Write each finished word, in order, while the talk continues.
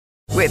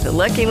With the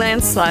Lucky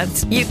Land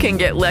Slots, you can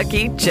get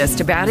lucky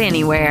just about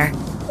anywhere.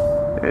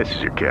 This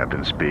is your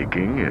captain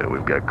speaking.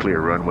 We've got clear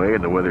runway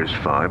and the weather's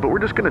fine, but we're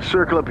just going to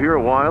circle up here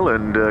a while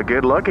and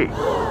get lucky.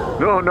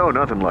 No,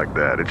 nothing like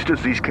that. It's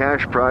just these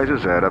cash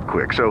prizes add up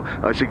quick. So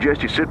I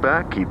suggest you sit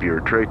back, keep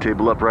your tray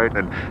table upright,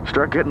 and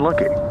start getting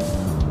lucky.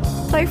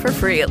 Play for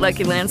free at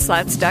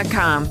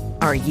LuckyLandSlots.com.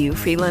 Are you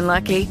feeling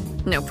lucky?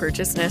 No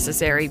purchase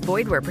necessary.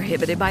 Void where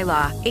prohibited by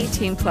law.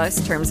 18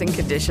 plus terms and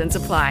conditions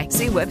apply.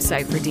 See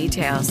website for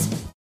details.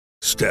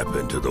 Step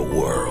into the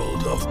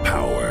world of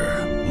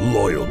power,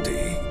 loyalty,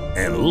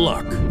 and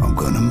luck. I'm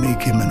gonna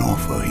make him an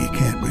offer he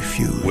can't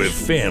refuse. With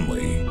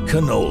family,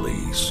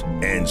 cannolis,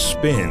 and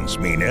spins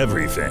mean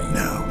everything.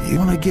 Now, you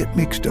wanna get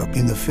mixed up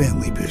in the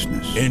family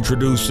business.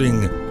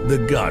 Introducing The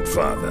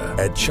Godfather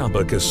at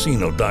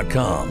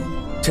ChumbaCasino.com.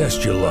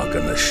 Test your luck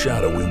in the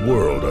shadowy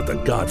world of The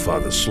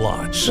Godfather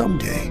slot.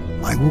 Someday,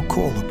 I will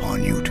call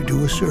upon you to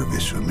do a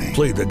service for me.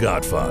 Play The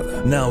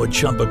Godfather, now at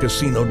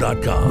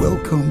ChumbaCasino.com.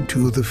 Welcome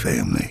to the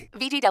family.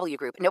 VGW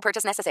Group. No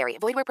purchase necessary.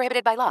 Void where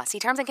prohibited by law. See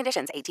terms and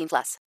conditions. 18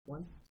 plus.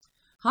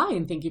 Hi,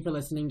 and thank you for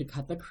listening to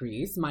Cut the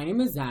Crease. My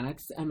name is Xana,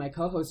 and my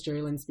co-host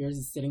Jerry Lynn Spears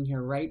is sitting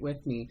here right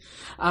with me.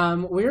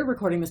 We're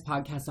recording this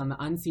podcast on the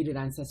unceded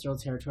ancestral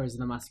territories of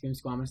the Musqueam,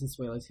 Squamish, and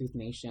Tsleil-Waututh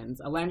nations.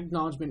 A land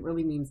acknowledgement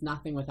really means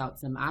nothing without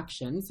some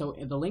action. So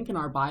in the link in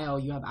our bio,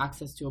 you have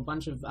access to a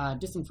bunch of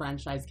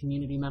disenfranchised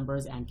community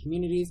members and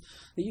communities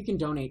that you can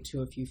donate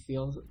to if you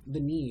feel the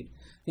need.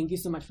 Thank you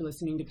so much for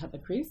listening to Cut the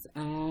Crease,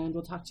 and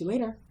we'll talk to you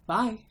later.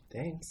 Bye.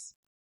 Thanks.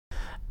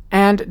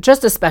 And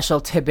just a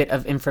special tidbit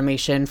of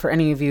information for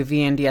any of you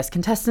VNDS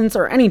contestants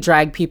or any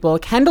drag people,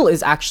 Kendall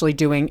is actually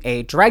doing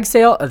a drag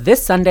sale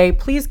this Sunday.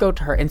 Please go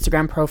to her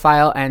Instagram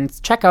profile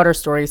and check out her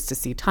stories to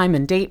see time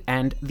and date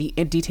and the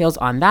details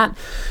on that.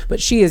 But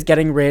she is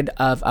getting rid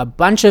of a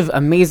bunch of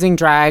amazing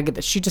drag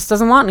that she just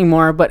doesn't want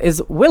anymore, but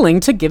is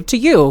willing to give to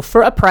you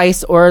for a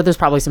price, or there's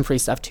probably some free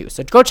stuff too.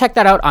 So go check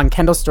that out on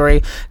Kendall's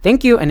story.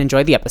 Thank you and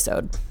enjoy the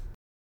episode.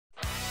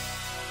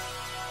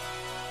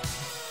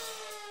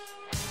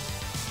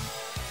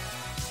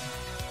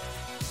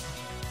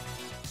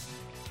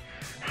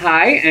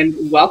 Hi,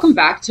 and welcome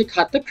back to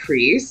Cut the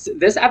Crease.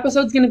 This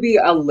episode's going to be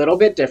a little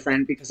bit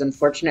different because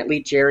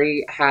unfortunately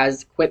Jerry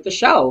has quit the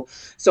show.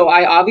 So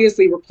I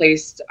obviously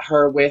replaced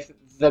her with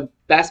the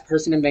best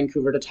person in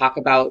Vancouver to talk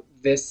about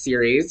this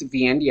series,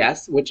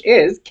 Vnds, which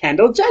is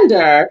Kendall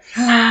Gender.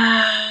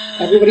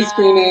 Everybody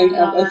screaming.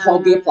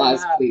 Hold the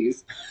applause,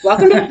 please.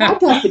 Welcome to the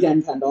podcast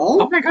again,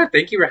 Kendall. Oh my God,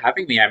 thank you for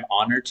having me. I'm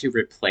honored to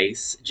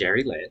replace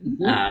Jerry Lynn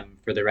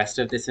for the rest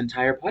of this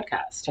entire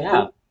podcast.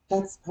 Yeah.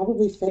 That's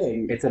probably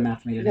fitting. It's a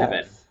match made in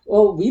heaven.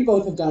 Well, we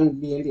both have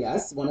done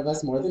VNDS, one of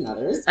us more than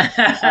others. You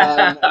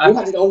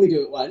had to only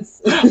do it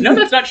once. No,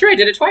 that's not true. I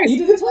did it twice. You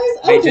did it twice?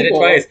 I did it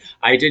twice.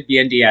 I did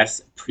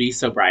VNDS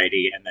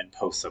pre-sobriety and then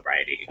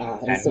post-sobriety.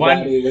 And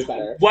sobriety was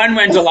better. One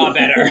went a lot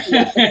better.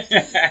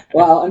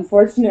 Well,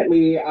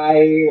 unfortunately,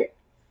 I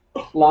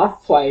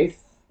lost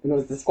twice and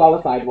was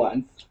disqualified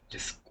once.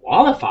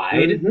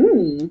 Disqualified?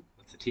 Mm-hmm.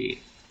 What's the tea?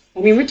 I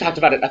mean, we talked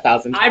about it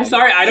 1,000 times. I'm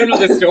sorry, I don't know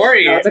the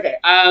story. No, it's okay.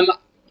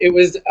 It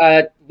was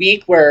a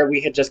week where we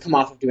had just come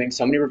off of doing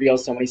so many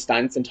reveals, so many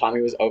stunts, and Tommy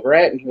was over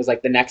it. And he was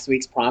like, the next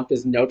week's prompt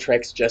is no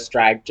tricks, just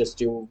drag, just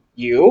do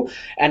you.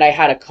 And I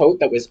had a coat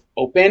that was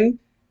open,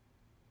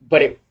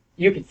 but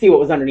you could see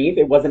what was underneath.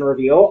 It wasn't a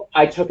reveal.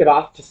 I took it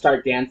off to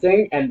start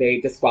dancing, and they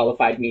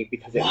disqualified me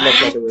because it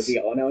looked like a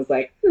reveal. And I was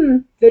like,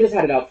 they just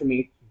had it out for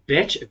me.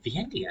 Bitch,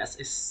 VNDS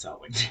is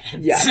so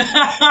intense.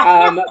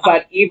 Yeah.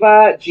 But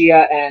Eva,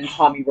 Gia, and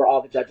Tommy were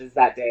all the judges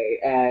that day,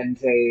 and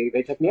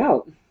they took me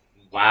out.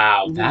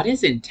 Wow, that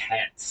is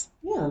intense.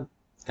 Yeah.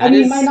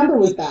 My number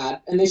was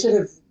bad, and they should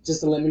have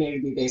just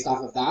eliminated me based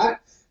off of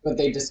that, but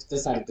they just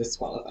decided to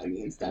disqualify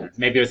me instead.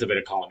 Maybe it was a bit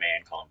of column A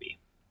and column B.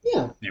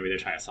 Yeah. Maybe they're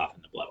trying to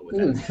soften the blow with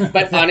it.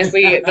 But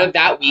honestly,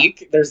 that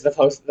week, there's the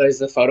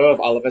photo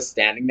of all of us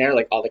standing there,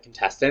 like all the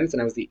contestants,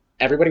 and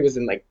everybody was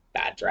in like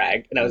bad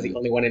drag, and I was the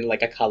only one in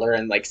like a color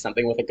and like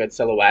something with a good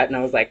silhouette, and I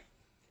was like,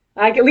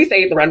 at least I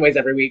ate the runways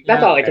every week.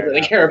 That's all I could really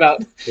care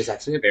about. There's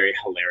actually a very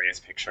hilarious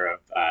picture of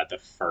the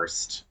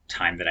first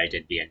time that I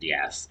did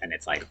VNDS, and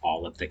it's like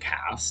all of the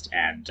cast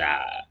and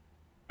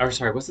was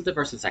it the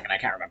first or the second? I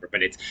can't remember, but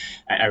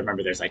I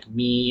remember there's like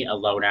me,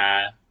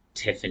 Alona,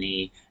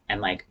 Tiffany, and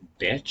like,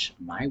 bitch,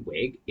 my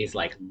wig is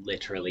like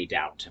literally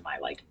down to my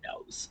like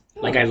nose.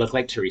 Like I look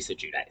like Teresa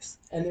Giudice.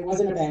 And it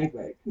wasn't a banged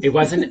wig. It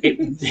wasn't.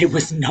 It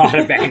was not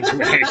a banged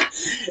wig.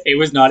 It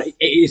was not.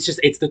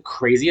 It's the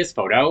craziest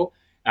photo.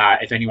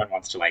 If anyone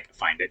wants to like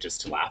find it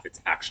just to laugh,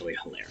 it's actually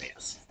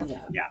hilarious.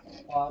 Yeah.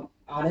 Well,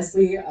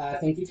 honestly,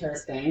 thank you, Tara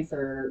Stang,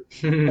 for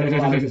putting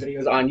a lot of the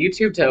videos on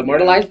YouTube to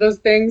immortalize those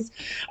things.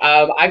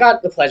 I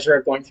got the pleasure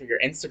of going through your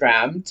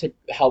Instagram to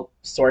help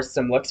source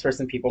some looks for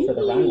some people for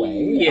the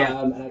runway.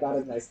 Yeah. And I got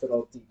a nice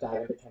little deep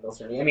dive into Kendall's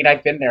journey. I mean,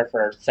 I've been there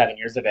for 7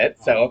 years of it,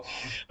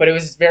 but it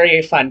was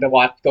very fun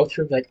to go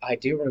through, like, I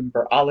do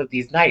remember all of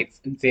these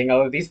nights and seeing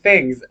all of these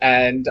things.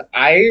 And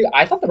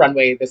I thought the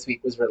runway this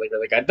week was really,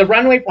 really good. The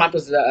runway prompt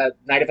was a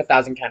Night of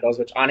 1,000 Candles,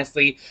 which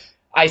honestly,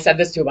 I said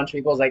this to a bunch of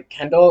people. I was like,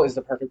 Kendall is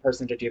the perfect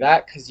person to do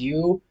that because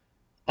you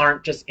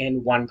aren't just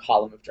in one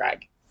column of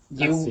drag.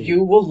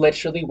 You will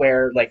literally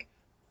wear like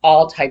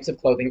all types of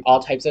clothing,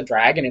 all types of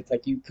drag, and it's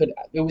like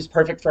it was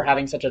perfect for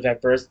having such a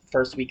diverse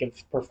first week of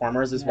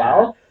performers as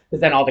well,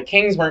 because then all the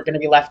kings weren't going to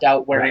be left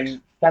out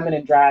wearing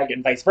feminine drag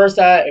and vice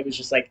versa. It was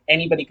just like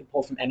anybody could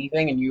pull from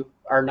anything, and you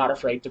are not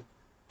afraid to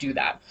do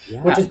that,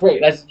 which is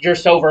great. You're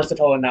so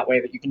versatile in that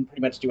way that you can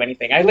pretty much do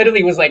anything. I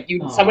literally was like,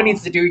 someone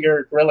needs to do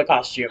your gorilla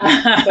costume.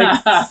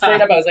 Like straight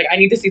up, I was like, I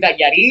need to see that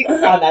Yeti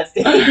on that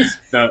stage.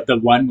 The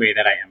one way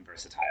that I am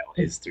versatile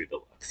is through the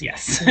looks,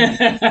 yes.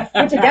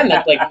 Which again,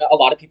 that's like a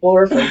lot of people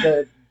are afraid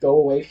to go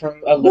away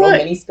from a little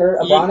mini skirt,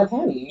 a bra, and a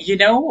panty. You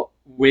know,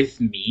 with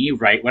me,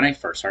 right when I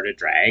first started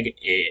drag,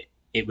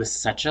 it was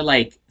such a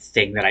like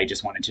thing that I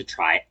just wanted to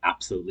try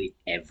absolutely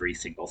every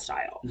single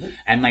style.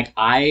 And like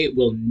I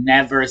will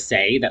never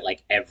say that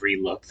like every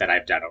look that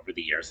I've done over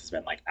the years has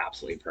been like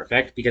absolutely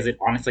perfect, because it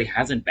honestly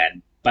hasn't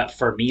been. But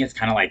for me, it's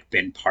kind of like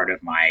been part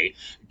of my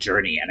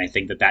journey. And I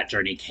think that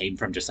journey came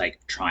from just like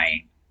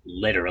trying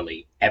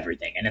literally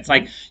everything. And it's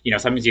like, you know,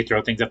 sometimes you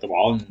throw things at the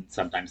wall and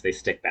sometimes they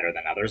stick better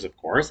than others, of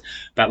course.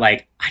 But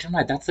like, I don't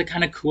know, that's the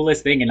kind of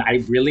coolest thing. And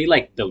I really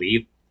like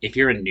believe if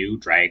you're a new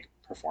drag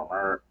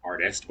performer,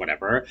 artist,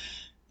 whatever,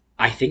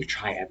 I think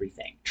try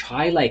everything.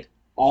 Try like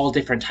all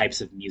different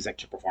types of music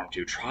to perform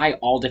to. Try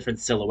all different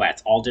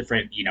silhouettes, all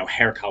different, you know,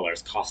 hair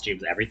colors,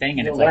 costumes, everything.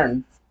 And it's like,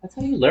 that's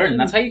how you learn. And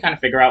that's how you kind of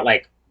figure out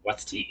like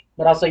what's tea.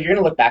 But also you're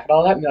gonna look back at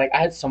all that and be like, I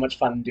had so much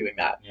fun doing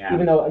that. Yeah.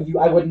 Even though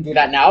I wouldn't do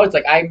that now. It's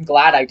like I'm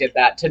glad I did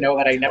that to know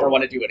that I never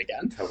want to do it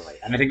again. Totally.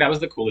 And I think that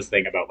was the coolest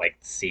thing about like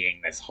seeing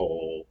this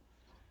whole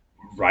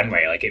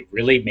runway. Like it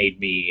really made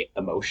me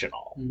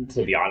emotional,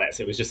 to be honest.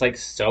 It was just like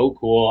so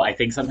cool. I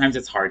think sometimes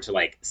it's hard to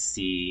like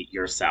see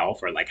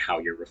yourself or like how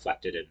you're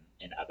reflected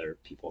in other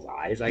people's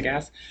eyes, I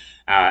guess.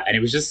 And it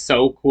was just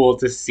so cool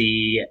to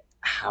see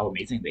how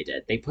amazing they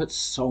did. They put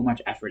so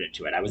much effort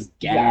into it. I was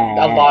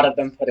a lot of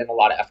them put in a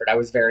lot of effort. I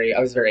was very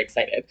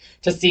excited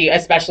to see,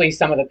 especially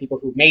some of the people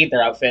who made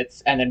their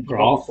outfits and then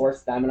people who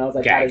sourced them. And I was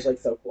like, that is like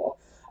so cool.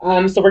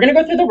 So we're gonna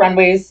go through the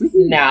runways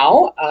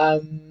now.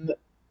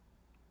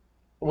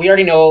 We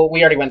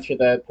already went through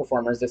the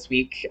performers this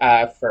week,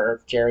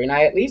 for Jerry and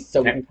I at least,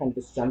 so we can kind of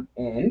just jump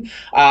in.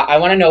 I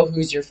want to know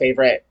who's your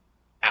favorite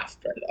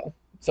after, though.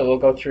 So we'll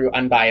go through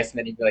unbiased, and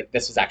then you'd be like,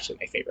 this was actually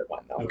my favorite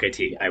one, though. Okay,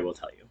 T, I will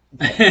tell you.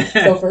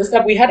 So first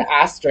up, we had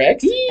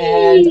Asterix,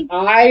 and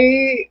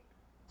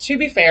to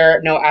be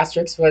fair, no,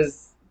 Asterix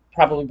was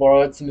probably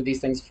borrowed some of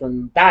these things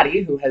from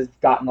Batty, who has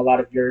gotten a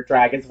lot of your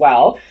drag as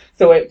well.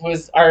 So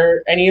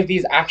are any of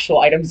these actual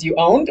items you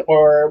owned,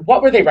 or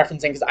what were they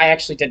referencing? Because I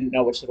actually didn't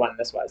know which one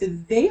this was.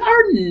 They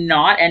are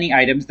not any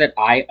items that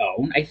I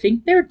own. I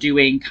think they're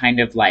doing kind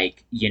of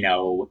like, you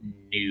know,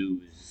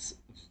 news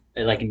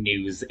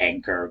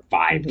anchor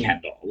vibe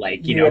Kendall,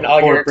 like, you know,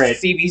 corporate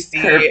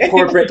CBC,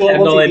 corporate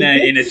Kendall in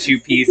a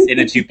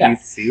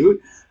two-piece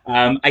suit.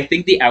 I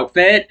think the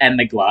outfit and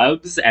the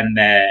gloves and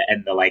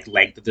the like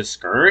length of the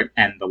skirt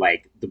and the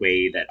way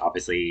that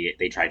obviously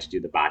they tried to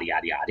do the body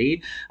yaddy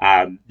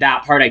yaddy,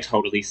 that part I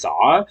totally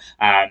saw.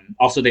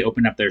 Also they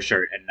opened up their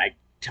shirt and I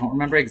don't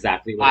remember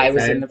exactly what I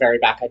was in the very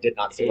back. I did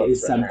not see what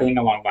was something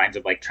along the lines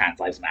of like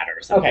trans lives matter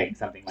or something,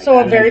 something like so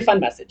that. So a very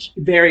fun message.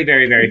 Very,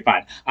 very, very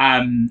fun.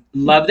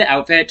 Love the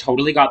outfit.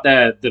 Totally got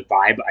the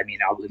vibe. I mean,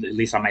 at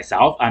least on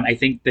myself. I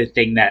think the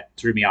thing that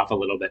threw me off a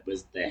little bit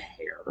was the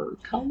hair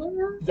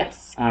color.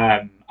 Yes.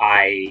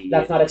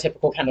 That's not a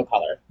typical Kendall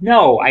color.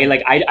 No,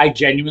 I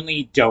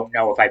genuinely don't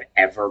know if I've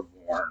ever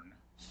worn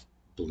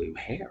blue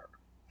hair.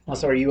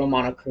 Also, are you a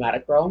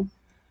monochromatic girl?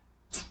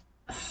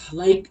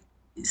 Like,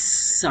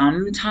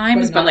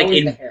 sometimes, but like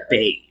in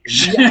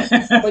beige. Yes,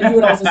 but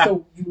you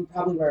would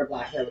probably wear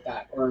black hair with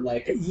that, or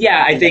like.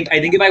 Yeah, I think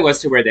if I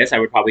was to wear this, I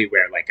would probably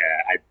wear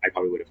I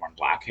probably would have worn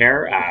black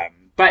hair.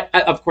 But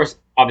of course,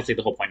 obviously,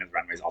 the whole point of the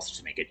runway is also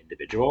to make it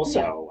individual.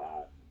 So,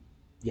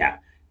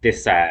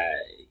 this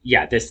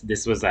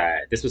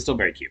was still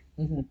very cute.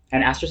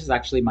 And Asterix is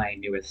actually my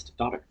newest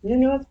daughter. Your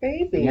newest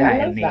baby.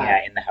 Yeah, in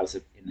the house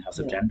of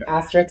Gender.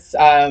 Asterix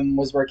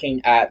was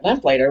working at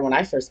Lamplighter when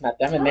I first met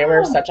them, and they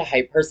were such a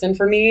hype person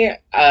for me.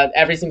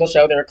 Every single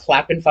show, they were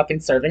clapping fucking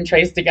serving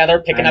trays together,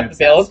 picking up the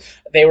bills.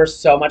 They were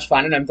so much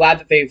fun, and I'm glad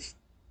that they've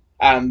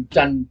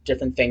done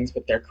different things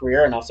with their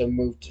career, and also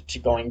moved to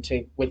going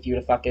with you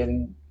to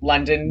fucking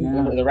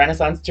London, the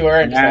Renaissance tour,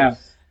 and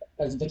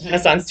just the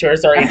Renaissance tour.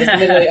 Sorry, just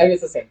literally, I mean,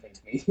 it's the same thing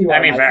to me.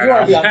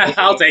 Fair enough.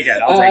 I'll take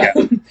it.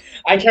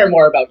 I care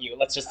more about you.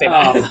 Let's just say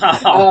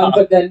that.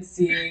 But then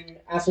seeing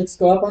Asterix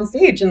go up on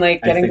stage and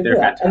like getting to do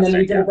that, and then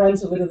we did a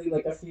brunch literally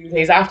like a few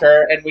days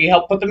after, and we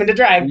helped put them into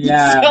drag.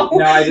 Yeah, so.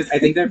 No, I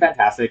think they're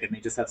fantastic, and they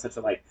just have such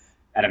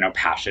a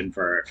passion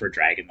for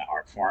drag in the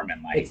art form,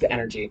 and like it's the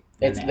energy.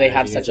 They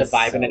have such a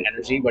vibe and an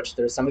energy, which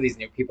there's some of these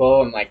new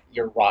people, and like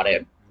you're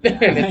rotted.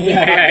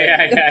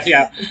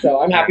 Yeah.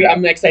 So I'm happy.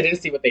 I'm excited to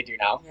see what they do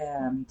now.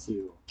 Yeah, me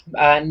too.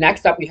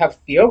 Next up, we have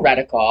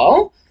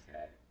Theoretical.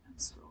 Okay, I'm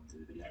scrolling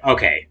through the video.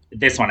 Okay,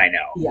 this one I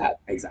know. Yeah,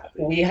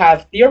 exactly. We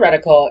have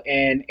Theoretical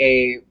in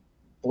a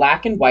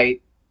black and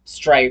white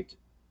striped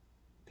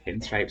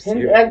Pinstripe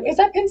pin, suit. is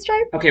that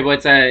pinstripe? Okay, well,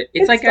 it's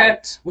like a...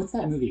 striped. What's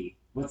that movie?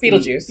 What's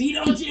Beetlejuice.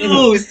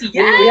 Beetlejuice! We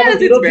have a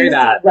Yes, it's very Beetlejuice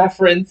that.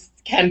 reference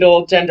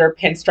Kendall Gender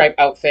pinstripe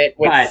outfit.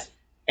 Which, But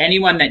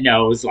anyone that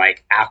knows,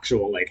 like,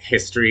 actual, like,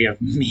 history of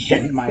me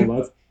and my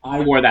looks, I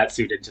wore that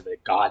suit into the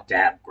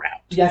goddamn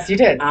ground. yes, you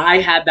did.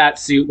 I had that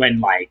suit when,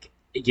 like,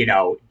 you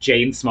know,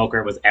 Jane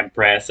Smoker was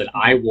Empress, and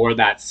I wore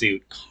that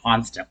suit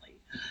constantly.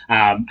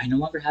 I no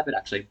longer have it,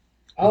 actually.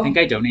 I think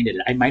I donated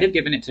it. I might have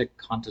given it to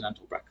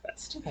Continental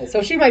Breakfast. Okay,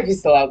 so she might be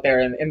still out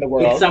there in the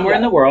world. It's somewhere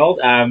in the world,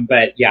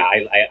 but yeah,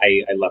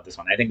 I love this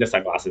one. I think the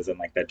sunglasses and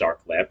like the dark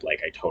lip,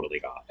 like I totally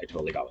got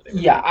what they were.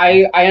 Yeah,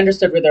 I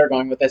understood where they were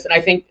going with this, and I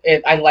think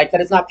I like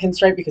that it's not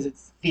pinstripe because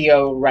it's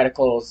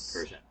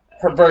theoretical's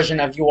version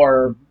of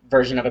your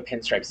version of a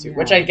pinstripe suit,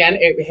 which again,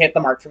 it hit the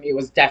mark for me. It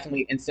was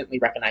definitely instantly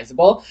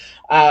recognizable.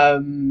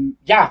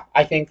 Yeah,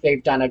 I think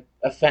they've done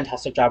a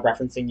fantastic job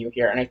referencing you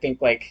here, and I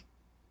think like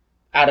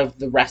out of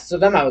the rest of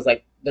them, I was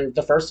like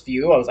the first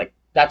few, I was like,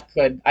 that's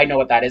good. I know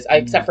what that is.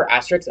 Except for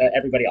Asterix,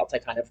 everybody else, I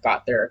kind of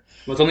got their.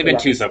 Well, it's only been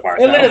two so far.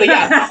 So. Literally,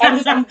 yeah.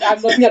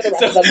 I'm looking at the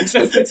rest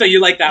of them. So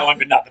you like that one,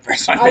 but not the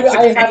first one. I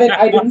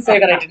didn't say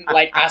that I didn't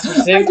like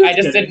Asterix's. I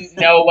just didn't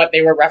know what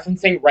they were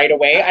referencing right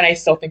away, and I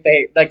still think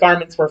the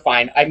garments were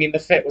fine. I mean, the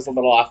fit was a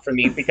little off for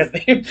me because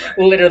they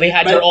literally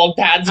had your old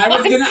pads.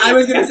 I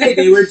was gonna say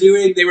they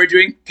were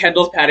doing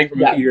Kendall's padding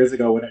from a few years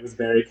ago when it was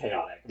very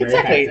chaotic. Very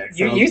exactly. hectic,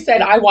 so. You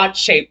said I want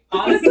shape.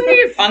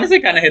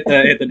 Honestly, kind of hit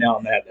the nail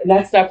on the head there.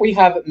 Next up, we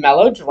have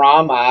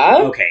melodrama.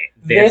 Okay,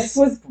 this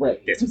was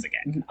great. This was a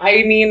gag.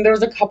 I mean, there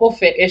was a couple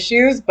fit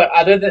issues, but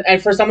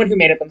and for someone who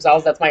made it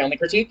themselves, that's my only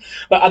critique.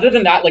 But other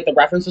than that, like the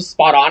reference was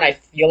spot on. I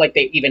feel like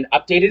they even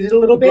updated it a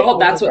little bit. Well,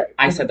 that's what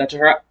I said that to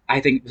her. I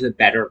think it was a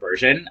better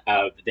version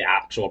of the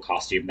actual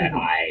costume that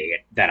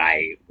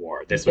I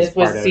wore. This was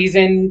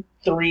season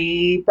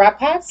 3 Brat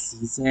Pack?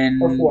 Season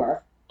or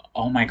 4?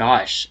 Oh my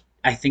gosh.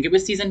 I think it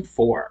was season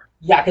 4.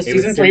 Yeah, because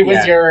season 3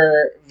 was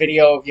your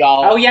video of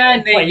y'all. Oh yeah,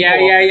 and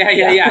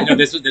yeah. No,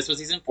 this was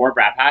season 4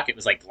 Brat Pack. It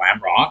was like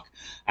glam rock,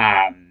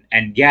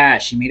 and yeah,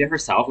 she made it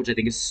herself, which I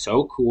think is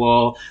so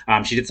cool.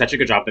 She did such a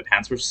good job. The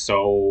pants were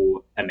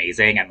so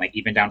amazing, and like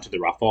even down to the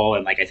ruffle,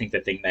 and like I think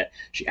the thing that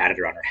she added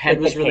around her head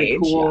was really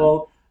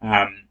cool.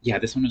 Yeah,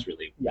 this one was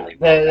really well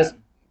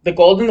done. The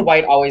gold and the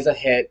white always a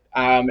hit,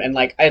 and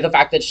like the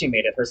fact that she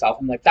made it herself,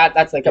 I'm like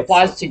that's like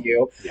applause to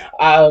you. Yeah.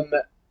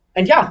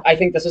 And yeah, I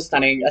think this is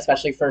stunning,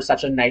 especially for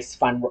such a nice,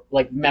 fun,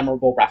 like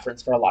memorable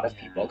reference for a lot of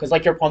people. Because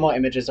like your promo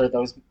images are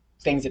those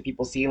things that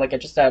people see, like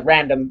just a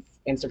random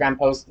Instagram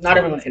post. Not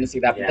everyone's going to see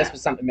that, but this was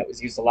something that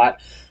was used a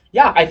lot.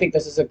 Yeah, I think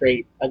this is a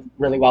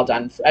really well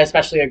done,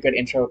 especially a good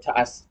intro to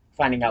us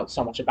finding out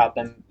so much about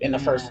them in the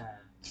first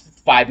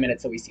 5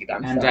 minutes that we see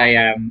them. And so.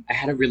 I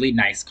had a really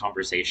nice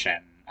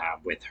conversation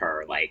with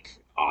her, like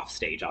off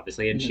stage,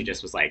 obviously, and she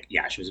just was like,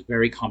 yeah, she was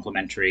very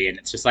complimentary, and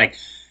it's just like.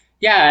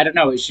 Yeah, I don't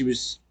know. She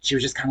was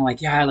just kind of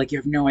like, yeah, like you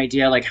have no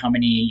idea like how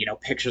many, you know,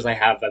 pictures I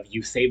have of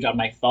you saved on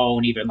my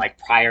phone, even like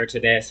prior to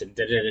this and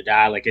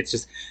da. Like it's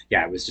just,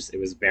 yeah, it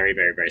was very,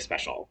 very, very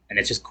special. And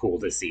it's just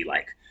cool to see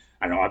like,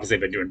 I don't know, obviously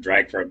I've been doing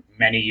drag for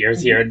many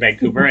years here in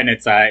Vancouver, and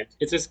it's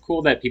just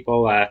cool that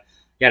people, yeah,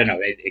 I don't know,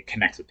 it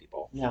connects with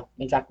people. Yeah,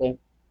 exactly.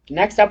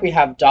 Next up, we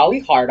have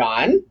Dolly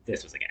Hardon.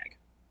 This was a gag.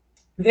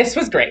 This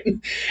was great.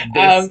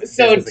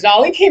 So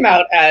Dolly came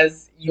out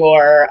as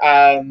your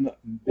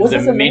was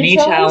a mini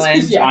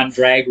challenge on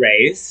Drag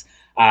Race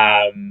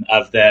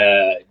of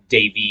the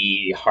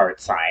Davy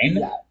heart sign.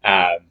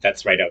 Yeah.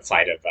 That's right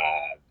outside of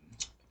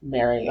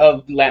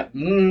Fountainhead.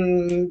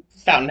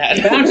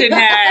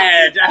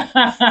 Fountainhead.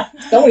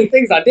 So many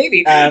things on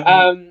Davy.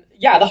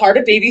 Yeah, the Heart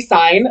of Davy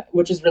sign,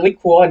 which is really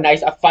cool and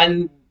nice, a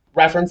fun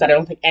reference that I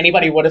don't think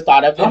anybody would have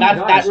thought of, and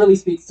that really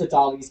speaks to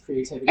Dolly's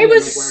creativity. It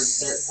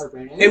was her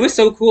brain is. It was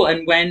so cool,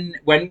 and when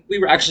we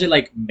were actually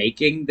like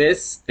making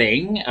this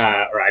thing,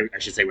 or I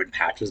should say when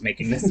Patch was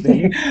making this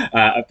thing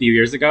a few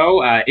years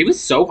ago, it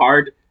was so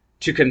hard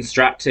to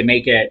construct to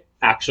make it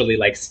actually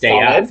like stay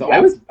up. So I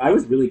was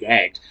really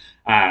gagged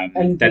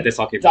and that this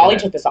all came. Dolly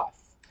took this off.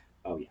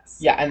 Oh yes.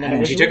 Yeah, and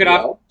then she took it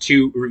off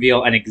to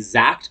reveal an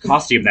exact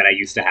costume that I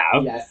used to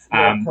have. Yes,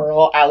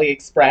 Pearl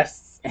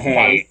AliExpress.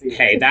 Hey,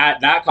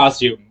 that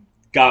costume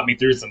got me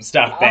through some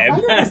stuff, babe.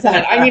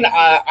 100%. I mean,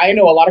 I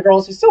know a lot of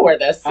girls who still wear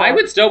this. So. I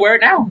would still wear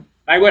it now.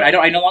 I would.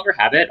 I no longer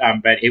have it.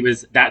 But it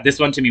was this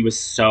one to me was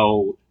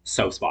so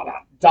spot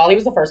on. Dolly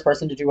was the first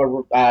person to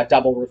do a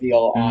double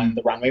reveal on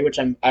the runway, which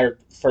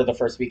for the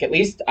first week at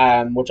least,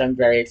 which I'm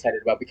very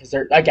excited about because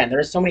there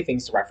are so many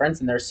things to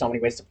reference and there's so many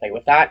ways to play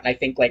with that. And I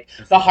think like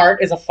the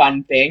heart is a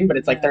fun thing, but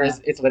it's like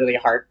it's literally a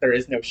heart. There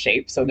is no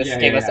shape. So this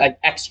gave us an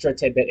extra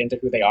tidbit into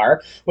who they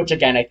are, which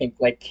again, I think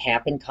like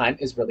camp and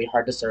cunt is really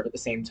hard to serve at the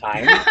same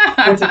time.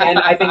 Which again,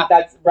 I think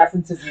that's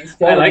references you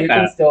still. You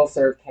can still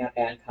serve camp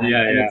and cunt.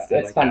 And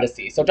it's fun to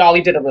see. So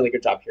Dolly did a really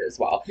good job here as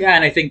well. Yeah,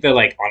 and I think that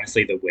like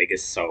honestly the wig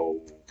is so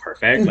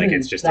perfect. Like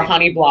it's just the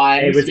honey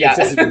blonde. It's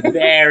just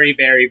very,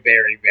 very,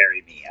 very,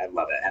 very me. I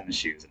love it. And the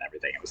shoes and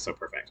everything. It was so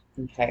perfect.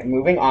 Okay,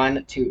 moving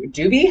on to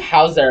Doobie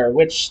Howser,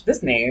 which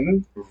this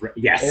name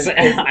yes, is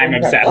I'm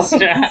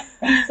obsessed.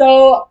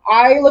 So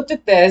I looked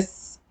at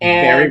this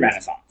and very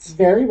Renaissance.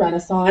 Very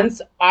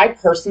Renaissance. I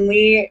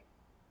personally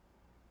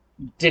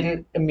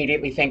didn't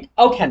immediately think,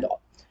 oh,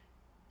 Kendall,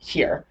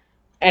 here.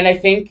 And I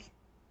think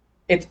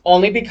it's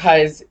only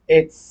because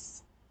it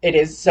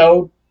is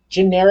so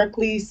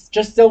generically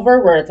just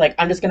silver, where it's like,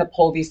 I'm just going to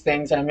pull these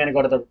things and I'm going to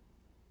go to the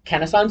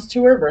Renaissance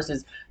tour,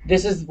 versus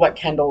this is what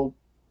Kendall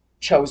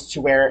chose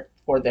to wear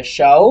for the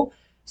show.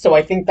 So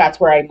I think that's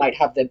where I might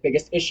have the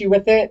biggest issue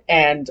with it.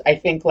 And I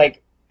think,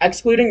 like,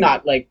 excluding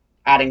not, like,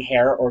 adding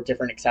hair or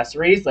different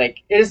accessories,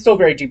 like, it is still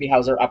very Doobie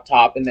Howser up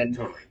top and then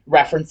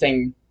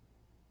referencing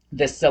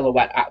this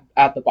silhouette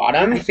at the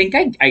bottom. I think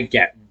I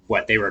get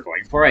what they were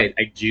going for. I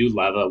do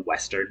love a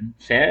Western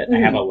fit. I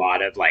have a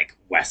lot of, like,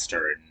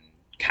 Western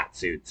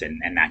catsuits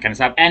and that kind of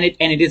stuff. And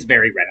it is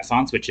very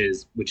Renaissance, which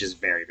is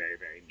very, very,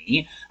 very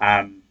me.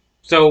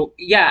 So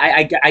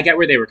yeah, I get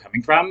where they were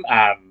coming from.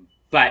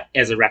 But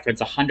as a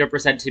reference,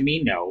 100% to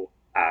me, no.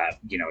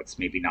 It's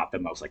maybe not the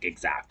most, like,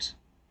 exact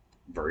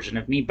version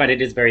of me, but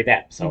it is very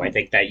them. So I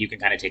think that you can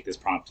kind of take this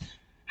prompt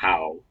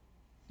how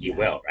you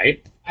will,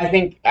 right? I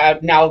think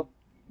now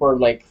we're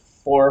like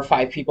 4 or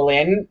 5 people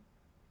in,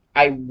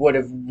 I would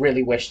have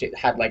really wished it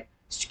had, like,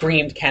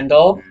 screamed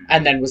Kendall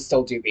and then was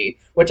still Doobie,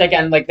 which,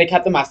 again, like, they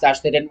kept the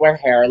mustache, they didn't wear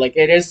hair, like,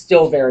 it is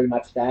still very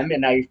much them.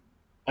 And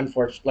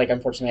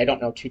unfortunately I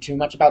don't know too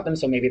much about them,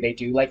 so maybe they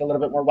do like a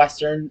little bit more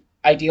Western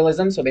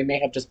idealism, so they may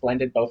have just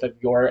blended both of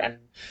your and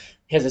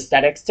his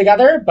aesthetics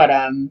together. But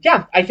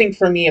yeah, I think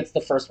for me it's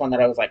the first one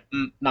that I was like,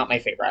 not my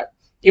favorite,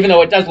 even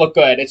though it does look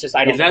good. It's just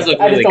I just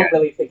don't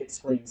really think it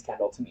screams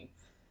Kendall to me.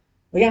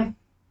 But yeah.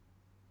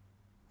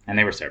 And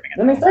they were serving it.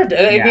 And they served it.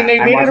 I mean, they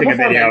made it a performance.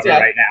 Video of it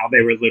right now.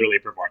 They were literally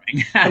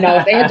performing. No,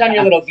 if they had done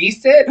your little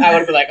V-sit, I would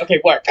have been like,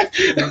 okay, work.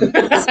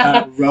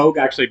 Rogue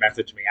actually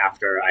messaged me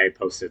after I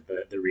posted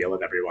the reel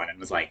of everyone and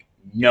was like,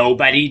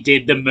 nobody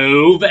did the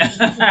move.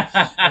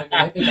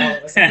 I think all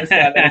of us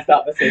understand that it's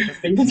not the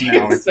safest thing to do.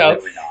 No, it's so,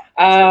 really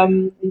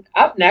not.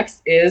 Up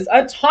next is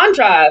a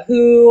Tundra,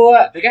 who...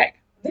 The gag.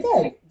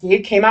 He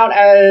came out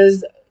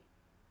as...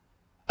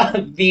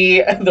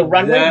 the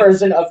runway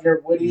version of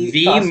your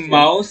Woody costume.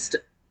 Most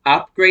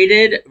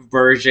upgraded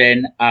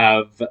version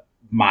of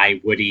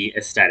my Woody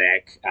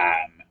aesthetic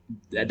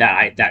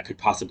that could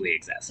possibly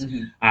exist.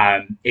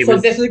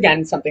 This is,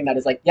 again, something that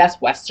is like, yes,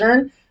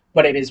 Western,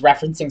 but it is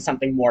referencing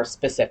something more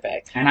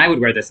specific. And I would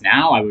wear this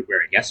now. I would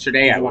wear it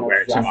yesterday. I would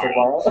wear it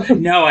tomorrow.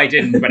 No, I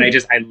didn't, but I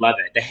love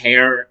it. The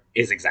hair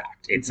is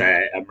exact. It's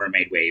a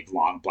mermaid wave,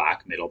 long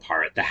black middle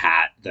part, the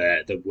hat,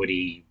 the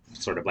Woody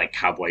sort of like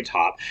cowboy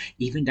top,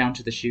 even down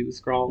to the shoes,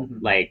 girl.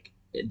 Like,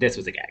 this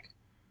was a gag.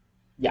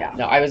 Yeah,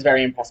 no, I was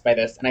very impressed by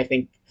this, and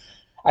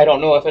I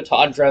don't know if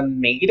Atandra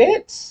made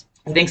it.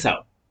 I think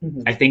so.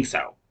 I think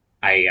so.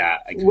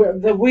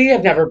 We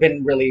have never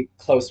been really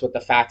close with the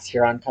facts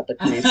here on Cut the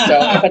Crease, so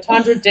if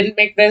Atandra didn't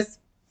make this,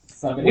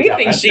 we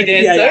think she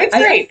did, so it's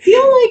great.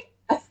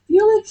 I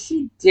feel like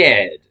she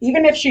did.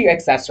 Even if she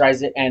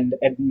accessorized it and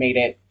made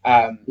it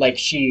like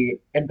she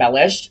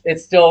embellished,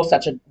 it's still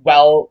such a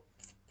well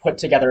put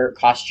together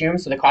costume.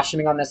 So the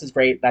costuming on this is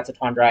great. That's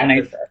Atandra,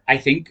 and for sure. I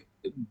think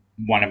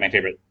one of my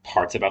favorite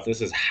parts about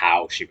this is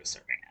how she was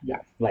serving it.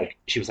 Yeah. Like,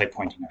 she was like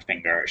pointing her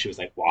finger, she was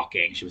like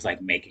walking, she was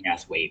like making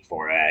us wait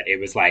for it.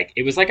 It was like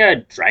a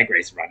Drag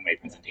Race runway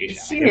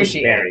presentation. She knew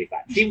she very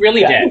fun. She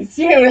really did.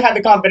 She had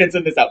the confidence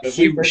in this outfit.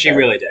 She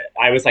really did.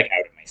 I was like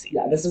out of my seat.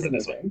 Yeah, this is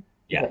amazing.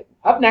 Yeah. Okay.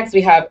 Up next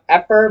we have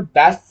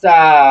Effervescence,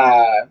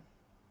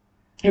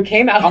 who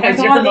came out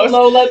as your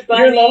Lola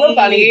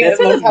Bunny. This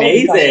was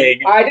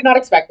amazing. I did not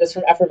expect this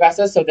from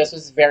Effervescence, so this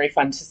was very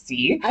fun to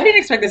see. I didn't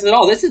expect this at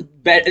all. This is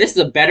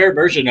a better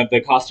version of the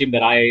costume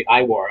that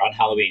I wore on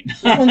Halloween.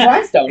 This one's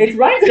rhinestone. It's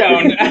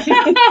rhinestone.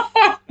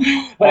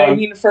 But I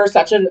mean, for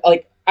such a,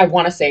 like, I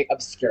want to say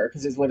obscure,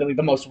 because it's literally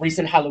the most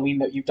recent Halloween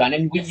that you've done,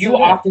 and you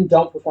often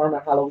don't perform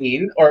at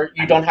Halloween, or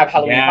you don't have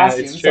Halloween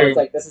costumes, so it's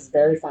like, this is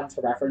very fun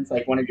to reference,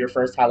 like, one of your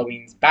first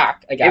Halloweens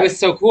back, I guess. It was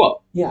so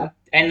cool. Yeah.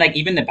 And, like,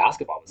 even the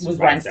basketball was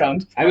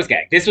rhinestone. I was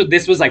gagged. This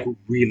was like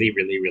really,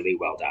 really, really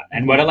well done.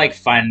 And what a, like,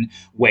 fun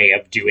way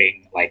of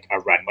doing, like, a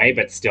runway,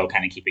 but still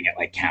kind of keeping it,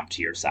 like, camp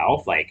to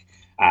yourself. Like,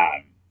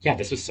 yeah,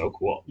 this was so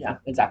cool. Yeah,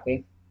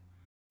 exactly.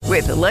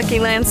 With the Lucky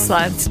Land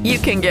Slots, you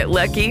can get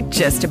lucky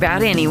just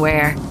about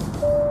anywhere.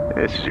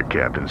 This is your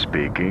captain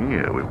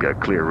speaking. We've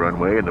got clear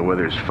runway and the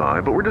weather's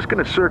fine, but we're just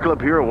going to circle up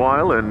here a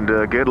while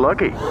and get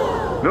lucky.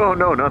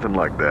 No, nothing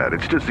like that.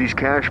 It's just these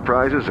cash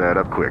prizes add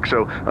up quick.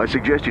 So I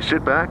suggest you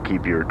sit back,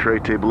 keep your tray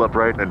table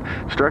upright, and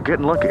start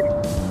getting lucky.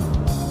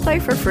 Play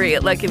for free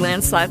at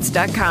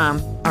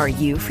LuckyLandSlots.com. Are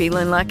you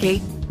feeling lucky?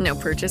 No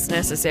purchase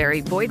necessary.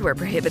 Void where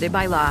prohibited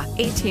by law.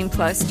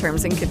 18+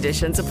 terms and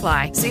conditions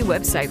apply. See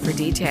website for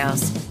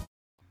details.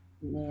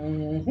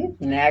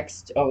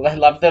 Next, I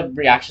love the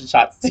reaction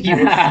shots to you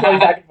going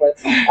back and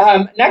forth.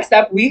 Next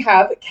up, we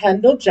have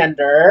Kendall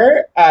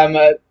Gender.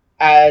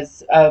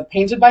 as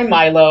painted by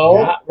Milo.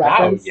 Yeah.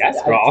 Wow,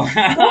 yes, girl.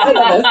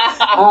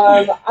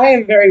 I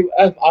am very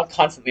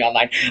constantly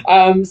online.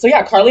 So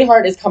yeah, Carly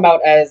Hart has come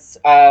out as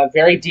a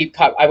very deep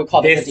cut. I would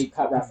call this a deep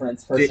cut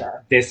reference for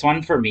sure. This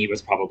one for me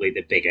was probably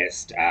the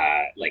biggest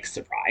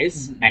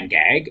surprise and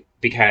gag,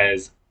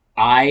 because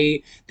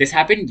this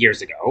happened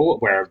years ago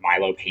where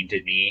Milo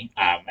painted me.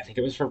 I think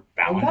it was for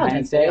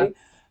Valentine's Day.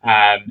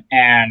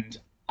 And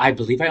I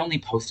believe I only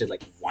posted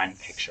like one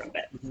picture of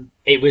it.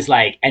 It was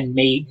like, and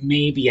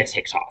maybe a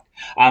TikTok.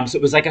 So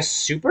it was like a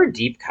super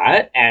deep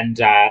cut. And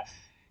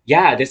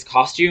this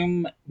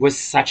costume was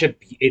such a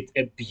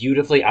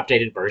beautifully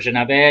updated version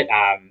of it.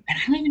 And I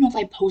don't even know if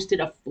I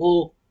posted a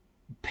full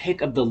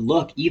pic of the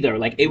look either.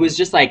 Like, it was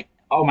just like,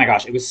 oh my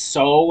gosh,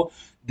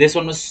 this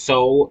one was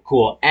so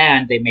cool.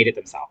 And they made it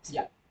themselves.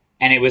 Yeah.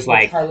 And it was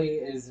like, Carly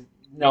is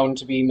known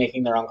to be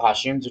making their own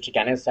costumes, which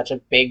again is such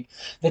a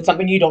that's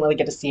something you don't really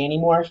get to see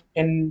anymore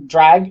in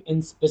drag,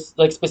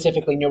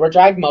 specifically newer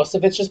drag. Most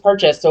of it's just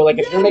purchased. So like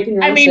if you're making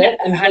your own shit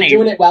and honey,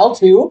 doing it well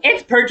too,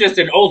 it's purchased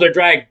in older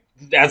drag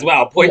as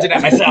well. Pointed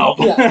at myself.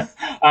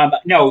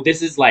 No,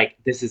 this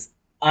is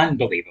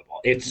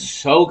unbelievable. It's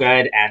so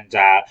good, and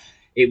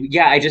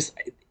they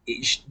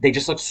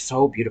just look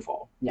so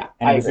beautiful. Yeah,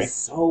 and it was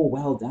so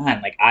well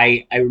done. Like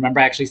I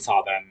remember I actually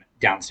saw them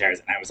downstairs,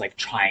 and I was like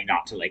trying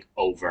not to like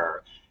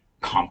over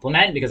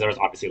compliment, because there was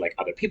obviously like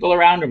other people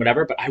around or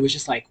whatever, but I was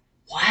just like,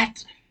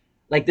 what?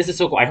 Like, this is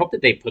so cool. I hope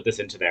that they put this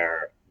into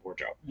their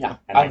wardrobe. Yeah,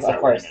 and of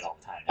course. It all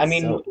the time. I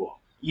mean, so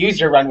cool. Use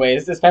your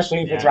runways,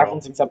 especially if it's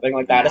referencing something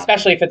like that,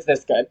 especially if it's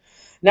this good.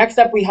 Next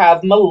up, we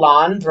have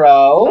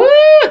Melandro.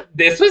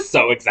 This was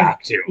so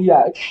exact, too.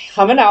 Yeah,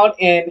 coming out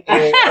in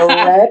a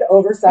red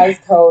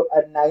oversized coat,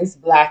 a nice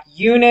black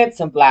unit,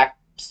 some black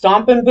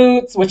stomping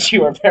boots, which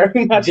you are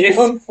very much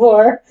known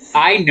for.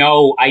 I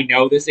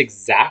know this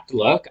exact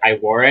look. I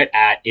wore it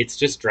at It's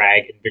Just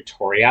Drag in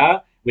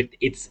Victoria. With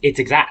it's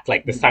exact,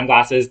 like the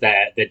sunglasses,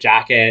 the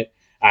jacket.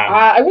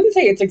 I wouldn't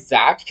say it's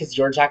exact, because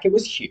your jacket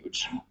was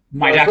huge.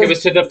 My jacket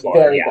was to the floor.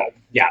 Very big.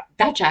 Yeah.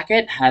 That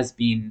jacket has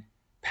been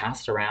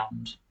passed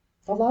around.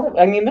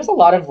 There's a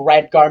lot of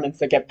red garments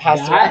that get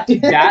passed around.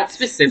 That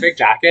specific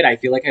jacket, I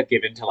feel like I've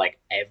given to like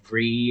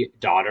every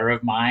daughter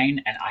of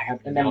mine, and I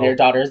have then their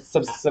daughters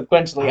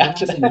subsequently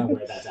after that. I don't know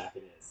where that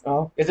jacket is.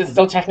 Oh, is it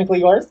still technically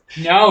yours?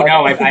 No,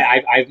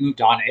 I've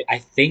moved on. I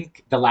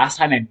think the last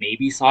time I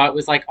maybe saw it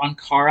was like on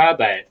Cara,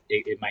 but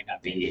it might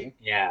not be. Maybe.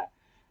 Yeah.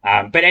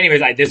 But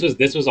anyways,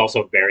 this was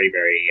also very,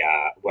 very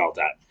well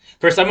done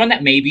for someone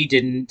that maybe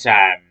didn't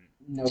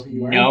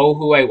know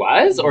who I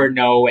was or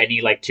know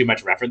any like too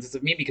much references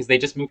of me, because they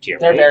just moved here.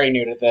 They're very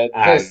new to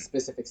the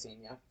specific scene,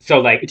 yeah. So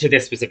like to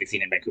this specific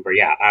scene in Vancouver,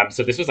 yeah.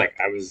 So this was like,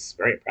 I was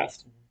very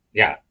impressed.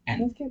 Yeah,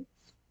 and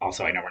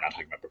also I know we're not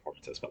talking about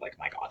performances, but like,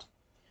 my God,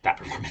 that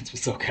performance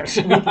was so good.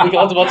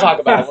 We'll talk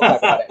about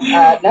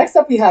it. Next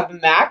up, we have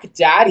Mac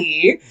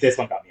Daddy. This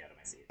one got me out of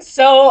my seat.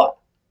 So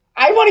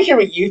I want to hear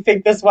what you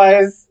think this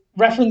was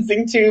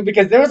referencing to,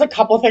 because there was a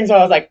couple things where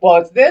I was like, well,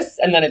 it's this,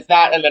 and then it's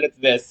that, and then it's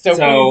this. So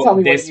please tell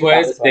me this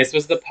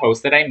was the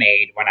post that I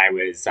made when I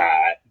was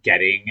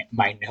getting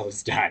my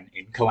nose done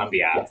in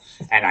Colombia,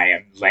 and I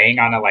am laying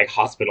on a like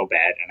hospital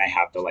bed, and I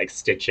have the like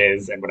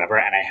stitches and whatever,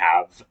 and I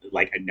have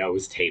like a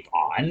nose tape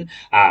on.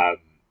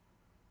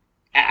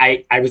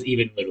 I was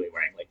even literally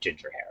wearing like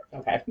ginger hair.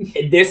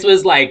 Okay. This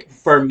was like,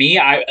 for me,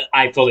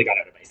 I fully got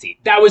out of my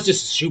seat. That was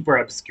just super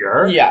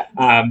obscure. Yeah.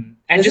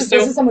 And this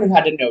is someone who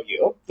had to know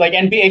you, like,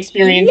 and be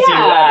experienced.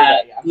 Yeah.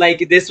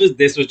 Like this was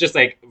just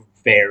like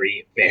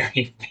very,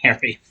 very,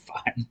 very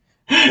fun.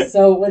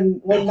 So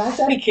when Mac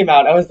Daddy came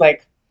out, I was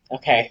like,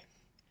 okay,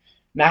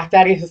 Mac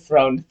Daddy has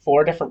thrown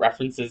 4 different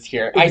references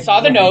here. I saw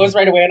the nose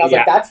right away, and I was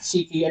like, that's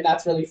cheeky, and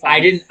that's really fun. I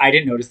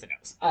didn't notice the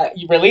nose.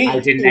 You really? I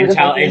didn't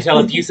until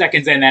a few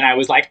seconds in, then I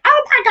was like,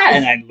 oh my God,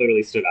 and I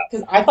literally stood up.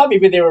 Because I thought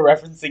maybe they were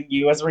referencing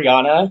you as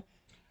Rihanna,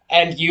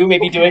 and you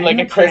maybe doing like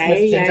a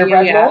Christmas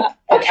gingerbread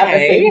look at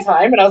the same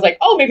time, and I was like,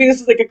 oh, maybe this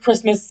is like a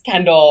Christmas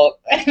Kendall.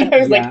 And I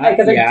was like,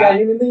 because I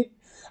genuinely,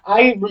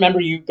 I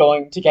remember you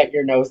going to get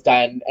your nose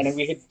done, and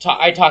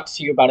I talked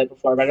to you about it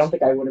before, but I don't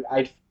think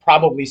I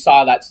probably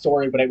saw that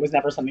story, but it was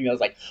never something that was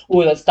like,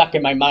 oh, that's stuck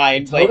in my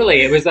mind.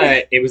 Totally.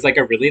 Like, it was like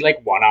a really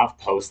like one-off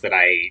post that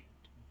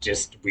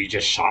we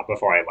just shot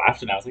before I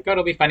left, and I was like, oh,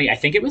 it'll be funny. I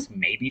think it was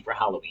maybe for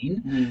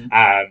Halloween.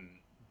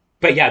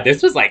 But yeah,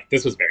 this was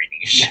very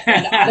niche.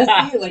 And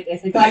honestly, like,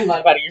 if you got you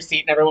out of your seat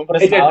and everyone put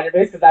a smile on your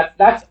face, because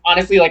that's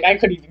honestly, like, I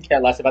couldn't even care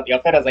less about the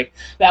outfit. I was like,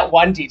 that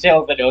one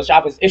detail of the nose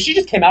job was, if she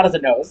just came out as a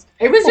nose.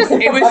 It was just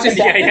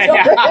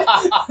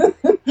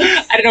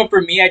I don't know, for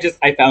me,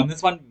 I found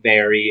this one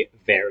very,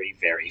 very,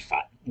 very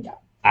fun. Yeah.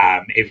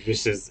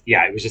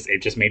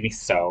 It just made me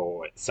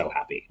so, so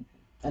happy.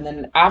 And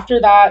then after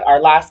that,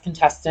 our last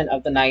contestant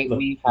of the night,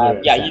 we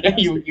had,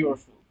 you were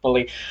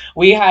fully.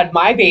 We had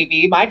my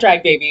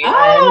drag baby.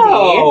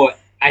 Oh,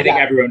 Andy. I think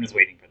everyone was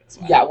waiting for this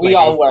one. Yeah, we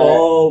all were.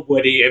 Full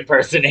Woody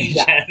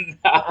impersonation.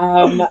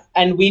 Yeah.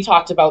 And we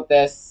talked about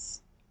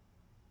this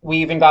We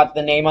even got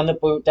the name on the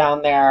boot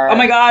down there. Oh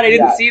my god, I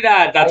didn't see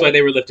that. That's why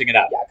they were lifting it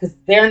up. Yeah, because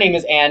their name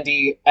is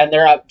Andy, and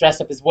they're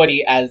dressed up as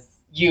Woody, as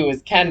you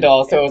as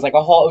Kendall. So it was like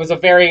it was a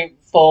very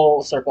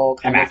full circle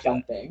kind of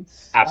fun thing.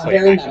 Absolutely.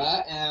 Very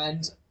meta.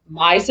 And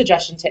my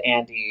suggestion to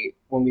Andy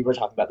when we were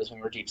talking about this, when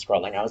we were deep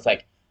scrolling, I was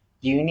like,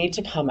 you need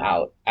to come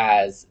out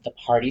as the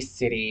Party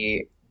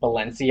City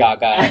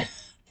Balenciaga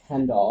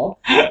Kendall.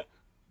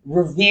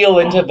 Reveal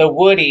into the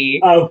Woody.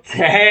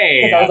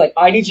 Okay. Because I was like,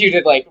 I need you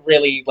to like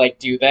really like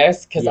do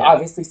this. Because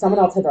obviously someone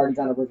else had already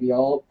done a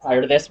reveal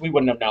prior to this. We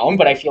wouldn't have known.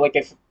 But I feel like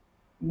if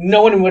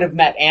no one would have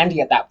met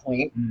Andy at that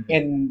point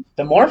in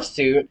the morph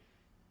suit,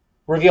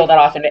 reveal that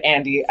off into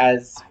Andy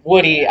as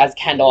Woody, as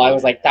Kendall, I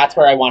was like, that's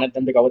where I wanted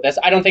them to go with this.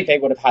 I don't think they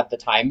would have had the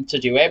time to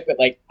do it. But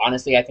like,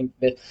 honestly, I think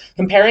that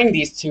comparing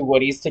these two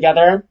Woodies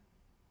together,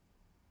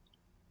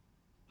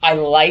 I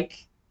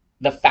like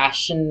the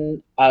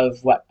fashion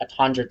of what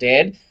Atandra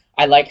did.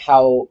 I like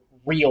how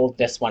real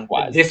this one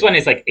was. This one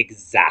is like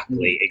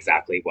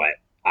exactly what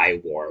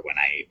I wore when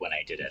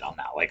I did it on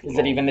that. Like, is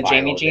it even the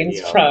Jamie jeans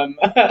video from?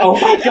 Oh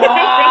my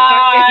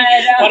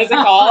god! What is it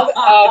called?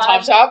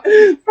 Top Shop.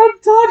 From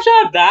Top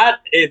Shop.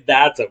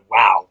 That's a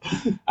wow.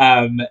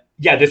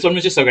 Yeah, this one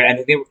was just so good,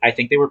 and I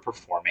think they were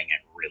performing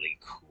it really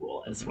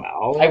cool as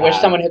well. I wish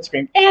someone had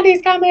screamed,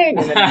 "Andy's coming!"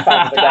 and then he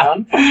fell to the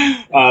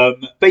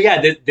ground. But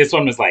yeah, this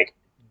one was like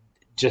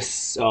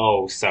just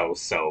so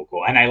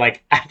cool, and I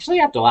like actually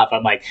have to laugh.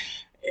 I'm like,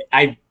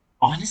 I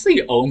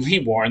honestly only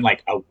worn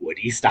like a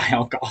Woody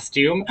style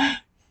costume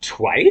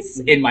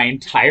twice in my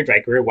entire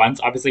drag career. Once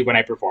obviously when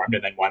I performed,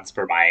 and then once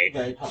for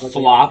my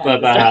flop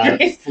of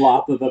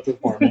a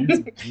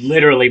performance,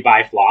 literally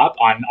by flop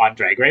on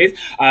Drag Race.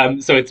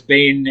 So it's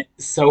been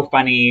so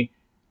funny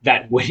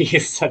that Woody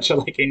is such a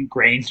like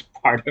ingrained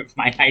part of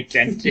my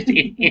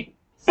identity.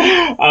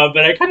 But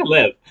I kind of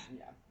live.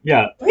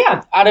 Yeah.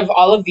 Out of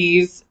all of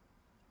these,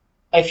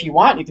 if you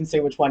want, you can say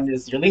which one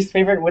is your least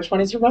favorite and which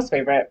one is your most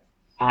favorite.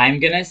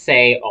 I'm going to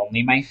say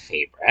only my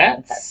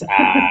favorites,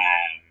 okay.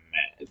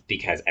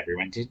 Because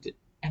everyone did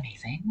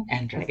amazing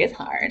and drag is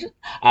hard.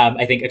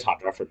 I think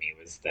Atandra for me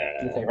was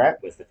the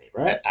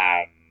favorite.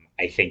 I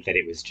think that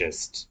it was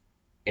just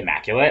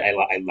immaculate.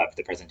 I loved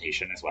the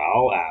presentation as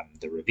well.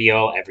 The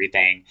reveal,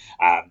 everything.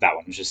 That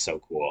one was just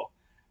so cool.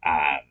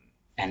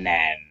 And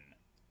then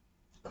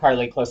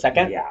Carly close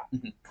second. Yeah,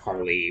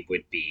 Carly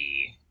would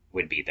be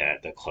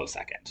the close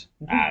second.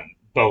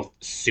 Both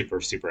super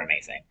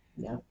amazing.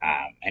 Yeah.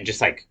 And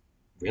just like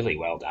really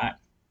well done.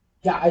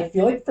 Yeah, I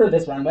feel like for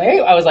this runway,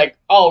 I was like,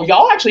 oh,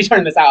 y'all actually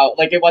turned this out.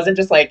 Like, it wasn't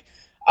just like,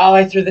 oh,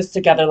 I threw this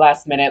together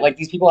last minute. Like,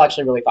 these people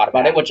actually really thought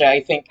about it, which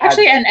I think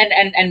actually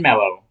and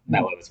mellow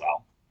as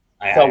well.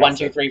 So 1,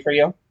 2, 3 for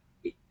you.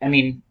 I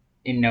mean,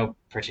 in no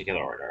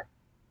particular order.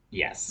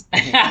 Yes.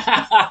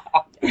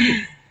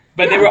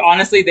 But they were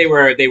honestly they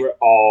were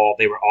all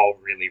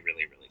really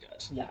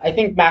good. Yeah, I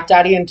think Mac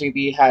Daddy and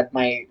Doobie had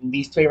my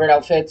least favorite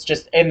outfits,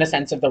 just in the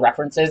sense of the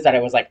references that I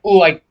was like,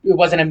 ooh, it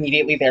wasn't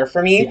immediately there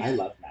for me. See, I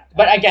love Mac Daddy.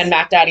 But again,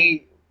 Mac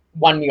Daddy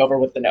won me over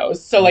with the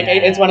nose. So like,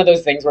 it's one of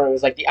those things where it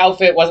was like the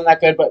outfit wasn't that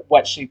good, but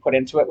what she put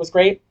into it was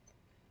great.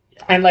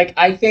 Yeah. And like,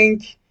 I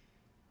think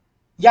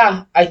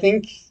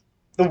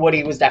the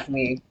Woody was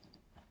definitely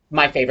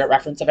my favorite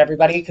reference of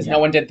everybody, because no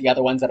one did the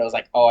other ones that I was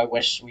like, oh, I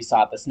wish we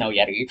saw the Snow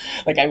Yeti.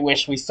 Like, I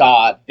wish we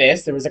saw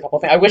this. There was a couple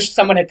things. I wish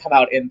someone had come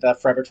out in the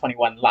Forever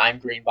 21 lime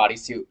green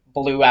bodysuit,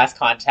 blue ass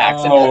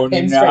contacts, and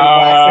pinstripe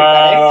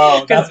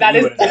black. Because that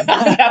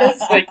is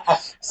like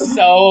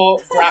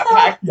so Brat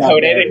Pack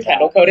coated and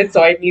Kendall coated.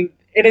 So I mean,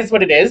 it is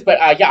what it is. But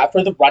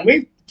for the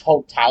runway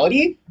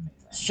totality,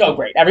 so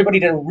great. Everybody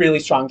did a really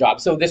strong job.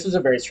 So this was a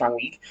very strong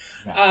week.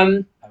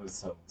 I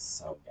was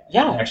so good.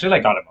 Yeah. I actually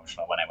got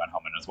emotional when I went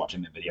home and was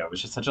watching the video. It was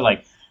just such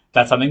a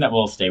that's something that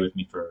will stay with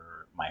me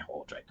for my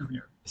whole drag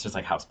career. It's just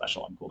like how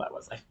special and cool that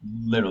was. I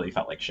literally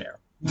felt like Cher.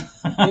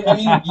 I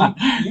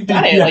mean, you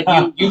got it.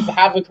 Like you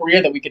have a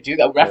career that we could do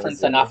that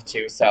reference enough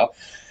to. So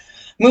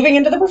moving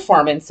into the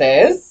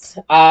performances,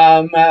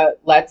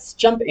 let's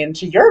jump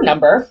into your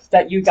number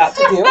that you got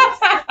to do.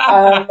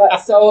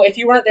 So if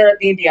you weren't there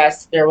at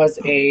Vnds, there was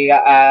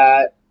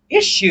a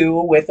issue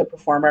with a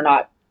performer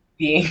not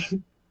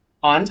being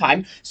on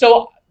time.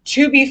 So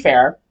to be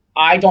fair,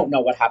 I don't know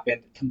what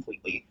happened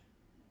completely.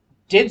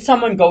 Did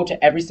someone go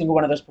to every single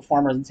one of those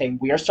performers and saying,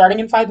 we are starting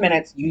in 5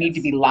 minutes, you need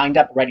to be lined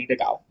up, ready to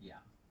go? Yeah,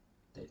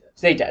 they did.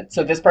 They did.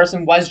 So this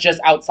person was just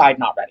outside,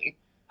 not ready.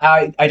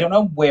 I don't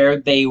know where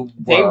they were.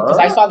 Because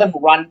I saw them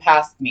run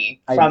past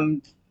me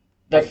from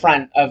the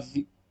front of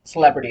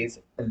celebrities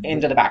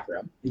into the back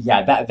room.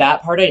 Yeah,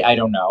 that part I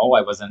don't know.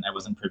 I wasn't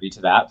privy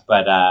to that.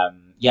 But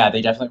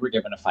they definitely were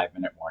given a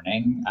 5-minute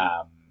warning.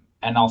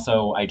 And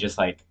also, I just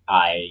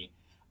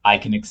I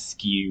can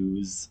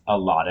excuse a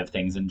lot of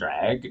things in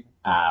drag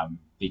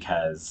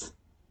because,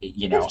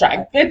 it's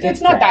drag.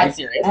 It's not drag. that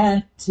serious.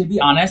 And to be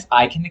honest,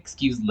 I can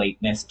excuse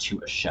lateness to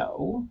a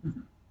show,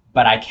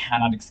 but I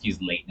cannot excuse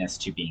lateness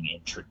to being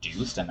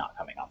introduced and not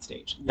coming on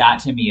stage. That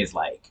to me is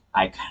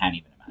I can't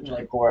even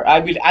imagine. Or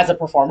as a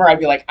performer, I'd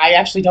be like, I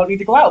actually don't need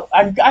to go out.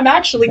 I'm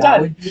actually done.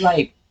 That would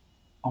be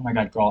oh my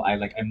God, girl,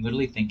 I'm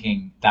literally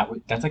thinking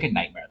that's like a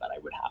nightmare that I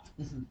would have.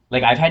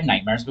 Like, I've had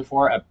nightmares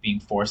before of being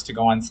forced to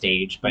go on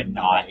stage, but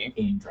not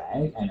in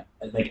drag. And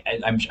like,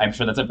 I'm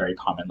sure that's a very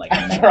common, like,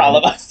 for all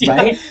of us,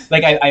 right?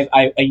 Like,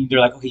 they're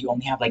like, okay, you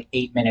only have like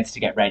 8 minutes to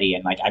get ready.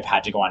 And like, I've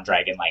had to go on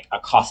drag in like a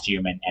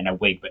costume and a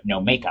wig, but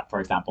no makeup, for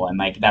example. And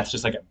like, that's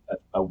just like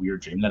a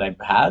weird dream that I've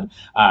had.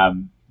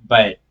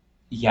 But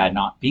yeah,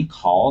 not being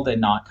called and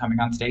not coming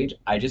on stage,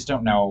 I just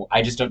don't know.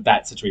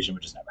 That situation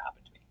would just never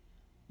happen to me.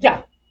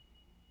 Yeah.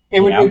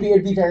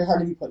 It'd be very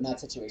hard to be put in that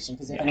situation,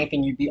 because if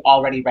anything, you'd be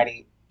already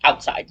ready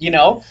outside, you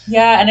know?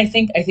 Yeah, and I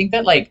think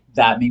that like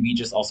that maybe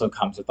just also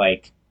comes with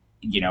like,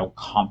 you know,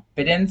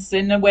 confidence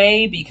in a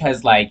way,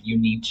 because like you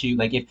need to,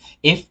 like,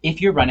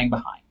 if you're running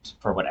behind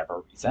for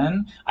whatever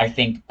reason, I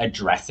think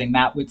addressing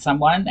that with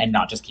someone and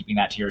not just keeping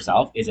that to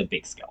yourself is a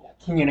big skill.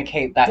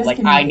 Communicate that,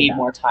 like, I need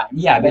more time.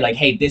 Yeah, be like,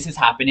 hey, this is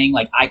happening,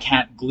 like, I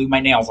can't glue my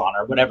nails on,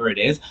 or whatever it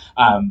is.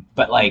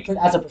 But like,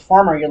 as a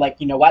performer, you're like,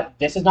 you know what,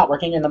 this is not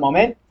working in the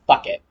moment,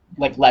 fuck it,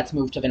 like, let's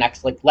move to the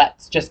next, like,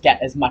 let's just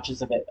get as much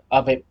of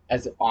it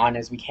as on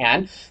as we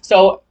can.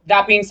 So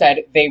that being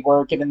said, they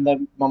were given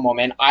the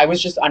moment. I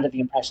was just under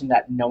the impression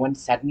that no one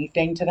said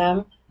anything to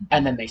them,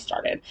 and then they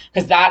started,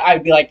 because that,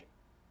 I'd be like,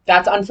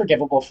 that's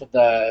unforgivable for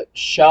the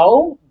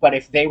show. But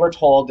if they were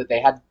told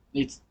that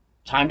it's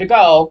time to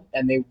go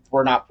and they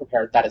were not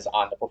prepared, that is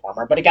on the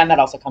performer. But again, that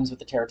also comes with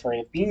the territory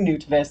of being new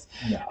to this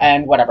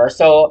and whatever.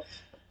 So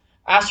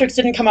Asterix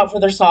didn't come out for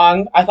their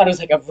song. I thought it was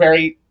like a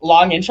very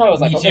long intro. I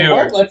was like, okay,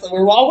 we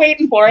were all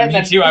waiting for it.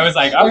 Me too. I was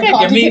like, okay,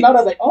 give me. Came out, I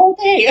was like, oh,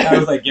 okay. I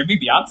was like, give me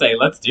Beyonce.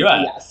 Let's do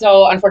it. Yeah.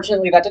 So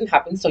unfortunately, that didn't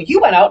happen. So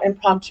you went out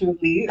and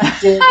promptly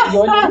did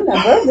your number.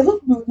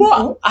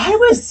 Well, I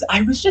was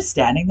just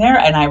standing there,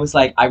 and I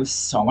was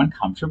so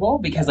uncomfortable,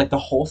 because like the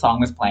whole song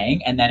was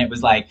playing, and then it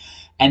was like.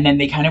 And then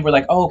they kind of were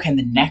like, oh, can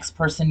the next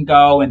person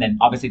go? And then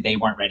obviously they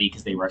weren't ready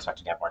because they were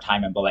expecting to have more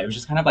time. And it was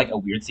just kind of like a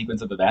weird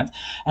sequence of events.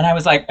 And I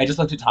was like, I just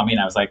looked at Tommy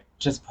and I was like,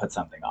 just put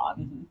something on.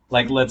 Mm-hmm.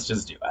 Like, let's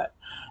just do it.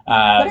 But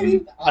I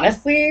mean,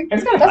 honestly,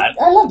 it's kind of fun.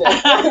 I loved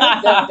it.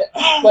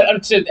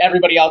 But to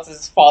everybody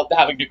else's fault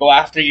having to go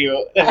after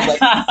you.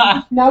 Like,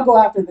 now go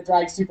after the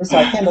drag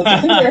superstar Kendall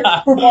Gender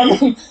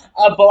performing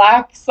a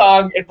black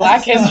song in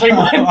Black History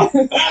Month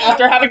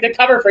after having to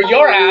cover for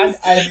your ass.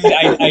 I mean,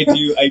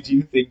 I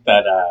do think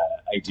that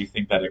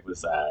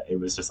it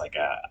was just like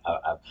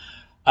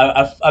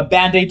a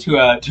Band-Aid to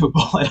a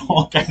bullet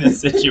hole kind of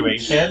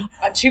situation.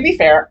 To be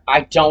fair,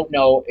 I don't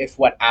know if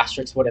what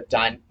Asterix would have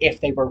done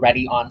if they were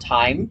ready on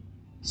time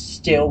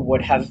still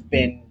would have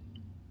been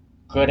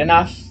good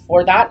enough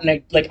for that.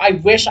 And I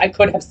wish I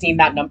could have seen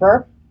that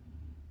number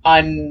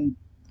unbothered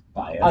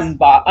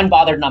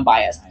and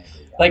unbiased.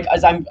 Like,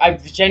 as I'm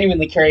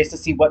genuinely curious to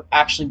see what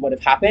actually would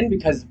have happened,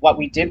 because what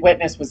we did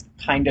witness was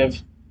kind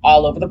of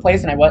all over the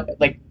place, and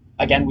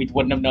again, we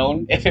wouldn't have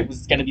known if it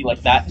was going to be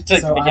like that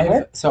to begin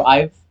with. So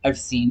I've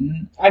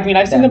seen. I've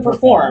seen them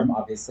perform,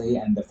 obviously,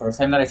 and the first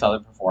time that I saw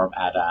them perform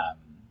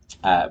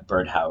at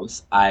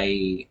Birdhouse,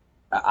 I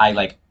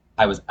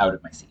was out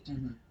of my seat.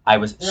 Mm-hmm.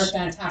 They're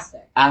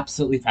fantastic,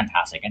 absolutely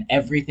fantastic, and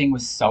everything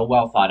was so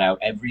well thought out.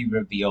 Every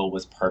reveal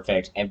was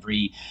perfect.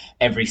 Every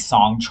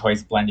song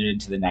choice blended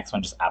into the next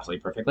one just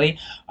absolutely perfectly.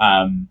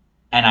 And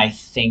I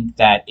think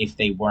that if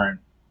they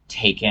weren't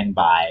taken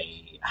by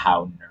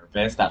how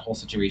nervous that whole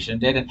situation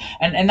did,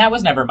 and that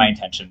was never my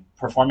intention.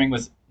 Performing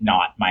was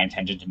not my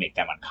intention to make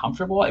them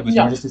uncomfortable. It was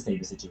more just to save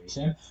the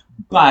situation.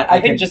 But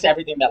I think just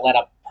everything that led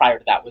up prior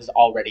to that was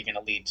already going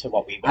to lead to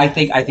what we. I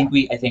think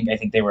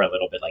they were a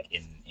little bit like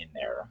in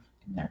their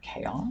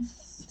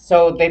chaos.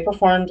 So they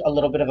performed a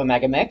little bit of a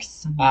mega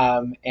mix,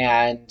 mm-hmm.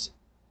 And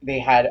they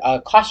had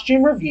a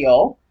costume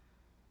reveal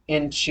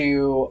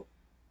to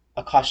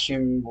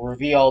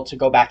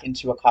go back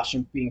into a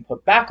costume being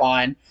put back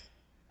on.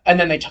 And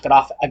then they took it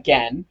off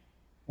again,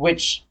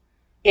 which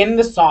in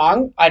the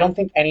song, I don't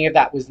think any of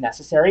that was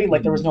necessary.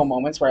 Like, there was no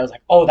moments where I was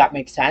like, oh, that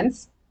makes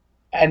sense.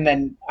 And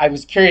then I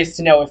was curious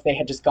to know if they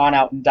had just gone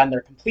out and done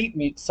their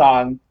complete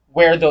song,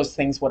 where those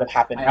things would have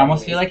happened. I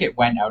almost feel like it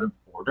went out of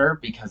order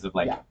because of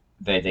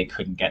they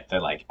couldn't get the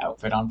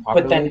outfit on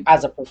properly. But then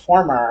as a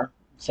performer,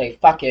 say,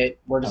 fuck it,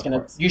 we're just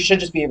you should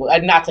just be able,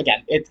 and that's,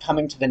 again, it's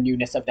coming to the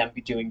newness of them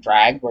doing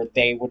drag, where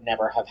they would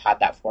never have had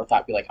that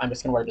forethought, be like, I'm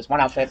just going to wear this one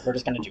outfit, we're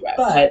just going to do it.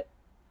 But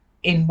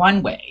in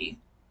one way,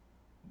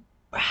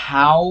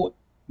 how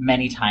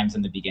many times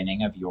in the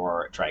beginning of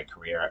your drag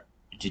career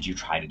did you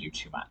try to do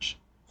too much?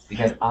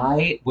 Because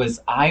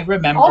I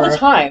remember all the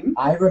time.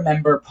 I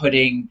remember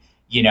putting,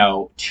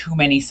 too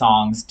many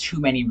songs, too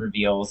many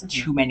reveals, mm-hmm.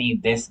 too many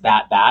this,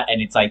 that,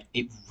 and it's like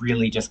it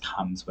really just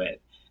comes with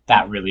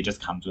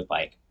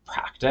like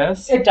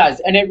practice. It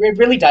does, and it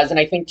really does, and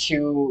I think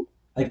too.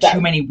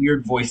 Too many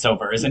weird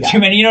voiceovers and too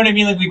many, you know what I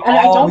mean? Like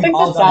I don't think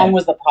the song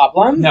was the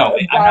problem. No,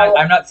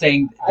 I'm not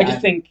saying. I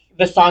just think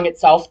the song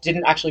itself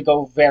didn't actually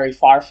go very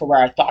far for where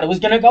I thought it was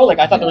going to go. Like,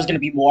 I thought there was going to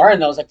be more,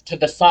 and I was like, to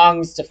the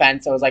song's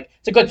defense, I was like,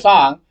 it's a good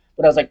song,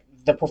 but I was like,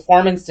 the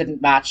performance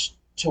didn't match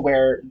to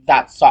where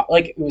that song,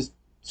 like, it was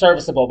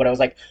serviceable, but I was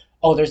like,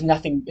 oh, there's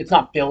nothing, it's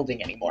not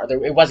building anymore.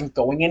 It wasn't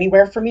going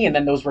anywhere for me. And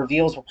then those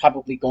reveals were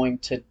probably going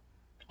to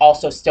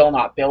also still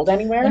not build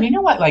anywhere. And you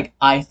know what? Like,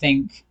 I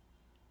think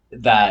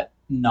that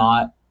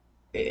not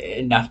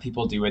enough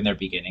people do in their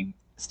beginning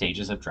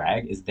stages of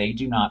drag is they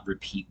do not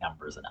repeat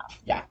numbers enough.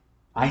 Yeah.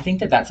 I think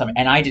that that's something,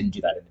 and I didn't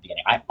do that in the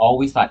beginning. I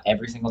always thought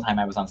every single time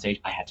I was on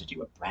stage, I had to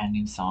do a brand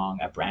new song,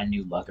 a brand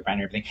new look, a brand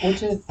new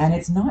everything. And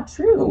it's not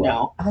true.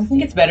 No. I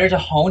think it's better to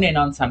hone in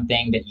on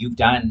something that you've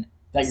done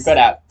that you're good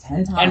at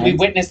 10 times. And we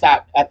witnessed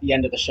that at the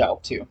end of the show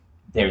too.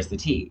 There's the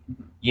tea,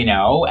 you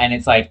know? And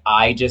it's like,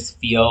 I just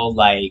feel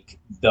like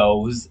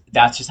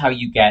that's just how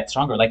you get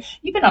stronger. Like,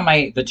 even on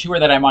the tour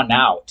that I'm on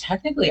now,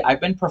 technically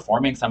I've been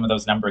performing some of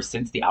those numbers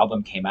since the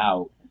album came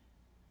out,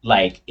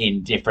 like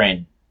in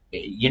different,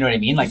 you know what I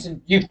mean? Like,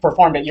 you've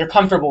performed it. You're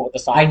comfortable with the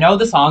song. I know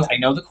the songs. I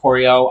know the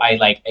choreo. I've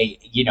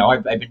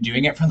been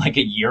doing it for like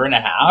a year and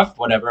a half,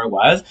 whatever it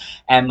was.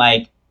 And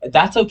like,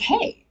 that's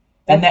okay.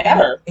 And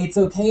it's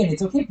okay. And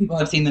it's okay. People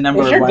have seen the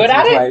number. If you're good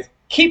at it,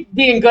 keep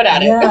being good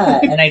at it. Yeah.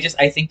 And I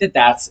think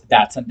that's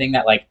something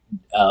that like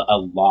a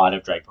lot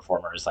of drag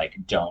performers like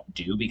don't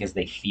do because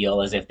they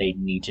feel as if they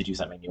need to do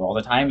something new all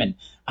the time. And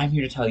I'm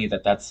here to tell you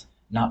that that's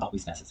not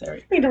always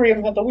necessary. You need to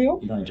reinvent the wheel.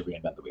 You don't need to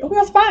reinvent the wheel. The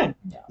wheel's fine.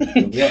 Yeah,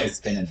 the wheel is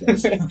spinning,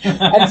 bitch.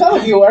 And some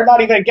of you are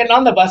not even getting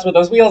on the bus where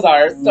those wheels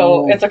are,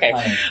 so it's okay.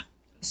 Funny.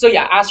 So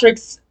yeah,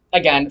 Asterix,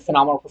 again,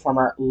 phenomenal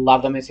performer.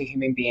 Love them as a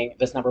human being.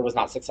 This number was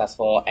not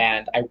successful,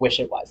 and I wish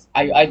it was.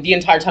 I the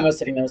entire time I was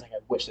sitting there, I was like, I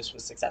wish this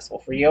was successful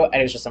for you,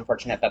 and it's just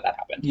unfortunate that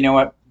happened. You know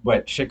what?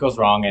 What shit goes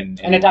wrong, and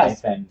it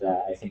does. And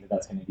I think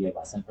that's going to be a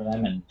lesson for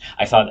them. And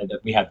I saw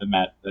that we had them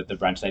at the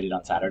brunch I did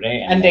on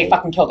Saturday, and they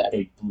fucking killed it.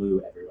 They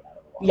blew everyone.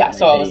 Yeah,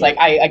 so I was like,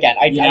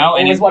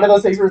 it was one of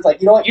those things where it's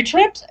like, you know what, you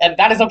tripped, and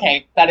that is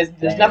okay.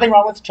 There's nothing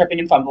wrong with tripping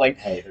and fumbling.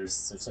 Hey, there's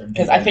certain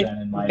because I think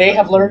they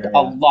have learned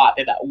a lot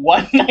in that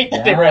one night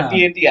that they were at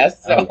Vnds.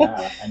 So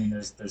I mean,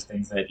 there's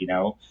things that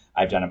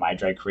I've done in my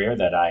drag career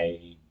that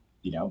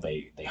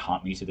they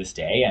haunt me to this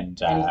day. And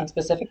anything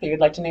specific that you'd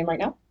like to name right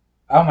now?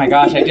 Oh my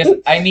gosh, I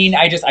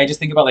just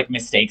think about like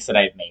mistakes that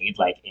I've made,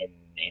 like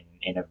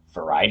in a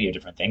variety of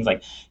different things,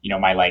 like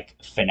my like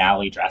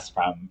finale dress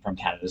from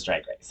Canada's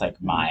Drag Race, like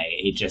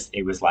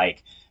it was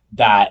like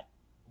that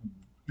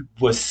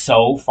was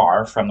so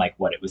far from like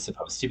what it was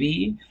supposed to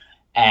be,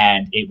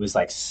 and it was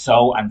like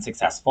so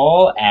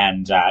unsuccessful,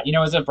 and it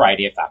was a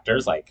variety of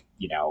factors, like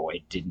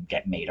it didn't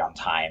get made on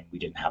time, we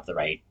didn't have the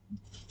right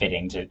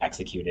fitting to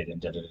execute it,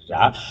 and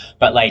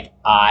but like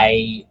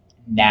I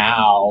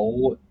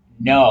now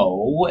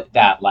know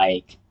that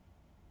like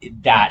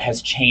that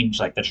has changed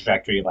like the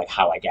trajectory of like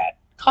how I get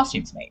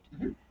costumes made.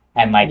 Mm-hmm.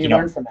 And like,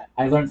 learned from it.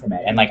 I learned from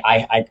it. And like,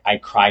 I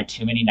cried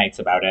too many nights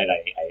about it.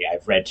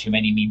 I've read too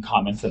many mean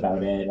comments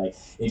about it. Like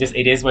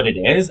it is what it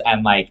is.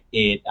 And like,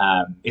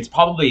 that's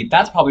probably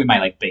my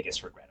like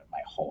biggest regret of my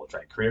whole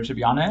drag career, to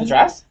be honest. The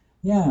dress?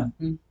 Yeah.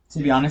 Mm-hmm. To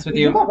be honest with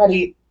you. You got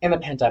ready in the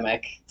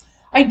pandemic.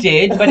 I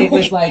did, but it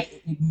was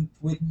like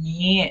with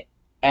me.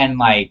 And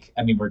like,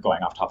 I mean, we're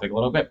going off topic a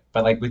little bit,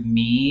 but like with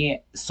me,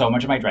 so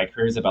much of my drag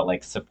career is about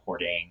like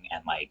supporting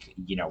and like,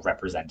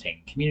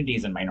 representing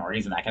communities and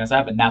minorities and that kind of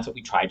stuff. And that's what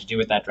we tried to do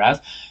with that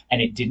dress.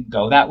 And it didn't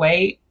go that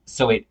way.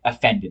 So it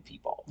offended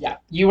people. Yeah.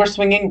 You were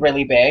swinging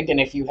really big. And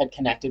if you had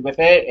connected with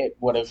it, it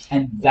would have.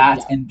 And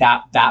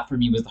that for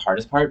me was the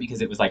hardest part,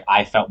 because it was like,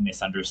 I felt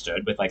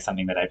misunderstood with like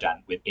something that I've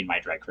done in my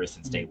drag career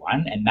since day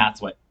one. And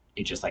that's what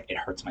it just like, it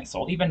hurts my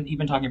soul. Even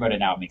talking about it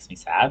now, it makes me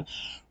sad.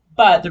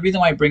 But the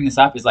reason why I bring this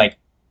up is like,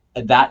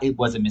 that it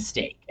was a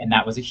mistake, and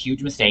that was a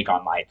huge mistake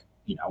on like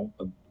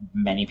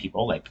many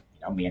people, like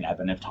me and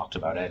Evan have talked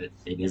about it.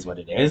 It is what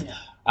it is.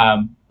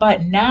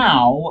 But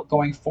now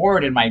going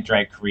forward in my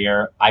drag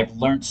career, I've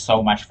learned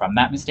so much from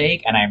that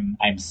mistake, and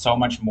I'm so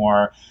much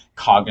more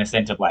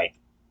cognizant of like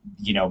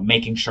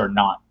making sure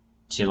not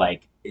to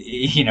like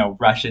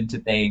rush into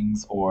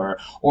things, or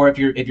if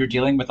you're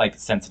dealing with like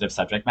sensitive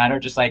subject matter,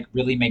 just like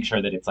really make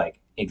sure that it's like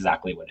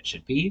exactly what it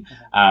should be.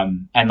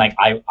 And like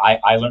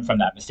I learned from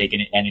that mistake,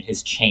 and it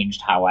has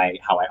changed how I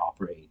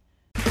operate.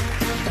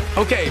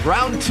 Okay,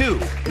 round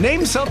two.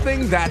 Name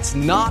something that's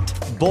not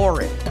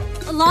boring.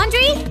 A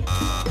laundry?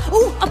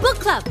 Ooh, a book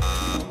club.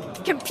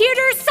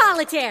 Computer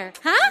solitaire,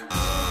 huh?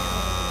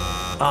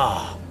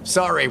 Ah,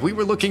 sorry, we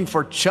were looking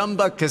for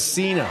Chumba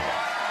Casino.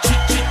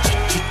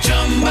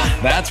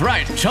 That's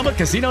right.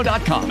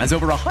 ChumbaCasino.com has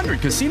over 100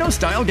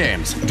 casino-style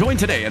games. Join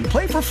today and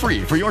play for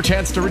free for your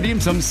chance to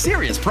redeem some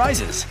serious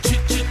prizes.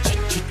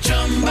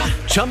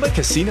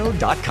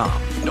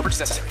 ChumbaCasino.com. No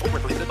purchase necessary. Void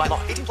where prohibited by law.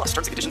 18+ terms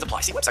and conditions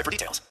apply. See website for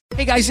details.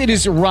 Hey guys, it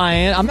is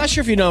Ryan. I'm not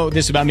sure if you know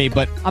this about me,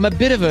 but I'm a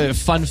bit of a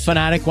fun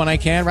fanatic when I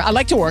can. I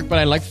like to work, but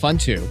I like fun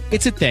too.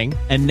 It's a thing.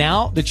 And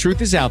now the truth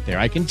is out there.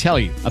 I can tell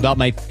you about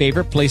my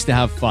favorite place to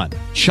have fun.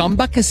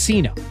 Chumba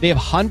Casino. They have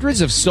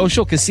hundreds of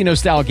social casino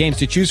style games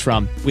to choose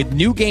from, with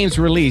new games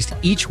released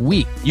each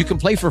week. You can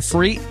play for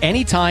free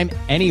anytime,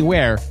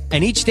 anywhere,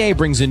 and each day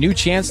brings a new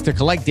chance to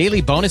collect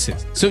daily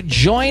bonuses. So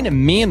join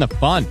me in the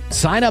fun.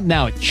 Sign up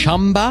now at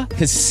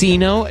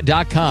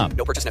ChumbaCasino.com.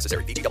 No purchase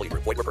necessary. VGW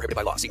Group. Void where prohibited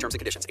by law. See terms and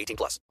conditions.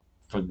 18+.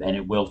 and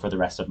it will for the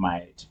rest of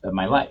my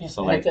life. Yeah,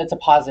 so like it's a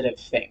positive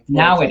thing.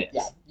 Now it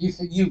is.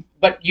 Yeah,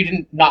 but you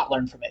didn't not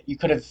learn from it. You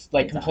could have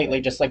like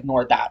completely just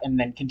ignored that and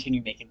then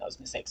continue making those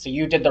mistakes. So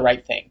you did the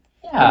right thing.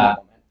 Yeah,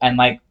 and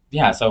like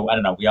so I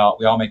don't know. We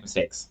all make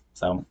mistakes.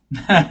 So it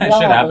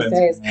should happen.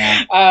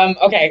 Yeah.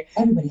 Okay.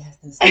 Everybody has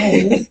those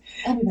days.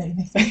 Everybody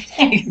makes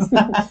mistakes.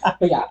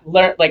 But yeah,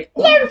 learn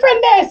from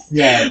this.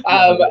 Yeah.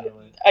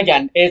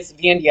 Again, it's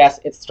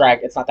VNDS. It's drag.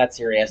 It's not that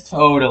serious.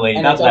 Totally.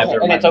 And that's it's okay.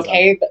 And it's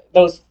okay.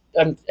 Those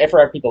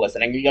for our people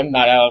listening, I'm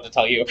not allowed to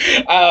tell you.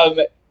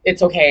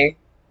 It's okay.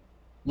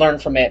 Learn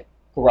from it.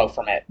 Grow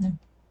from it.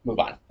 Move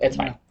on. It's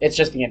fine. It's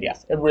just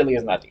VNDS. It really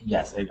isn't that deep.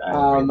 Yes. I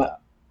agree with that.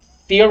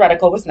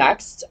 Theoretical was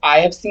next.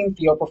 I have seen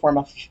Theo perform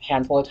a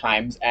handful of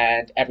times,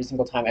 and every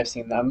single time I've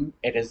seen them,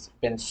 it has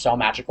been so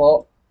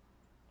magical.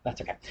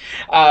 That's okay.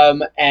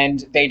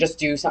 And they just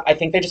do, I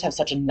think they just have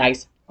such a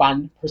nice,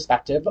 fun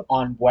perspective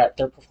on what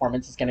their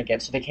performance is going to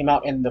give. So they came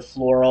out in the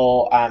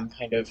floral,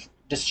 kind of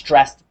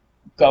distressed,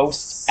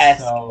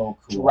 ghost-esque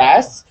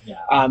dress. Yeah.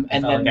 And I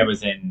felt then like I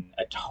was in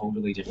a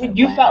totally different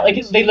You land. felt like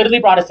they literally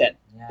brought us in.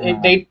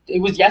 Yeah.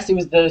 It was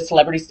the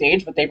celebrity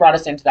stage, but they brought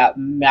us into that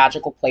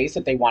magical place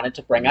that they wanted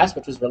to bring us,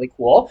 which was really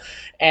cool.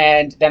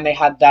 And then they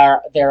had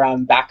their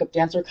backup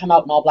dancer come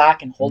out in all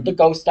black and hold the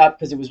ghost up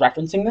because it was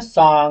referencing the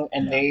song.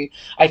 And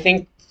I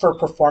think for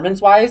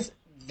performance wise,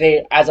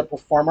 as a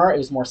performer, it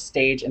was more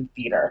stage and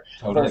theater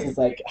versus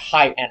like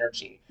high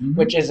energy,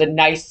 which is a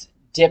nice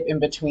dip in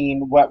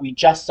between what we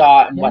just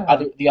saw and what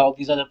all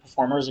these other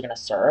performers are going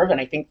to serve.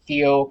 And I think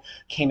Theo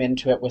came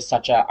into it with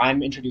such a,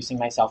 I'm introducing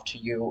myself to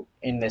you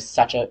in this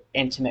such a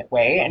intimate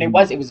way. And it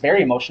was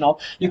very emotional.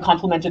 You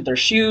complimented their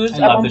shoes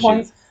at one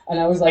point. Shoes.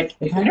 And I was like,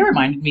 it kind of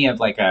reminded me of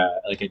like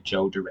a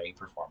Joe DeRay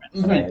performance.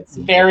 That I had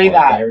seen very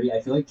before. that. I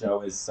feel like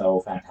Joe is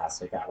so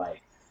fantastic at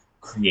like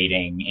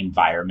creating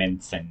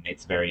environments, and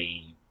it's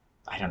very,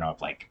 I don't know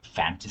if like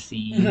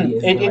fantasy.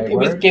 It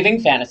was giving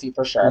fantasy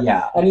for sure.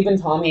 Yeah. And even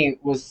Tommy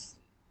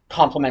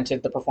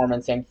complimented the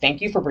performance, saying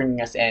thank you for bringing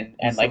us in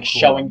and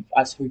showing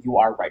us who you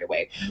are right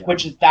away.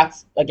 Which is,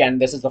 that's again,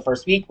 this is the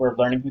first week we're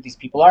learning who these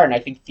people are, and I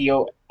think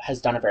Theo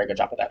has done a very good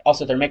job with that.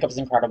 Also, their makeup is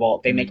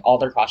incredible. They make all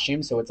their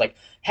costumes, so it's like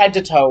head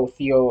to toe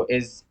Theo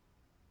is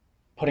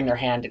putting their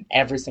hand in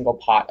every single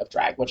pot of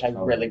drag, which I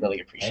really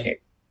appreciate. Hey,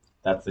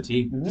 that's the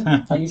tea.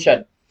 You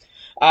should.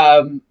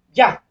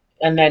 Yeah,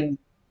 and then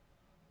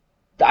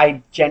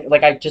I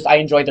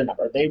enjoyed their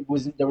number. There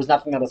was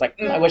nothing that was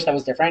like, I wish that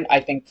was different.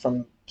 I think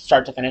from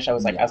start to finish, I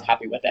was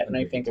happy with it, and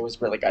I think it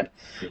was really good.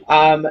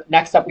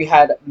 Next up, we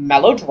had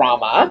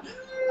Melodrama,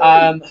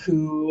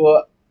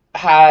 who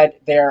had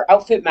their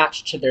outfit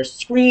matched to their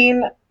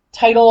screen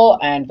title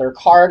and their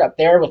card up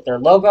there with their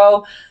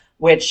logo,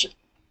 which,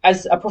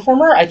 as a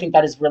performer, I think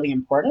that is really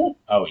important.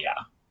 Oh yeah.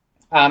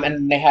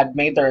 And they had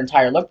made their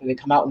entire look. They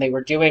come out and they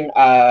were doing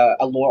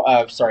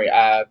Lord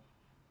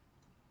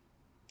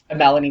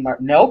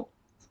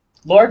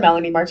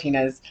Melanie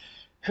Martinez,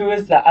 who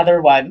is the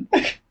other one.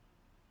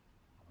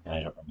 I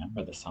don't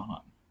remember the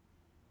song.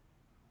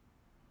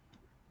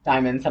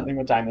 Diamonds, something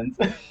with diamonds.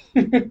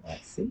 Let's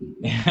see.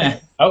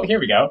 Oh, here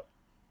we go.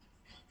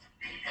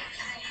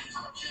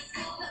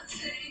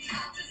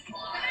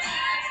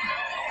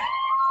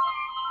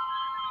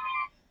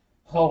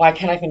 Oh, why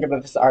can't I think of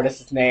this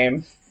artist's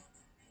name?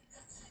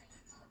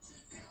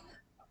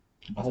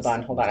 Hold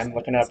on. I'm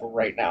looking it up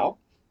right now.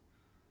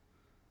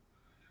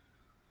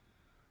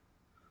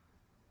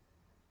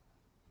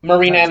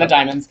 Marina and the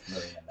Diamonds.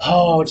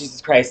 Oh,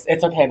 Jesus Christ.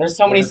 It's okay. There's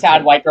so many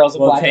sad white girls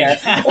with black hair.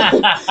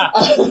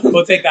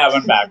 We'll take that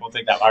one back.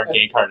 Our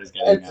gay card is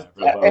getting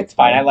it's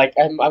fine.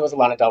 I was a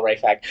Lana Del Rey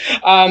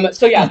fag.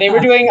 So yeah, they were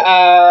doing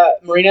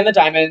Marina and the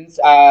Diamonds.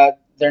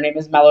 Their name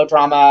is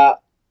Melodrama.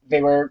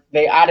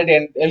 They added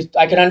in,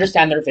 I could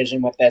understand their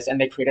vision with this,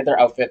 and they created their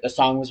outfit. The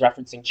song was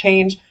referencing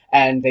change,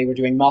 and they were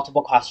doing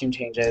multiple costume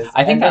changes.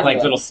 I think that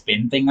little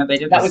spin thing that they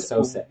did was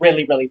so sick.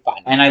 Really, really fun.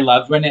 And I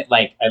loved when a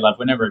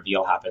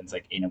reveal happens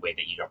in a way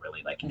that you don't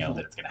really know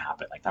that it's gonna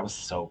happen. That was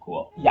so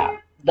cool. Yeah.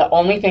 The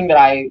only thing that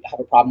I have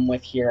a problem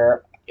with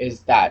here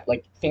is that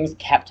things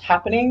kept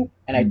happening,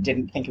 and I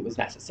didn't think it was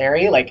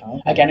necessary.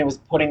 Again, it was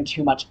putting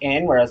too much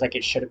in, whereas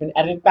it should have been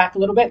edited back a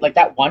little bit.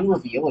 That one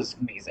reveal is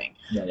amazing.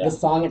 Yeah. The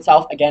song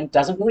itself, again,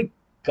 doesn't really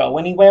go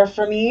anywhere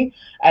for me,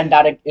 and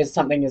that is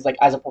something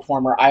as a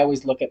performer, I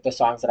always look at the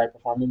songs that I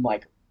perform and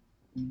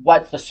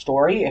what's the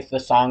story? If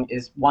the song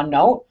is one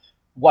note,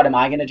 what am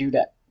I going to do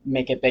to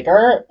make it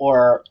bigger?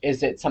 Or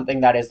is it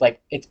something that is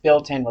it's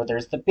built in, where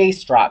there's the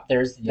bass drop,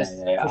 there's this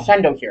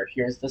crescendo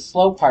here's the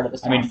slow part of the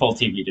song. I mean, full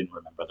TV didn't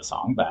remember the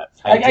song, but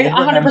I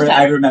 100%.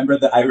 I remember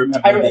the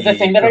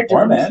thing that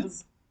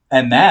performance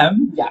and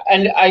them. Yeah,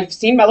 and I've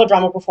seen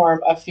Melodrama perform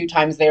a few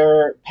times.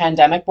 They're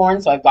pandemic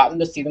born, so I've gotten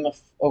to see them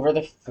over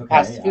the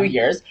past few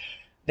years.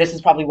 This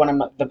is probably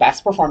one of the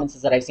best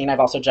performances that I've seen. I've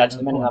also judged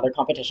them in another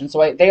competition,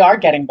 so they are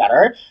getting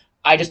better.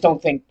 I just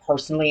don't think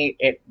personally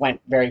it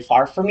went very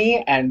far for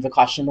me, and the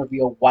costume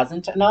reveal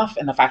wasn't enough,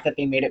 and the fact that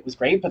they made it was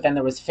great, but then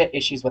there was fit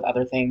issues with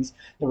other things.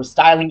 There were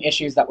styling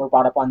issues that were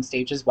brought up on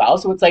stage as well.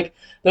 So it's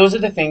those are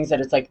the things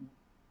that it's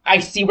I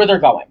see where they're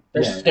going.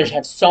 Yeah. There's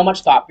have so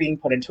much thought being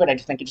put into it. I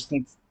just think it just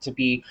needs to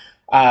be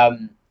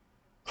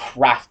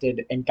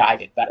crafted and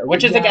guided better.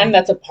 Which is again,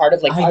 that's a part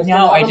of like I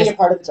know. I just a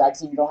part of the drag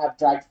scene. You don't have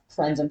drag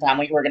friends and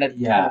family who are gonna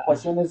kind of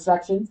push you in those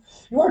directions.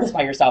 You are just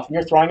by yourself and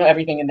you're throwing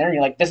everything in there and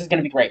you're like, this is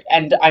gonna be great.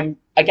 And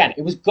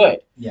it was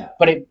good. Yeah.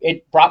 But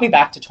it brought me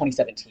back to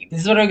 2017.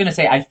 This is what I'm gonna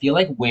say. I feel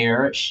like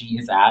where she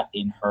is at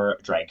in her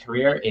drag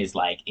career is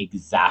like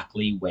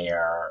exactly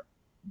where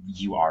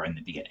you are in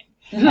the beginning.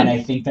 Mm-hmm. And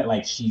I think that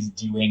like she's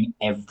doing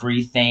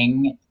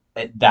everything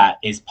that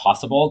is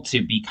possible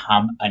to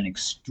become an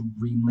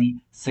extremely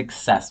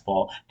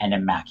successful and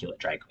immaculate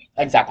drag queen.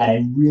 Exactly. And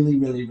I really,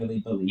 really, really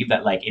believe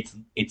that like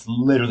it's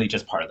literally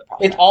just part of the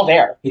process. It's all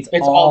there. It's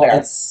all there.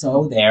 It's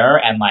so there,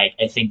 and like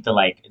I think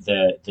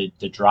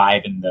the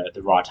drive and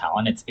the raw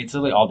talent, it's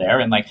really all there.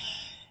 And like,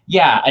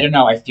 yeah, I don't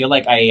know. I feel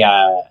like I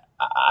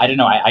don't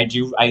know.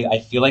 I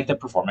feel like the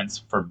performance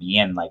for me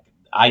and like.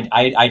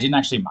 I didn't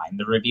actually mind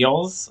the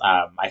reveals.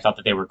 I thought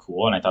that they were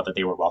cool and I thought that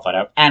they were well thought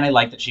out. And I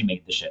liked that she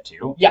made the shit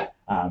too. Yeah.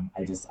 I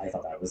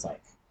thought that was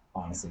like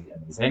honestly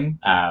amazing.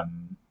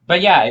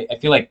 But yeah, I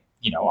feel like,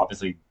 you know,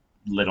 obviously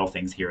little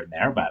things here and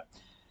there, but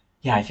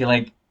yeah, I feel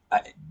like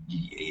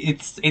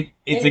it's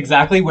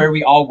exactly where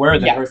we all were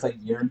the first like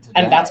year into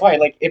drag. And that's why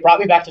like it brought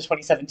me back to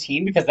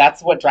 2017 because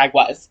that's what drag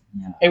was.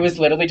 Yeah. It was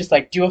literally just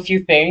like do a few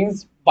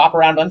things, bop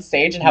around on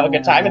stage and have a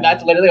good time. And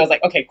that's literally, I was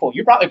like, okay, cool.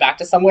 You brought me back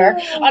to somewhere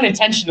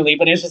unintentionally,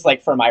 but it's just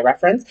like for my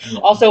reference. Yeah.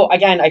 Also,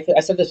 again, I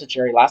said this to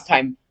Jerry last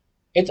time,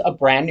 it's a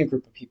brand new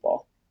group of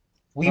people.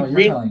 We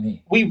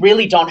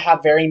really don't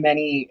have very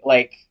many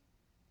like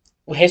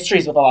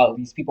histories with a lot of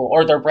these people,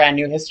 or their brand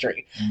new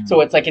history. So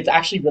it's like, it's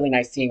actually really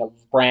nice seeing a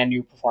brand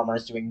new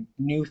performers doing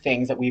new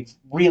things that we've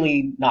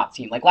really not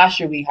seen. Like last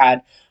year we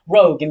had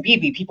Rogue and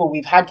BB, people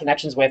we've had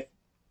connections with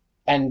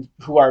and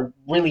who are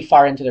really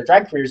far into their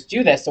drag careers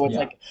do this. So it's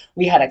like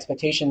we had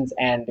expectations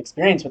and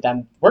experience with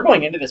them. We're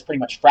going into this pretty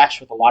much fresh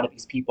with a lot of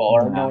these people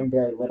or knowing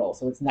very little.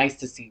 So it's nice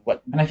to see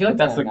what. And I feel like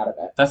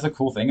that's the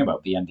cool thing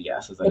about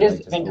Vnds is that it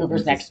is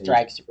Vancouver's next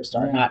drag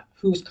superstar, not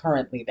who's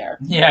currently there.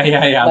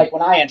 Yeah. Like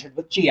when I entered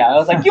with Gia, I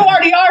was like, you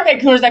already are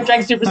Vancouver's next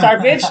drag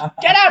superstar, bitch.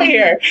 Get out of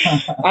here.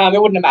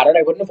 It wouldn't have mattered.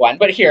 I wouldn't have won.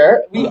 But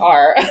here we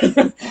are.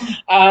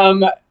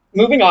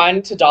 Moving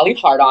on to Dolly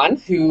Parton,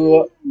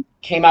 who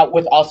came out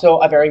with also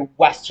a very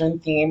Western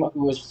theme,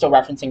 who was still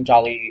referencing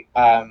Dolly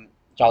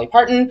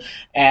Parton.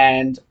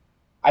 And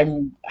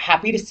I'm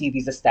happy to see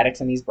these aesthetics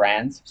and these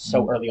brands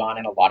so early on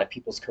in a lot of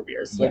people's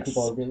careers. Like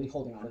people are really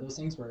holding on to those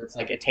things where it's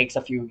like it takes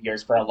a few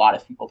years for a lot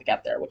of people to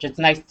get there, which it's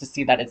nice to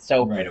see that it's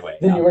so right away.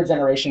 The newer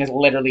generation is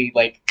literally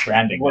like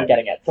branding. We're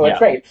getting it. So it's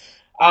great.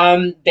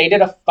 They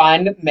did a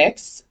fun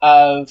mix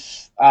of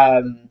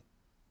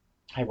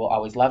I Will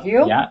Always Love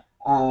You. Yeah.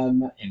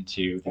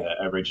 Into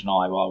the original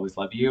I Will Always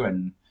Love You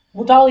and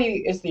well,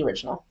 Dolly is the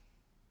original.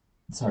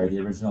 Sorry, the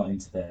original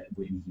into the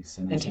Whitney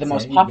Houston. Into the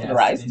most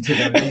popularized.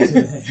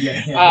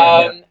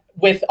 Yes,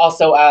 with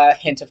also a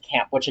hint of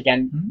camp, which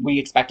again, we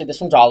expected this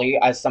from Dolly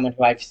as someone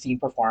who I've seen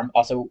perform.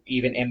 Also,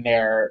 even in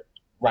their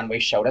runway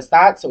showed us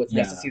that. So it's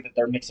nice to see that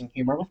they're mixing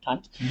humor with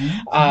cunt.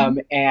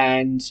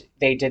 And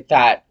they did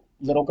that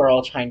little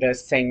girl trying to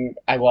sing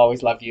I Will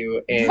Always Love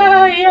You in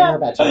her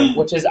bedroom,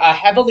 which is a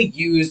heavily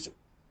used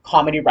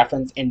comedy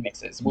reference in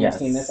mixes. We've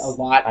seen this a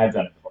lot. I've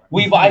done it before.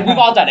 We've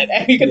all done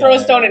it. You can throw a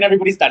stone and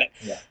everybody's done it.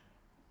 Yeah.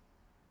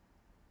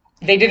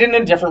 They did it in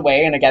a different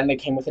way, and again, they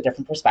came with a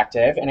different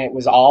perspective, and it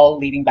was all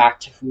leading back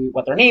to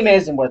what their name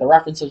is and where the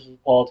references were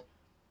pulled.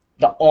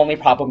 The only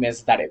problem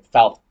is that it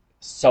felt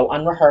so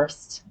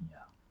unrehearsed,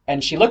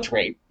 and she looked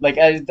great. Like,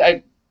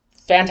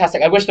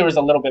 fantastic. I wish there was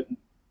a little bit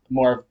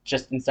more of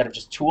just, instead of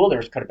just Tool,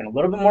 there could have been a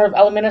little bit more of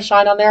Element of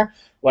Shine on there.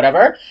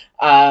 Whatever.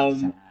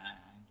 Shine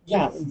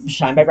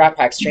by Brat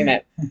Pack, stream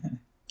it.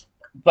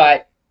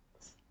 But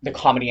the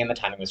comedy and the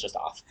timing was just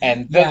off.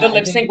 And the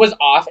lip sync was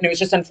off, and it was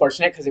just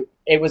unfortunate because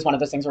it was one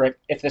of those things where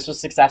if this was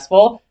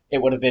successful, it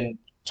would have been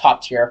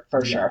top tier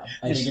for sure.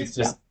 I think it's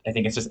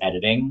just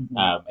editing.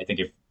 I think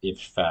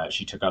if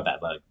she took out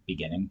that like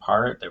beginning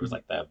part, there was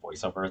like the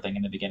voiceover thing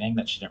in the beginning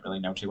that she didn't really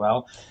know too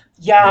well.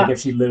 Yeah. I think if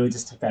she literally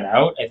just took that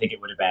out, I think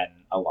it would have been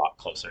a lot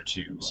closer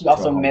to. She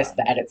also missed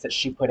the edits that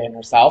she put in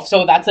herself.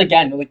 So that's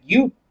again like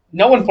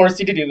no one forced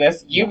you to do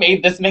this. You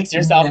made this mix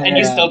yourself, and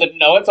you still didn't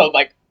know it. So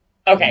like,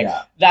 okay,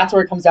 that's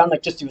where it comes down.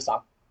 Like, just do a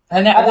song.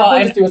 And then,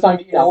 just do a song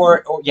that you know.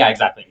 Or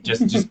exactly.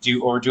 Just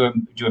do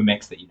a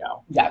mix that you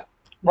know. Yeah,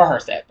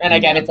 rehearse it. And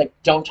again, it's like,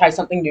 don't try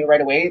something new right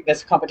away.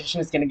 This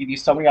competition is going to give you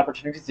so many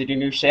opportunities to do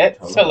new shit.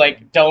 Totally. So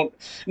like, don't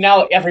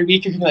now every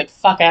week you can be like,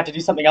 fuck, I have to do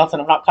something else,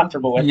 and I'm not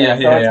comfortable with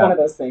it. So it's one of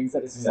those things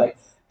that is just like,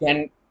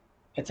 again,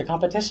 it's a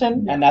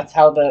competition, and that's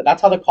how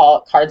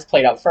the cards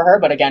played out for her.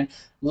 But again,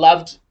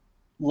 loved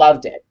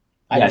it.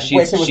 I wish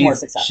it was more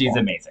successful. She's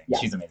amazing.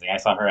 Yes. She's amazing. I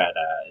saw her at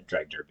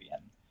Drag Derby,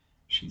 and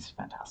She's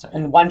fantastic.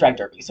 And won Drag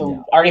Derby.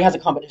 So already has a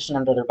competition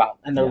under their belt.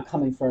 And they're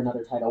coming for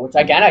another title, which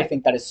again, I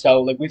think that is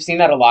so, like, we've seen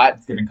that a lot.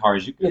 It's giving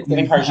Harajuku. It's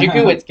giving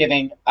Harajuku. It's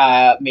giving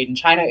Made in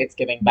China. It's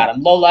giving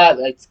Madame Lola.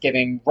 It's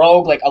giving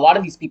Rogue. Like, a lot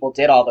of these people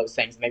did all those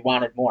things and they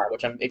wanted more,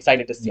 which I'm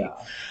excited to see.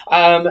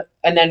 Yeah.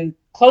 And then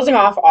closing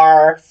off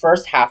our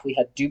first half, we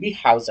had Doobie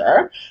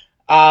Howser,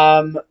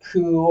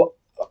 who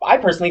I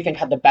personally think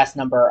had the best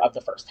number of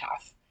the first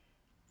half.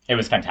 It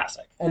was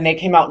fantastic. And they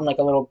came out in like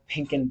a little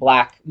pink and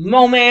black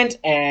moment,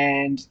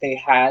 and they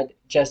had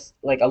just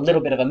like a little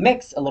bit of a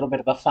mix, a little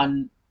bit of a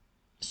fun.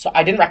 So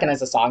I didn't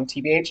recognize the song,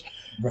 TBH.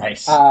 Right.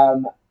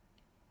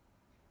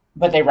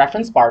 But they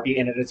referenced Barbie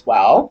in it as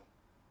well.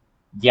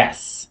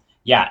 Yes.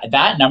 Yeah,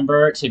 that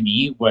number to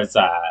me was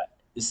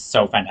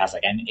so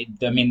fantastic. And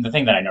the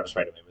thing that I noticed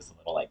right away was a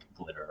little like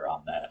glitter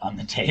on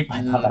the tape.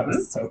 I thought that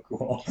was so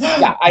cool.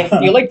 Yeah, I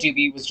feel like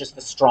Doobie was just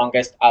the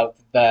strongest of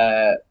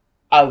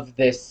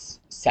this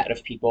set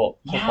of people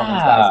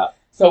performance-wise.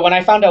 So when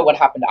I found out what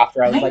happened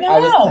after, I was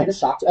kind of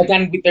shocked.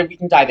 Again, we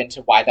can dive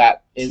into why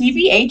that is.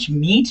 TBH,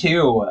 me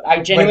too. I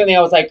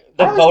was like,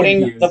 the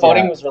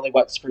voting was really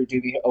what screwed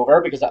Doobie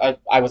over, because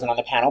I wasn't on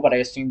the panel, but I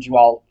assumed you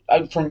all,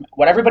 from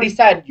what everybody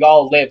said,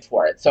 y'all lived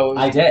for it. So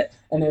I did.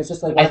 And it was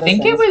just like, I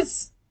think it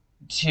was,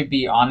 to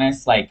be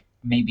honest, like,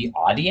 maybe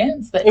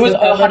audience. It was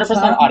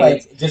 100%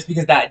 audience. Like, just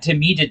because that to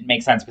me didn't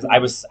make sense, because I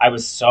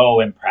was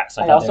so impressed.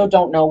 I also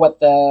don't know what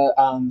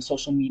the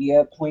social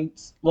media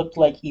points looked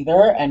like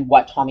either, and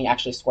what Tommy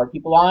actually scored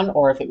people on,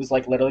 or if it was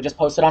like literally just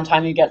posted on time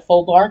and you get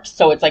full marks.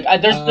 So it's like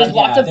there's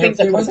lots of things.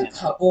 There was a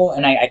couple,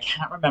 and I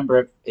can't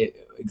remember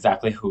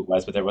exactly who it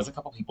was, but there was a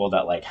couple people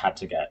that like had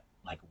to get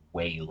like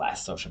way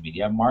less social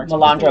media marks.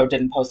 Melandro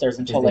didn't post theirs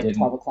until like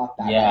 12 o'clock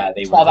that night.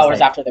 They 12 hours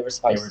after they were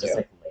supposed to. They were just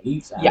like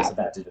late, so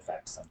that did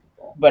affect some people.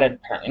 But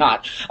apparently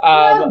not.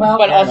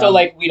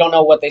 Like, we don't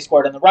know what they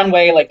scored in the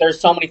runway. Like, there's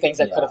so many things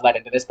that could have led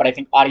into this, but I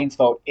think audience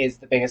vote is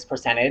the biggest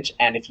percentage,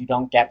 and if you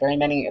don't get very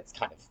many, it's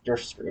kind of, you're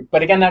screwed.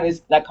 But again,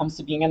 that comes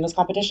to being in this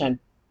competition.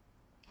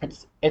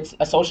 It's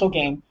a social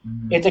game.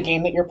 Mm-hmm. It's a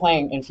game that you're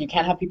playing, and if you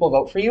can't have people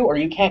vote for you, or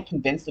you can't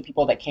convince the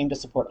people that came to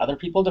support other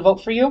people to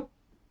vote for you.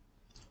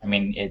 I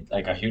mean, it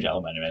like a huge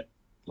element of it,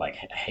 like,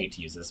 I hate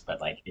to use this,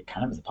 but like, it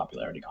kind of is a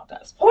popularity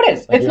contest. Oh, it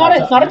is. Like, it's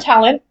not a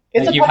talent.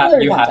 It's like, a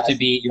popularity contest.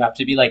 You have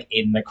to be like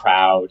in the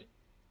crowd,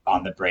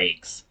 on the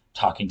breaks,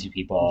 talking to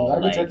people. You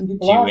gotta like, be jerking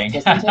people off.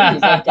 Just in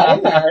case. Like, get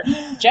in there.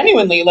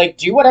 Genuinely, like,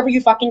 do whatever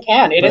you fucking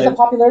can. It is a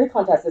popularity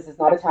contest. This is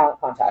not a talent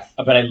contest.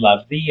 But I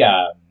love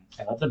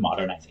the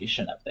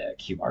modernization of the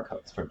QR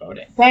codes for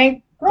voting.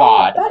 Thank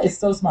God. That is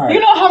so smart. You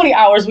know how many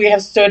hours we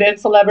have stood in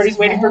celebrities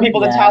waiting for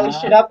people to tally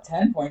shit up?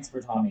 10 points for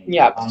Tommy.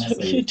 Yeah,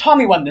 honestly.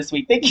 Tommy won this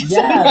week. Thank you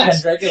so much.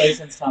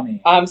 Congratulations,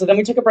 Tommy. So then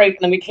we took a break,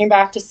 and then we came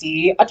back to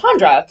see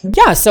Atandra.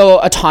 Yeah, so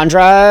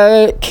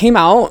Atandra came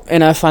out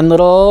in a fun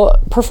little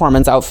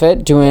performance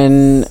outfit,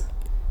 doing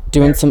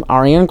some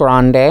Ariana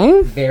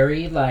Grande.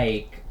 Very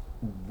like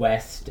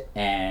West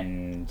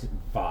End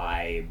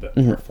vibe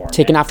performance.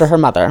 Taken after her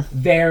mother.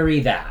 Very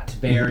that.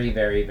 Very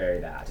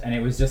that. And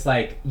it was just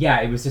like,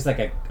 it was just like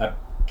a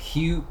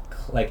cute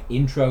like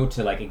intro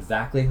to like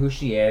exactly who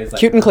she is. Like,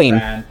 cute and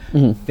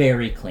clean.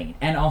 Very clean.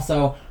 And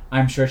also,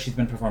 I'm sure she's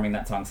been performing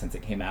that song since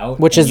it came out.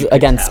 Which is,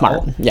 again,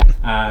 smart. Yeah.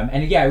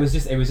 And yeah, it was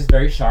just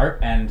very sharp.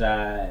 And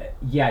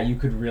you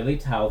could really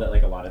tell that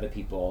like a lot of the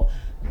people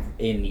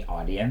in the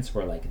audience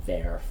were like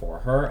there for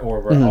her, or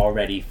were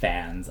already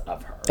fans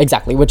of her.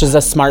 Exactly, which is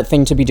a smart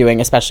thing to be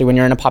doing, especially when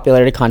you're in a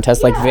popularity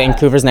contest like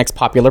Vancouver's Next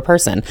Popular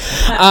Person.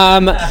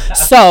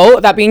 So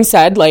that being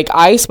said, like,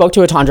 I spoke to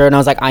Atandra and I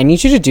was like, I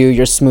need you to do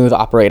your Smooth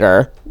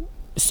Operator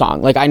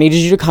song. Like, I needed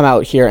you to come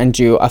out here and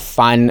do a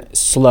fun,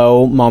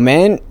 slow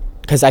moment,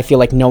 because I feel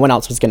like no one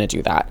else was going to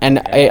do that.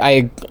 And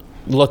I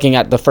looking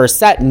at the first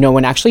set, no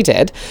one actually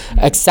did,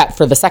 except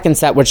for the second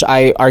set, which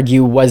I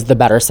argue was the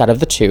better set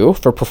of the two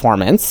for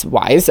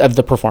performance-wise of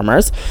the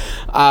performers.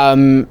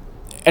 And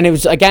it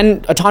was,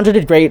 again, Atandra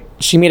did great.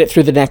 She made it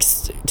through the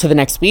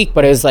next week,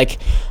 but it was like,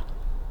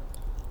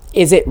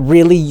 is it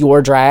really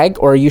your drag,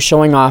 or are you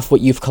showing off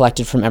what you've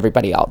collected from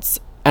everybody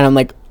else? And I'm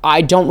like,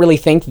 I don't really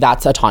think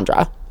that's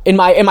Atandra. In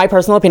my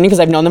personal opinion, because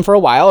I've known them for a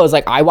while, I was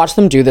like, I watched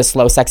them do this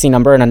slow, sexy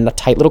number in a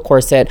tight little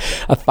corset,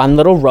 a fun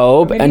little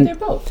robe, and they're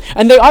both.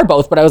 And they are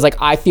both, but I was like,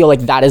 I feel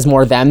like that is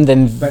more them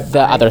than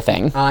other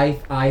thing.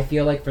 I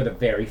feel like for the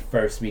very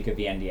first week of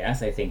the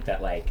NDS, I think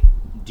that like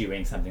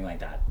doing something like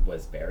that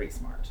was very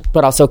smart.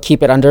 But also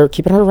keep it under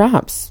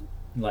wraps.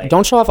 Like,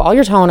 don't show off all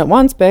your talent at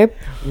once, babe.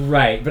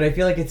 Right, but I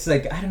feel like it's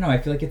like, I don't know, I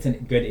feel like it's a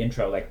good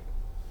intro. Like,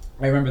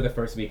 I remember the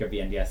first week of the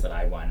NDS that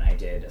I won, I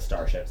did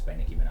Starships by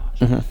Nicki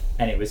Minaj.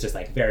 And it was just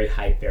like very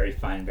hype, very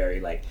fun, very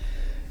like,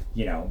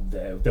 you know,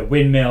 the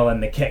windmill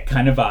and the kick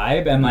kind of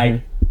vibe. And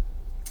like,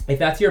 if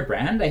that's your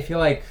brand, I feel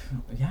like,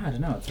 I don't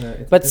know.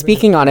 But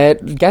speaking on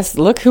it,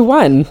 look who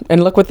won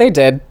and look what they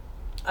did.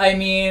 I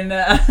mean,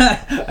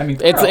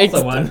 it's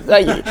also won.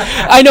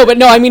 I know, but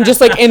no, I mean,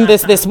 just like in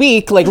this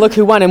week, like look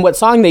who won and what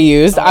song they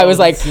used. I was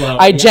like,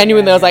 I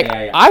genuinely was like,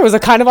 I was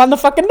kind of on the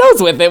fucking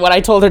nose with it when I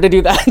told her to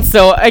do that.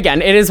 So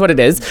again, it is what it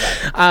is.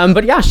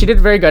 But yeah, she did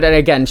very good, and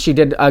again, she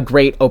did a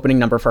great opening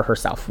number for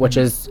herself, which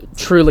is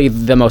truly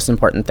the most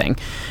important thing.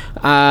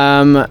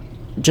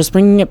 Just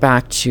bringing it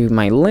back to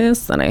my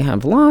list that I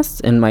have lost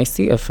in my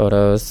sea of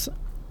photos.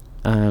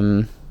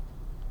 Here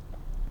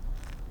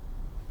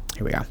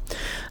we go.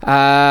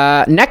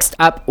 Next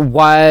up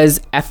was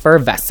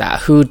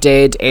Effervescence, who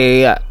did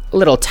a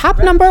little tap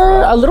number,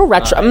 a little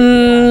retro. I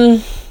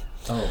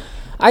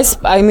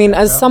mean,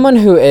 as someone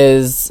who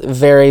is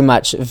very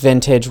much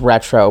vintage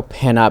retro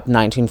pinup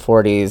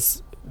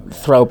 1940s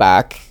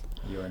throwback,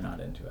 you are not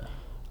into it.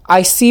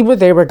 I see where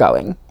they were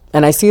going.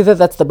 And I see that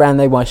that's the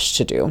brand they wished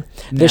to do.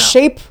 The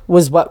shape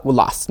was what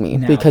lost me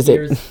because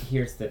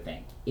here's the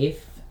thing.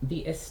 If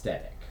the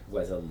aesthetic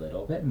was a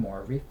little bit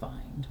more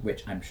refined,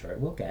 which I'm sure it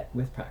will get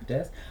with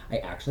practice, I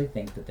actually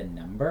think that the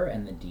number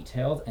and the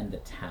details and the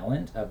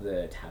talent of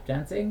the tap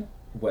dancing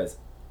was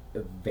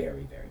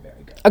very, very,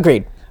 very good.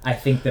 Agreed. I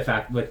think the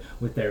fact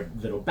with their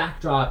little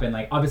backdrop and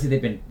like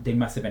obviously they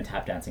must have been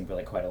tap dancing for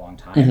like quite a long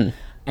time,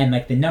 and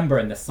like the number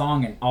and the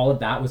song and all of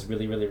that was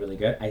really, really, really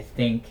good. I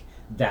think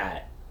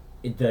that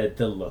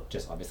the look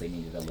just obviously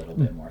needed a little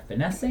bit more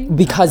finessing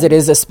because it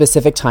is a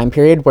specific time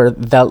period where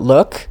that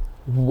look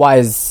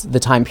was the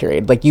time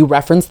period. Like you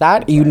referenced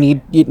that,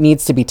 it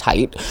needs to be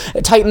tight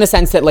in the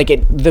sense that like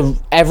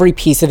every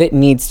piece of it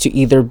needs to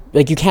either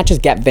like you can't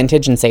just get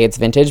vintage and say it's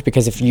vintage,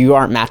 because if you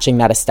aren't matching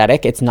that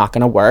aesthetic, it's not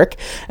going to work.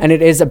 And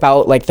it is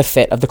about like the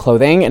fit of the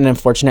clothing, and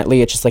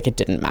unfortunately it's just like it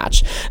didn't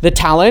match. The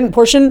talent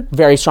portion,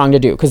 very strong to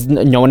do, because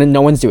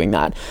no one's doing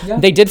that.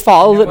 They did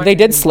fall, they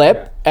did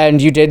slip.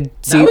 And you did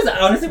see... That was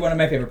honestly one of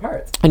my favorite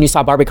parts. And you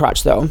saw Barbie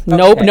crotch, though.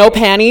 Okay. No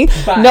panty.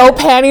 No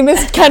panty,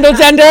 Miss Kendall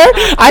Gender.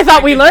 I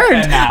thought we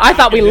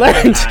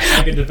learned.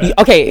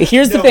 Okay,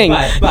 here's the thing.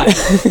 But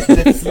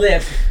the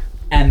slip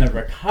and the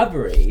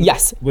recovery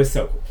was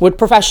so cool. With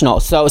professional.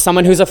 So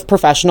someone who's a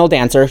professional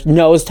dancer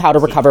knows how to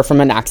recover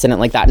from an accident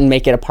like that and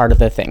make it a part of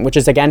the thing, which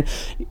is, again,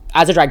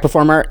 as a drag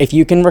performer, if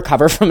you can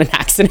recover from an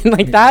accident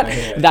like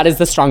that, that is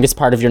the strongest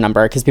part of your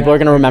number, because people are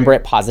going to remember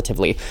it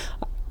positively.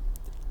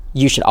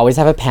 You should always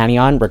have a panty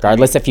on,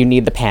 regardless if you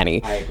need the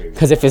panty. I agree.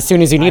 Because if as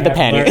soon as you need the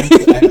panty...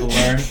 I've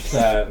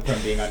learned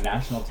from being on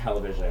national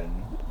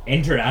television,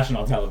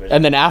 international television...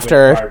 And then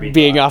after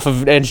being off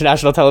of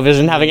international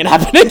television, having it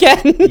happen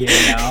again. You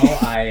know,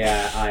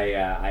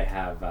 I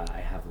have learned.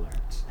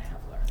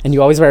 And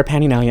you always wear a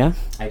panty now, yeah?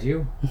 I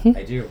do.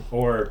 I do.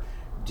 Or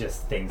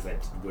just things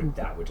that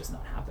would just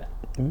not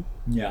happen.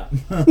 Yeah.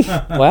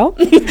 Well,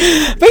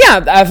 but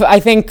yeah, I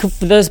think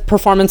the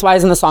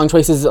performance-wise and the song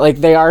choices,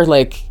 like, they are,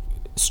 like...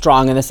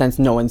 strong in the sense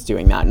no one's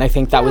doing that, and I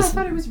think that was... I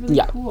thought it was really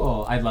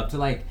cool. I'd love to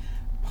like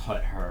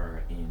put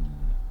her in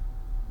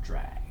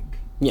drag.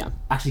 Yeah.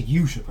 Actually,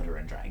 you should put her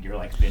in drag. You're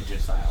like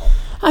vintage style.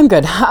 I'm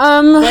good.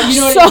 But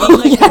you know what I mean?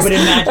 Like,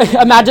 yes.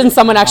 Imagine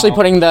someone actually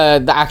putting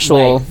the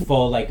actual like,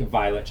 full like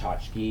Violet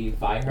Chachki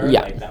by her.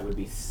 Yeah. Like that would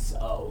be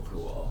so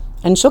cool.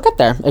 And she'll get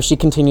there if she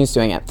continues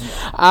doing it.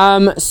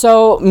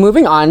 So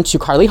moving on to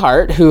Carly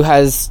Hart, who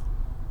has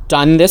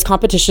done this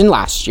competition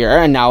last year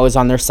and now is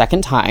on their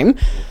second time.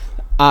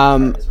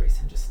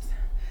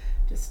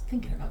 Just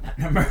thinking about that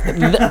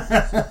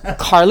number.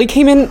 Carly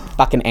came in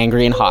fucking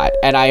angry and hot,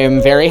 and I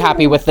am very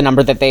happy with the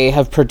number that they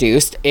have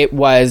produced. It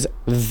was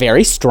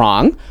very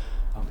strong.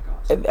 Oh my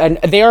gosh. And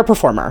they are a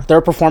performer. They're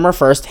a performer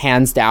first,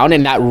 hands down,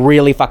 and that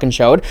really fucking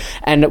showed.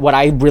 And what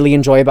I really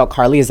enjoy about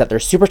Carly is that they're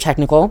super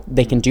technical,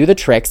 they can do the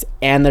tricks,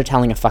 and they're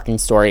telling a fucking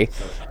story.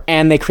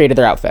 And they created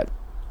their outfit.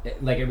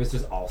 It was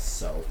just all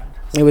so fantastic.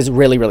 It was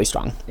really, really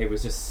strong. It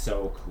was just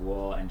so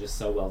cool and just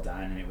so well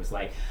done. And it was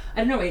like, I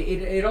don't know,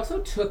 it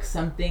also took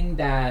something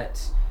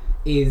that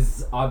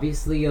is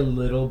obviously a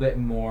little bit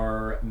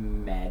more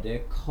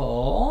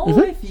medical,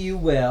 if you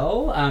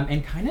will,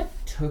 and kind of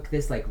took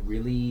this like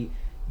really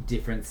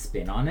different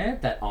spin on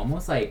it that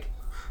almost like,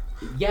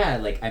 yeah,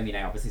 like, I mean,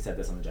 I obviously said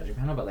this on the judging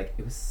panel, but like,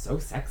 it was so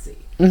sexy.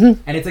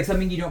 And it's like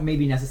something you don't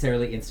maybe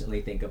necessarily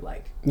instantly think of,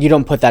 like... You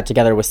don't put that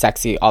together with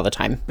sexy all the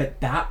time. But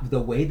the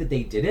way that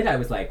they did it, I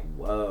was like,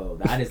 whoa,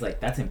 that is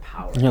like, that's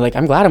empowering. And you're like,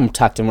 I'm glad I'm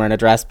tucked and wearing a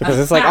dress, because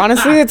it's like,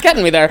 honestly, it's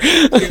getting me there.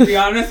 To be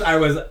honest, I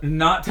was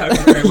not tucked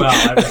very well.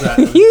 I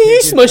was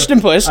you smushed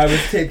and pushed. I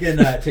was taken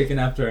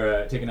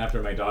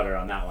after my daughter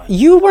on that one.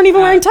 You weren't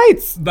even wearing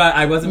tights. But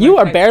I wasn't. You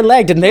are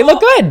bare-legged, and they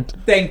look good.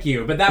 Thank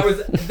you. But that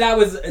was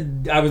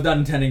I was not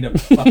intending to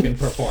fucking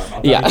perform.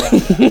 I'll tell you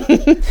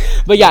that.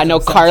 But yeah, no,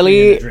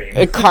 Carly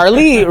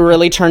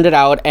really turned it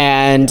out,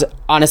 and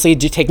honestly,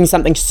 taking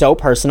something so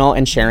personal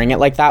and sharing it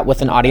like that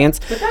with an audience.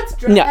 But that's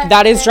drag. No,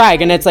 that is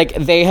drag, and it's like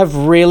they have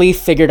really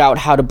figured out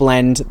how to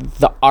blend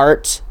the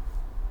art,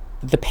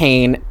 the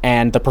pain,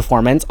 and the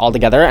performance all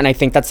together, and I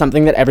think that's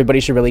something that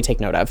everybody should really take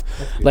note of.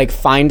 Like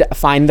find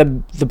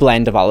the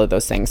blend of all of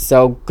those things.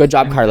 So good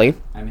job, Carly.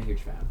 I'm a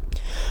huge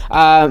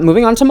fan.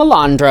 Moving on to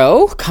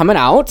Melandro coming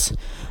out.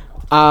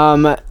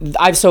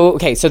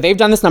 So they've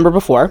done this number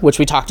before, which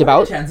we talked about.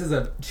 What are the chances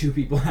of two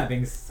people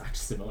having such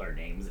similar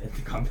names in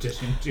the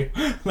competition too?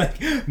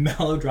 Like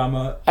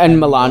Melodrama and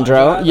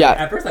Melandro. Like, yeah.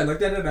 At first I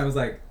looked at it and I was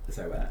like,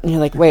 sorry, what? And you're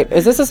like, wait,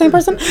 is this the same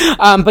person?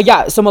 But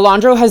yeah, so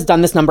Melandro has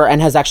done this number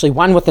and has actually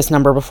won with this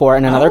number before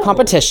in another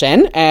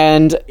competition.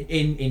 And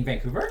in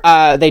Vancouver?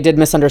 They did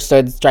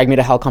Misunderstood's Drag Me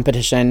to Hell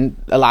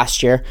competition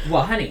last year.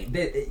 Well, honey,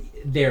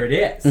 there it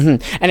is.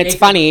 Mm-hmm. And it's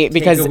funny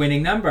because a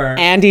winning number.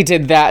 Andy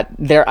did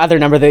their other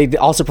number. They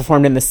also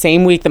performed in the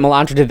same week that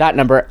Melandro did that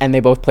number, and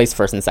they both placed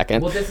first and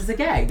second. Well, this is a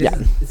gag.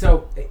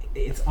 So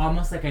it's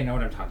almost like I know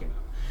what I'm talking about.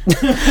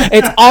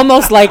 It's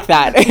almost like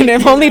that, and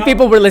if only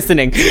people were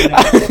listening. You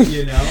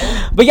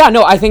know? But yeah,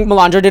 no, I think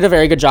Melandro did a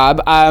very good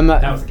job.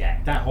 That was a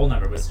gag. That whole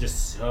number was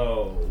just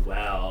so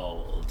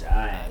well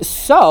done.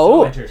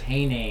 So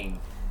entertaining.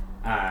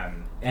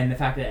 And the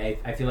fact that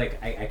I feel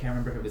like I can't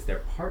remember if it was their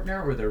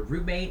partner or their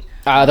roommate.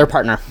 Their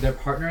partner. Their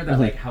partner that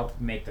like helped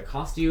make the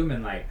costume,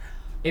 and like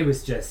it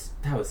was just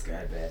that was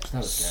good, bitch. That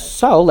was good.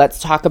 So let's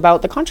talk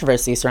about the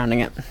controversy surrounding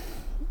it.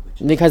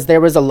 Because there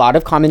was a lot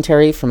of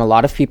commentary from a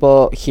lot of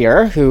people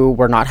here who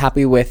were not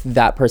happy with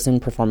that person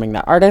performing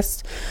that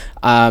artist,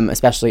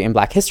 especially in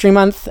Black History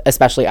Month,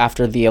 especially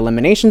after the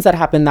eliminations that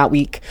happened that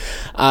week.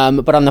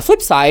 But on the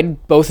flip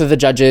side, both of the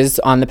judges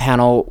on the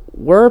panel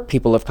were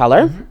people of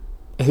color.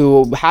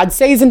 Who had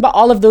says in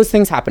all of those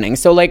things happening.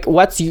 So like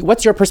what's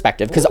your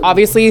perspective? Because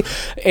obviously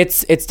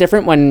it's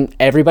different when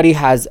everybody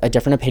has a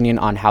different opinion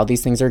on how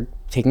these things are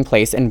taking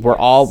place, and we're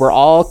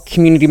all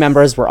community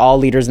members, we're all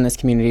leaders in this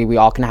community, we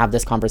all can have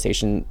this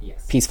conversation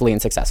peacefully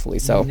and successfully.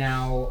 So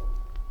now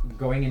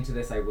going into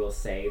this, I will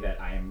say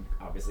that I am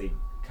obviously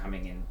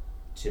coming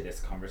into this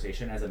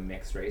conversation as a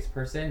mixed race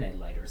person, a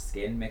lighter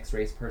skinned mixed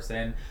race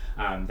person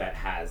that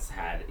has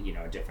had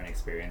a different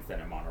experience than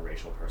a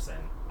monoracial person,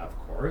 of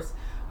course.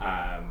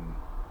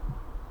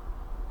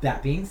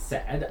 That being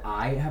said,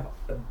 I have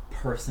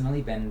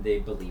personally been the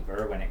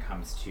believer when it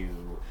comes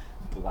to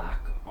Black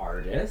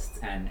artists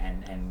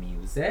and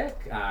music,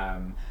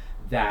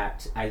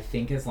 that I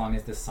think as long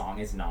as the song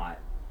is not,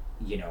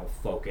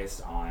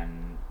 focused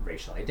on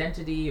racial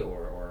identity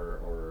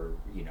or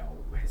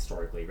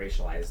historically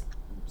racialized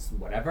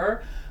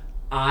whatever,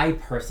 I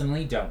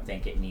personally don't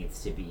think it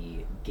needs to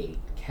be gate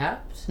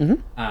kept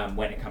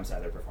when it comes to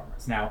other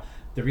performers. Now,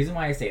 the reason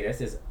why I say this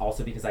is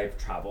also because I've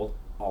traveled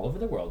all over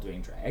the world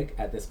doing drag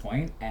at this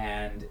point,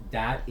 and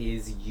that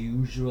is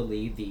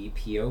usually the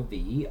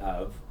POV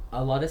of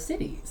a lot of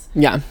cities.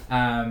 Yeah.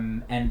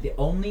 And the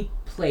only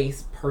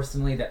place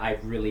personally that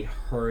I've really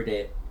heard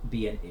it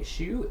be an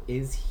issue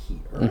is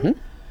here.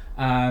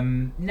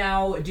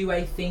 Now, do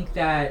I think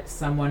that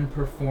someone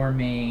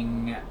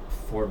performing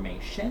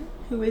Formation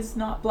who is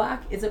not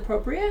Black is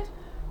appropriate?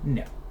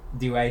 No.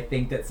 Do I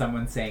think that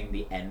someone saying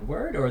the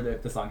N-word, or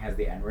if the song has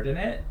the N-word in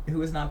it,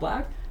 who is not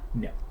Black?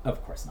 No,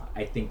 of course not.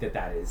 I think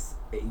that is,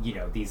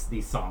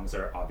 these songs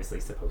are obviously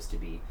supposed to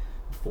be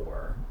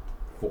for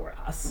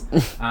us.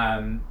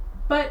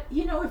 But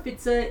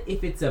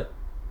if it's a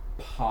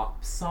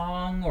pop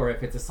song, or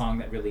if it's a song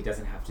that really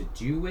doesn't have to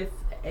do with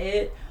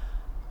it,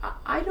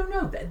 I don't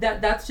know.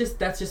 That's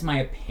just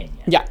my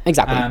opinion. Yeah,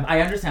 exactly. I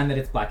understand that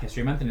it's Black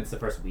History Month and it's the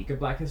first week of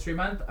Black History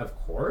Month, of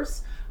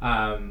course.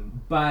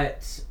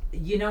 But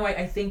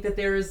I think that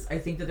there's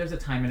a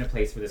time and a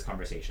place for this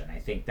conversation. I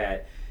think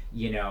that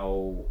it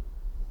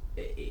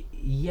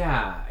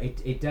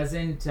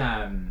doesn't.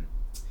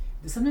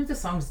 Sometimes the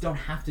songs don't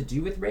have to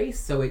do with race,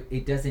 so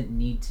it doesn't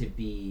need to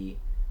be.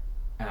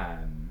 I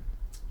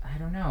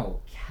don't know,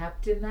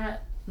 kept in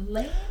that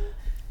lane.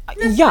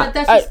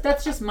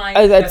 That's just my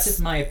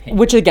opinion.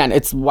 Which again,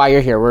 it's why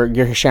you're here.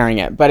 You're sharing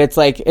it, but it's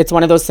like it's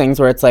one of those things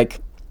where it's like,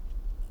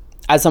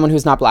 as someone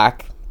who's not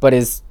Black but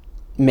is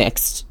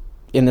mixed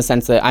in the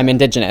sense that I'm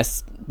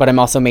Indigenous, but I'm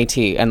also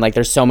Métis, and like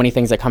there's so many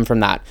things that come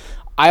from that.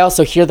 I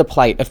also hear the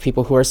plight of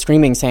people who are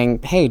screaming, saying,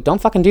 "Hey, don't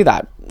fucking do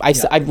that."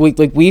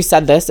 We've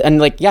said this, and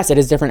like yes, it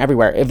is different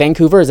everywhere.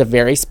 Vancouver is a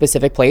very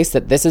specific place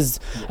that this is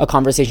a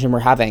conversation we're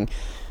having.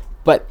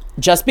 But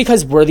just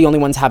because we're the only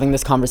ones having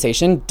this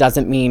conversation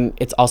doesn't mean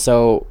it's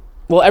also,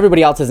 well,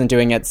 everybody else isn't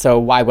doing it, so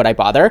why would I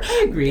bother?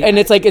 I agree. And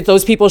it's like,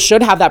 those people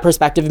should have that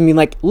perspective and be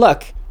like,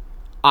 look,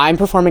 I'm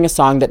performing a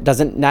song that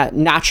doesn't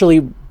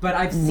naturally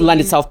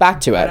lend itself back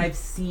to it. But I've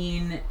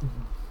seen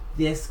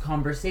this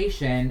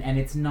conversation, and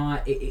it's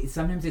not,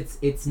 sometimes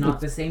it's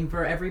not the same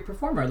for every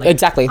performer. Like,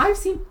 exactly. I've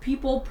seen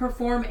people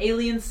perform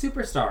Alien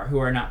Superstar who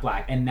are not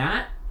Black, and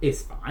that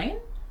is fine?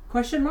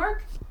 Question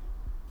mark?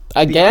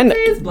 Again,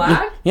 Beyonce is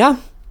Black. Yeah.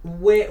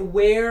 Where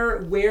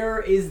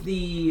is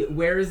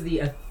the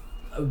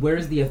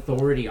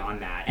authority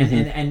on that?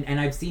 And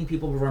I've seen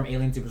people perform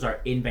Alien Superstar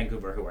in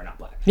Vancouver who are not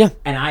Black. Yeah.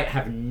 And I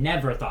have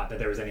never thought that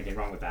there was anything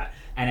wrong with that,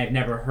 and I've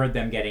never heard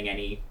them getting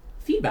any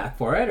feedback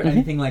for it or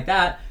anything like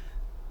that.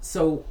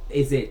 So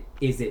is it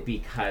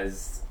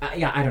because I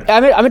don't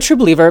know. I'm a true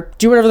believer.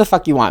 Do whatever the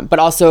fuck you want, but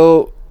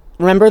also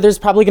remember, there's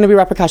probably going to be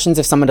repercussions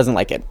if someone doesn't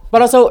like it.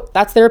 But also,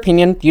 that's their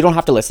opinion. You don't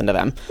have to listen to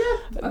them.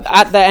 Yeah,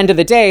 at the end of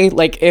the day,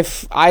 like,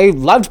 if I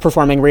loved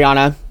performing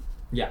Rihanna,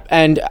 Yeah.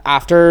 And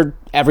after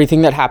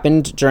everything that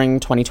happened during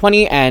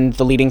 2020 and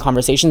the leading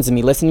conversations and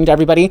me listening to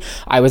everybody,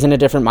 I was in a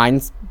different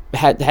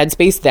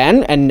headspace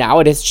then, and now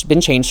it has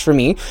been changed for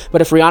me.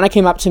 But if Rihanna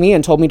came up to me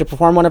and told me to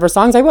perform one of her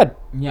songs, I would.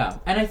 Yeah,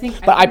 and I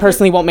think... I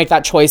personally won't make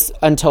that choice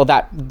until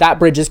that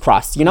bridge is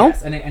crossed, you know?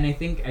 Yes, and I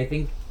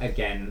think,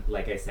 again,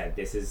 like I said,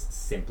 this is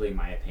simply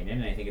my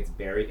opinion, and I think it's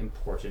very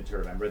important to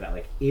remember that,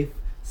 like, if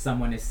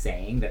someone is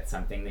saying that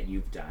something that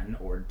you've done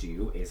or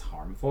do is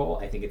harmful,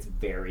 I think it's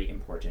very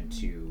important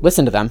to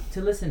listen to them.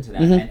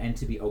 And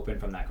to be open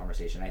from that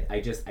conversation.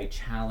 I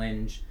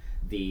challenge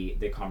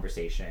the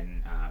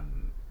conversation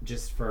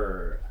just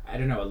for, I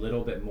don't know, a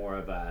little bit more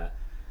of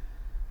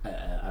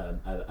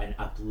an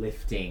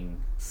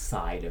uplifting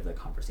side of the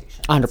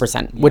conversation.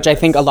 100%, which I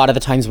think a lot of the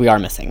times we are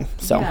missing.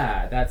 So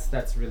yeah,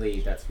 that's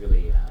really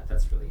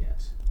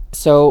it.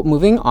 So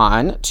moving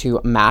on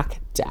to Mac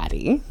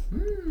Daddy.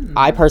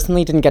 I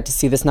personally didn't get to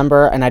see this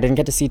number, and I didn't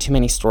get to see too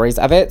many stories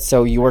of it,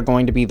 so you are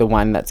going to be the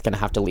one that's going to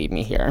have to lead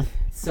me here.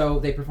 So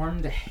they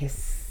performed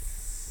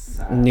his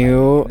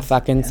new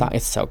fucking song.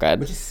 It's so good.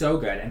 Which is so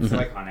good and so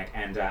iconic.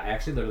 And I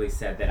actually literally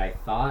said that I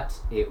thought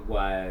it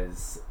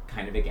was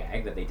kind of a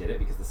gag that they did it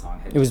because the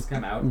song had just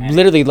come out.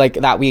 Literally like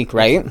that week,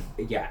 right?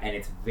 Yeah, and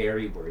it's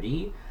very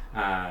wordy.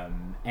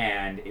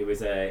 And it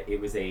was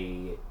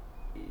a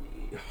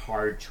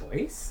hard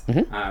choice.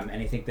 And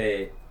I think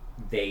that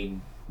they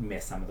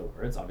missed some of the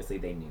words. Obviously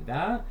they knew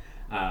that.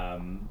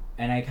 And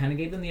I kind of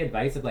gave them the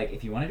advice of, like,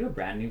 if you want to do a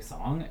brand new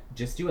song,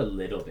 just do a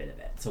little bit of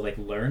it. So, like,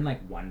 learn, like,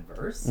 one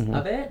verse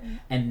of it,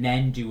 and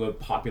then do a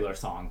popular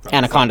song from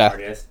Anaconda. the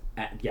same artist.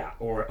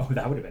 Or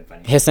that would have been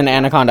funny. Hiss and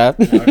Anaconda.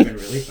 That would have been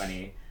really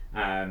funny.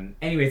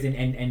 Anyways,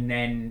 and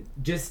then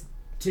just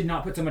to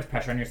not put so much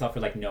pressure on yourself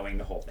for, like, knowing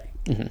the whole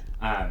thing.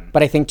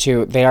 But I think,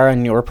 too, they are a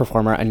newer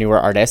performer, a newer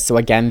artist. So,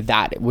 again,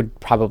 that would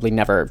probably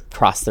never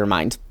cross their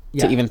mind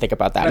to even think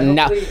about that.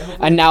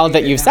 And now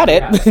that you've said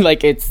it,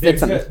 like,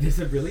 there's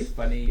a really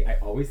funny, I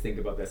always think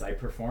about this. I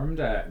performed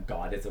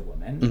God is a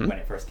Woman when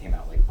it first came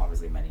out, like,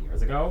 obviously many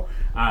years ago.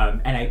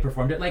 And I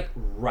performed it, like,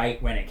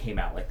 right when it came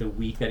out, like, the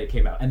week that it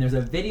came out. And there's a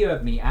video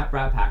of me at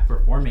Brat Pack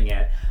performing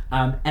it.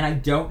 And I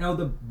don't know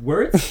the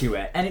words to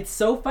it. And it's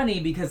so funny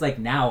because, like,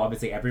 now,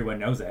 obviously, everyone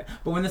knows it.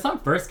 But when the song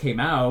first came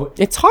out...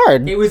 It's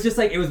hard. It was just,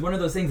 like, it was one of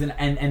those things.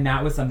 And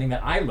that was something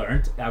that I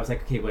learned. I was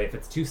like, okay, wait, if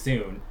it's too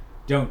soon,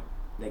 don't...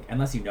 Like,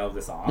 unless you know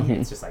the song,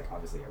 it's just, like,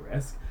 obviously a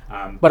risk.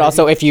 But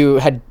also, if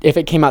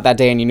it came out that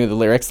day and you knew the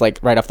lyrics, like,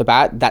 right off the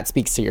bat, that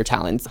speaks to your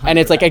talents. 100%. And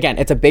it's like, again,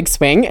 it's a big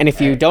swing, and if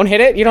you don't hit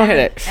it, you don't hit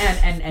it.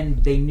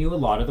 And they knew a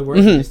lot of the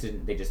words,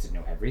 they just didn't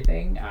know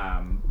everything.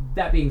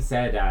 That being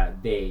said,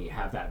 they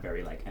have that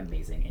very, like,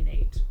 amazing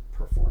innate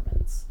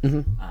performance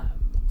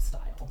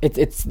style.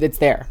 It's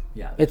there.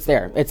 Yeah, it's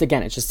there. Cool.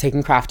 It's just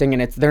taking crafting,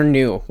 and they're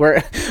new.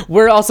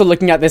 We're also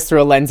looking at this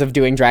through a lens of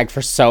doing drag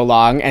for so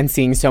long and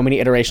seeing so many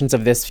iterations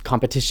of this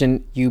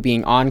competition. You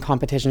being on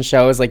competition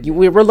shows, like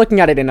we're looking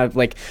at it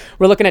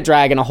we're looking at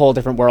drag in a whole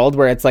different world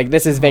where it's like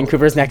this is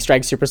Vancouver's next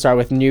drag superstar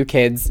with new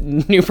kids,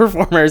 new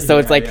performers. So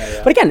it's like,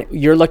 but again,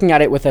 you're looking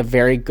at it with a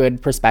very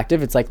good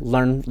perspective. It's like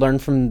learn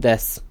from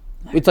this.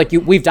 It's like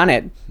we've done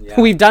it. Yeah.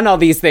 We've done all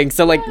these things.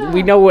 So like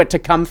we know what to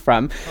come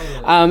from.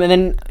 Totally. And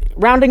then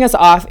rounding us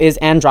off is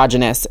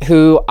Androgynous,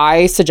 who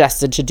I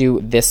suggested to do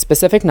this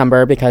specific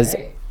number because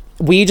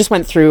we just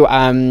went through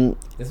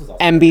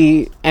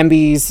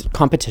MB's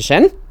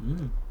competition.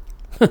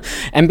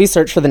 MB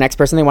search for the next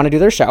person they want to do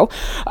their show.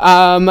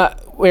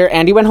 Where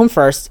Andy went home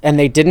first, and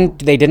they didn't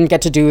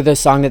get to do the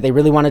song that they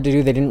really wanted to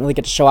do. They didn't really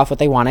get to show off what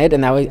they wanted,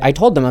 and I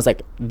told them, I was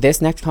like,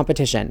 this next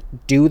competition,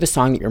 do the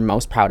song that you're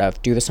most proud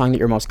of, do the song that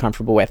you're most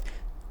comfortable with,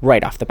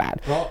 right off the bat.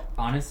 Well,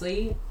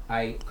 honestly,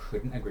 I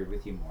couldn't agree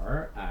with you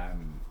more.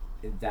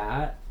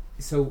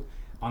 So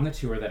on the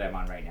tour that I'm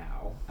on right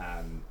now,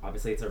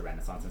 obviously it's a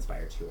Renaissance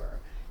inspired tour,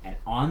 and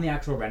on the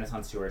actual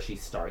Renaissance tour, she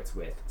starts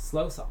with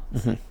slow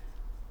songs.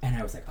 And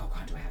I was like, oh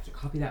God, do I have to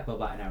copy that? Blah,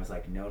 blah. And I was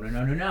like,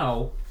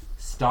 no.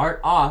 Start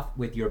off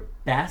with your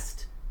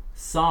best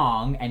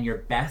song and your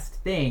best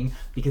thing,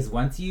 because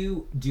once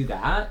you do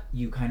that,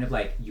 you kind of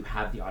like, you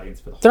have the audience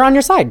for the whole They're on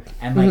your side.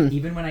 And like,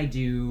 even when I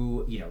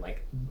do,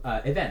 like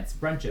events,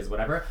 brunches,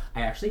 whatever,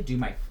 I actually do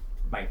my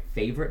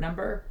favorite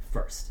number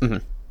first.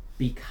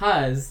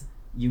 Because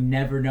you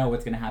never know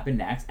what's going to happen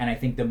next. And I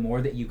think the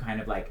more that you kind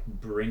of like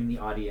bring the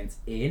audience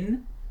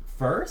in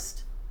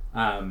first,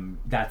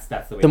 that's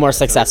the way. The more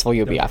successful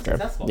you'll be after.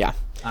 Yeah.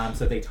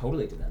 So they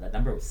totally did that. That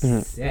number was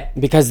sick.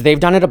 Because they've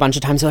done it a bunch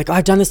of times. They're like, oh,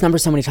 I've done this number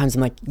so many times.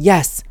 I'm like,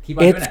 yes,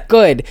 it's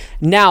good.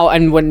 Now,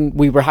 and when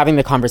we were having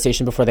the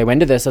conversation before they went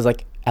to this, I was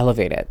like,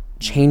 elevate it,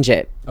 change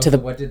it.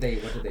 What did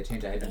they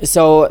change?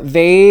 So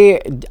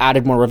they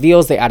added more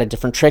reveals. They added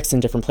different tricks in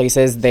different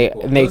places.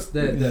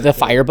 The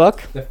fire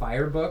book. The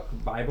fire book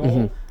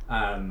Bible.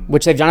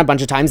 Which they've done a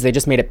bunch of times. They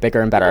just made it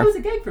bigger and better. It was a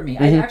gag for me.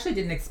 I actually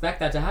didn't expect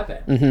that to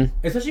happen.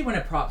 Especially when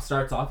a prop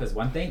starts off as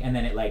one thing and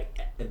then it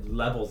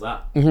levels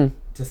up to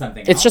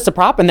something It's else. just a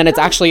prop and then it's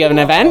actually an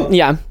event.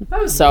 Yeah.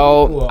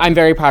 So really cool. I'm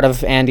very proud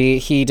of Andy.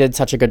 He did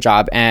such a good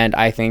job, and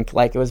I think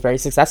it was very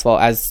successful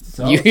as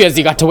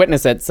you got to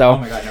witness it. So. Oh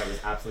my god, no, it was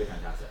absolutely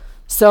fantastic.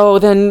 So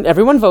then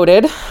everyone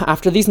voted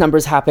after these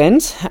numbers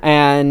happened,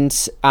 and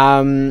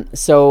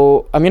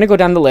so I'm going to go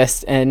down the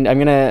list, and I'm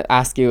going to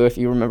ask you if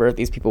you remember if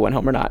these people went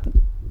home or not.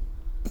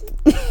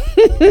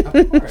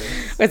 Of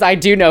course. Because I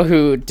do know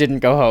who didn't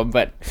go home,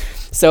 but...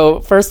 So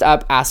first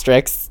up,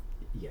 Asterix.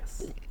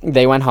 Yes.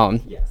 They went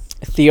home. Yes.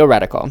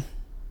 Theoretical.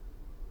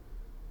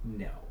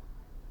 No.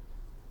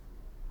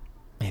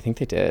 I think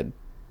they did.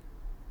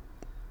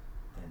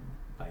 And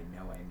by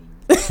no, I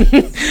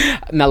mean...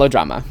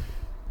 Melodrama.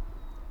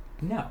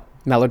 No.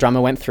 Melodrama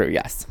went through,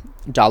 yes.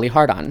 Dolly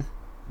Hardon.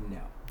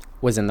 No.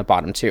 Was in the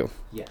bottom two.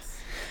 Yes.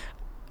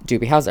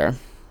 Doobie Howser.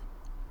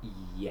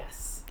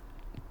 Yes.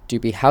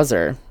 Doobie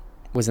Howser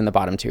was in the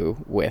bottom two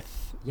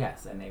with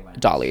Yes, and they went...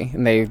 Dolly,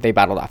 and they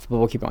battled off, but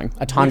we'll keep going.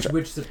 Atandra.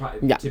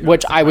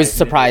 Which I was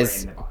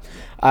surprised.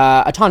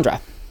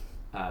 Atandra.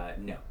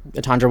 No.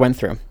 Atandra went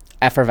through.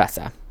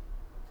 Effervesca.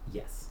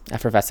 Yes.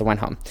 Effervesca went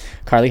home.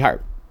 Carly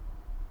Hart.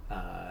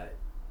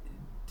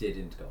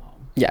 Didn't go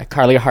home. Yeah,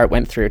 Carly Hart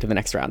went through to the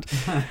next round.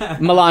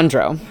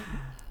 Melandro.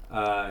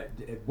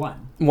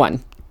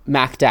 Won.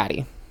 Mac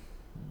Daddy.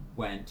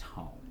 Went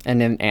home.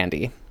 And then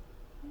Andy.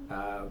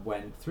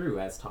 Went through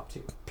as top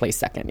two. Placed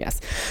second,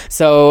 yes.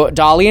 So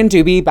Dolly and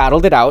Doobie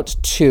battled it out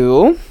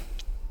to...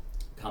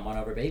 Come On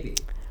Over Baby.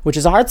 Which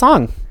is a hard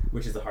song.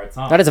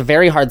 That is a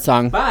very hard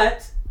song.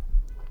 But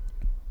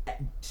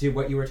to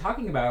what you were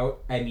talking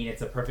about, I mean,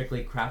 it's a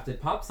perfectly crafted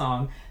pop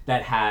song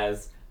that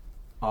has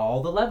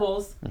all the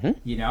levels.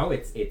 You know,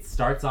 it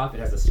starts off, it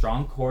has a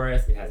strong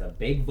chorus, it has a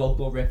big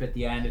vocal riff at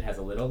the end, it has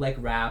a little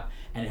rap,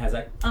 and it has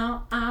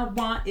all I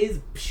want is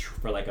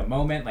for a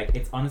moment.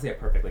 It's honestly a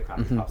perfectly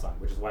crafted pop song,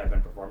 which is why I've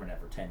been performing it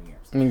for 10 years.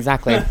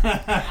 Exactly.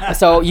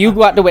 So you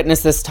got to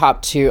witness this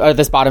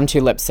this bottom two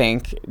lip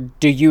sync.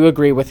 Do you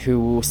agree with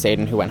who stayed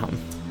and who went home?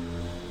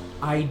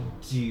 I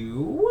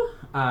do.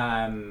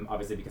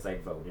 Obviously because I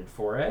voted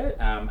for it.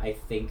 I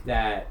think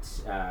that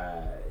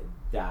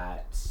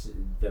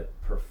the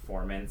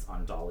performance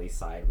on Dolly's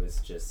side was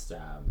just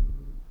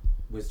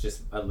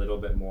a little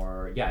bit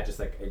more, just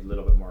a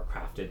little bit more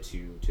crafted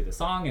to the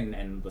song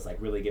and was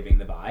really giving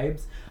the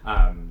vibes.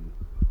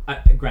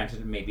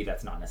 Granted, maybe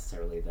that's not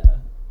necessarily the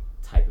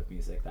type of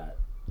music that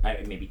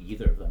maybe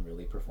either of them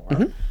really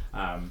perform.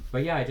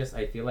 But yeah, I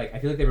feel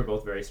like they were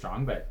both very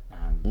strong, but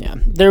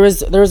there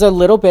was a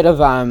little bit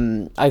of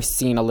I've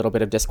seen a little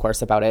bit of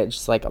discourse about it.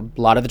 Just a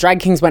lot of the drag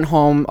kings went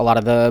home, a lot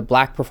of the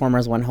black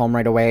performers went home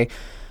right away.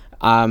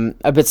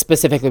 But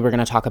specifically, we're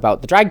going to talk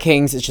about the drag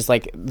kings. It's just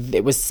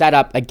it was set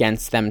up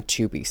against them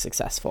to be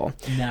successful.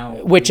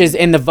 Which is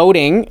in the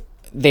voting,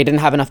 they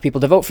didn't have enough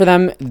people to vote for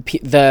them.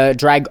 The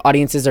drag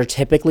audiences are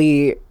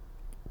typically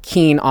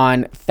keen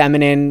on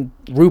feminine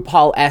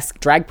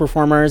RuPaul-esque drag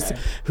performers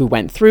who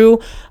went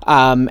through,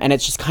 and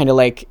it's just kind of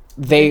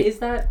they. Is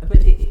that?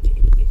 But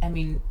I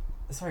mean,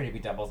 sorry to be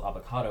devil's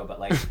avocado,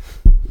 but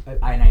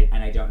and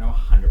I don't know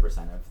 100%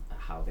 of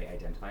how they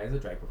identify as a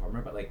drag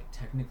performer, but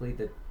technically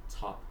the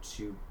top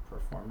two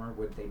performer,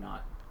 would they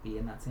not be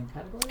in that same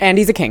category?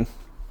 Andy's a king.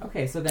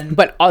 Okay, so then...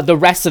 But the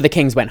rest of the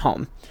kings went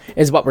home,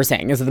 is what we're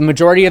saying. Is that the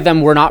majority of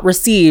them were not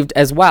received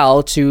as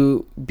well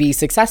to be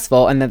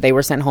successful, and that they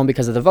were sent home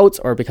because of the votes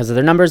or because of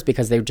their numbers,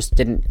 because they just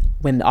didn't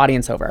win the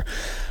audience over.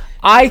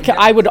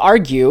 I would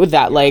argue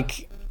that,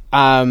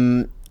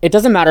 it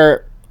doesn't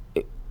matter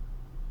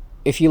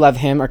if you love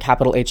him or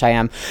capital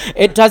H-I-M.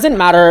 It doesn't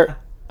matter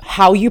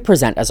how you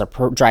present as a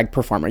drag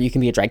performer. You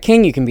can be a drag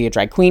king, you can be a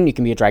drag queen, you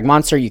can be a drag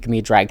monster, you can be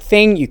a drag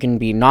thing, you can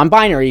be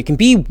non-binary, you can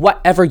be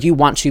whatever you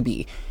want to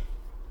be.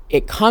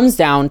 It comes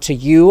down to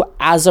you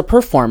as a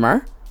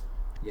performer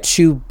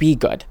to be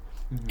good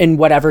in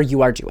whatever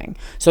you are doing.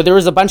 So there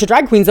was a bunch of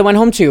drag queens that went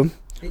home too.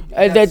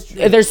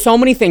 There's so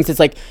many things. It's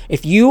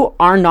if you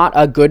are not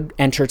a good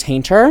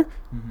entertainer,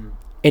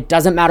 it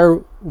doesn't matter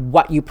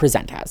what you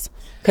present as,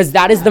 because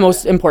that is the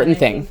most important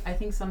thing. I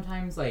think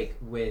sometimes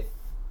with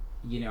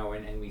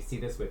and we see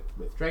this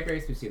with Drag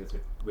Race, we see this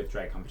with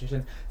drag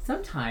competitions.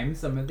 Sometimes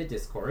some of the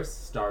discourse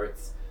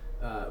starts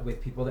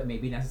with people that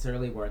maybe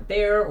necessarily weren't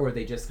there, or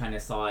they just kind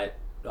of saw it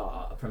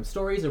from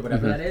stories or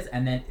whatever that is,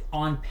 and then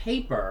on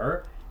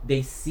paper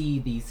they see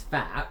these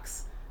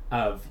facts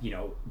of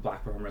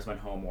black performers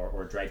went home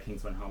or drag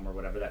kings went home or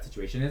whatever that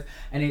situation is,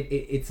 and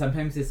it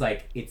sometimes is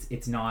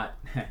it's not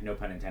no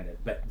pun intended,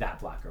 but that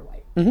black or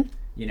white.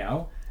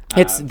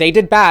 They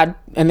did bad,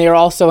 and they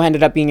also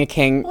ended up being a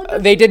king.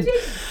 They did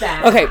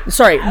bad. Okay,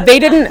 sorry.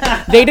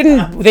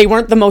 They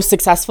weren't the most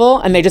successful,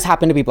 and they just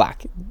happened to be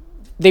black.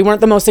 They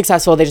weren't the most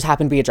successful, they just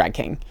happened to be a drag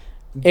king.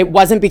 It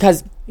wasn't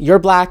because you're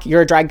black,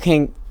 you're a drag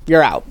king,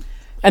 you're out.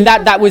 And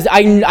that was,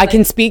 I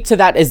can speak to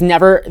that as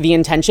never the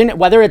intention,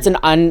 whether it's an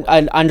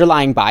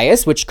underlying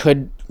bias, which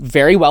could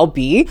very well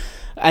be.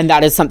 And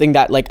that is something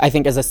that, like, I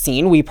think as a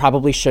scene, we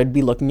probably should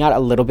be looking at a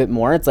little bit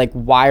more. It's like,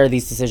 why are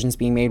these decisions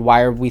being made?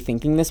 Why are we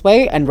thinking this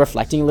way? And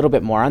reflecting a little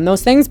bit more on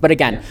those things. But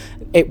again,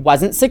 it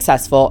wasn't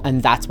successful,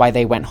 and that's why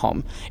they went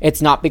home.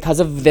 It's not because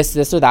of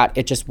this or that.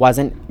 It just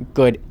wasn't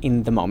good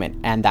in the moment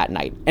and that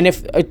night. And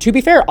if, to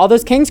be fair, all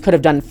those kings could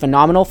have done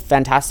phenomenal,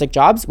 fantastic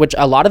jobs, which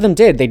a lot of them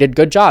did. They did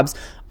good jobs.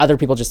 Other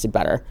people just did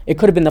better. It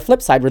could have been the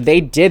flip side where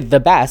they did the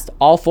best.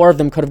 All 4 of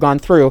them could have gone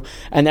through,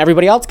 and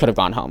everybody else could have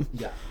gone home.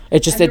 Yeah.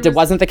 It just it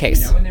wasn't the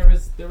case. And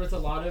there was a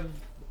lot of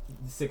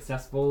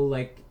successful,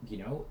 like,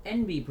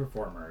 NB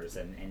performers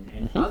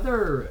and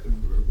other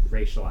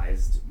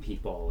racialized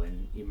people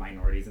and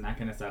minorities and that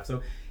kind of stuff.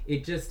 So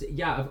it just,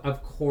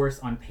 of course,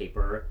 on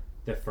paper,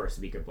 the first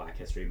week of Black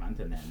History Month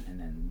and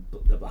then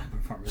the Black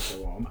performers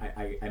go home.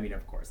 I mean,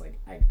 of course, like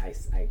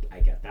I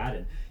get that,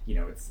 and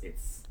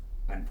it's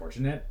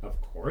unfortunate,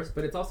 of course,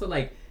 but it's also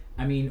like,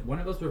 I mean, one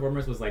of those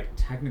performers was like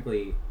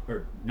technically,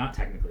 or not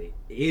technically,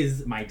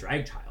 is my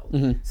drag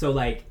child. So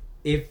like,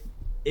 if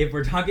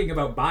we're talking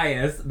about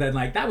bias, then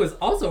like that was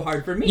also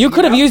hard for me. You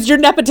could have used your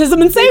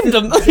nepotism and saved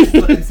them. This is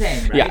what I'm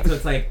saying, right? Yeah. So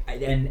it's like,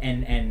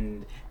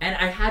 and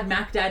I had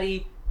Mac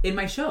Daddy in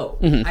my show.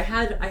 I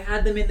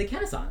had them in the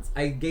Renaissance.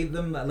 I gave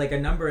them like a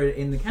number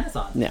in the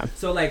Renaissance. Yeah.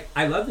 So like,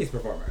 I love these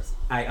performers.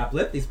 I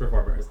uplift these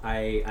performers.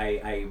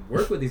 I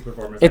work with these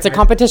performers. It's a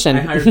competition.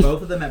 I hired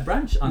both of them at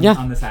brunch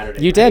on the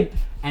Saturday. You did.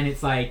 And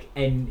it's like,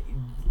 and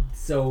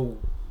so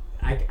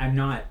I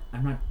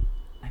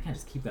can't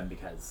just keep them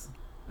because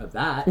of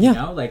that.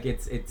 Like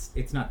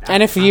it's not that.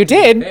 And if you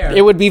did,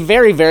 it would be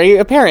very, very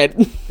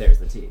apparent. There's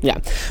the tea.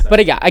 Yeah. So. But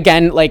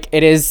again, like,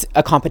 it is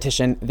a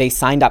competition. They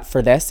signed up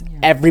for this. Yeah.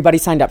 Everybody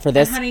signed up for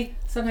this. And honey,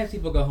 sometimes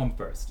people go home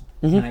first.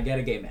 And I get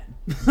a gay man.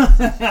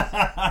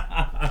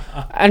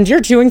 And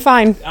you're doing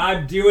fine.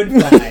 I'm doing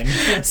fine.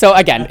 So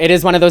again, it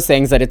is one of those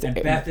things that it's... And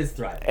Beth is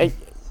thriving.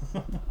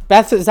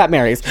 Beth is at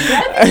Mary's.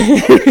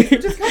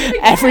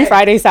 Every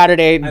Friday,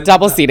 Saturday,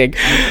 double seating.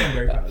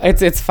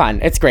 It's fun.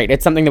 It's great.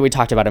 It's something that we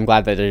talked about. I'm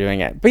glad that they're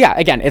doing it. But yeah,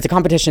 again, it's a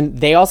competition.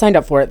 They all signed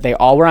up for it. They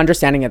all were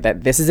understanding it,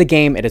 that this is a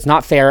game. It is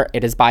not fair.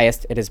 It is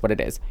biased. It is what it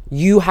is.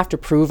 You have to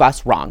prove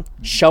us wrong.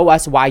 Show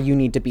us why you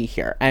need to be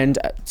here. And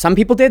some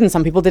people did and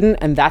some people didn't.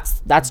 And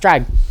that's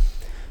drag.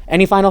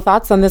 Any final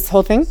thoughts on this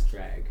whole thing?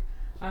 Drag.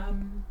 No,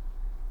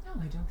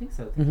 I don't think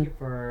so. Thank you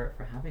for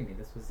having me.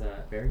 This was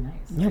very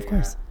nice. Yeah, of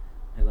course.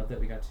 I love that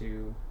we got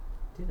to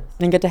do this.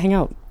 And get to hang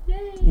out.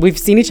 Yay. We've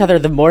seen each other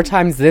the more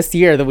times this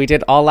year than we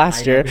did all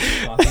last year.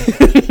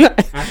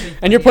 Actually,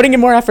 and you're putting in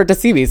more effort to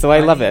see me, so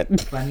I love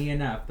it. Funny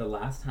enough, the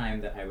last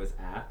time that I was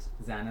at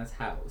Xana's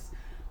house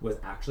was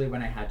actually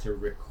when I had to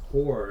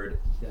record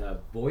the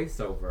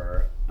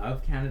voiceover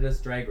of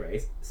Canada's Drag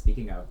Race,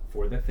 speaking of,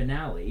 for the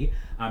finale,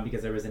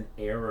 because there was an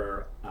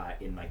error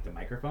in like the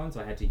microphone,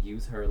 so I had to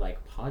use her like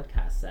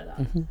podcast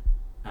setup.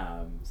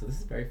 So this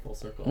is very full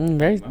circle.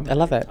 I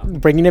love it.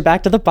 Bringing it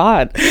back to the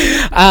pod.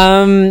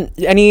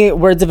 Any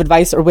words of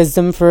advice or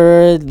wisdom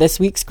for this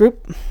week's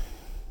group?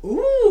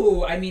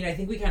 Ooh, I mean, I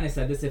think we kind of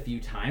said this a few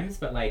times,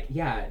 but like,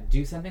 yeah,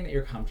 do something that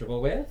you're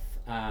comfortable with.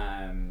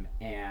 And,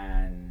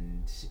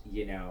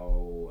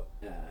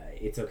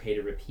 it's okay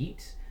to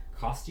repeat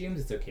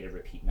costumes. It's okay to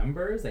repeat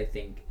numbers. I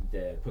think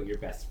put your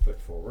best foot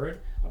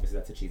forward. Obviously,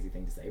 that's a cheesy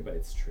thing to say, but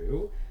it's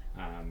true.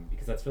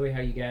 Because that's really how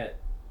you get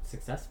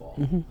successful.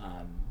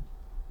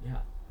 Yeah.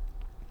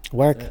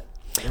 Work.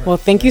 Well,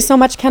 thank you so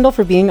much, Kendall,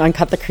 for being on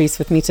Cut the Crease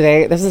with me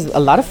today. This is a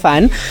lot of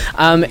fun.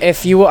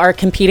 If you are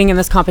competing in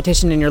this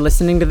competition and you're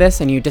listening to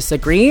this and you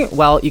disagree,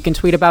 well, you can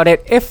tweet about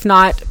it. If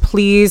not,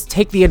 please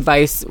take the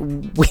advice.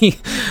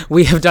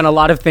 We have done a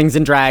lot of things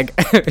in drag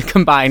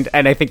combined,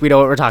 and I think we know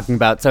what we're talking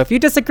about. So if you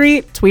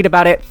disagree, tweet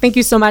about it. Thank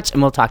you so much,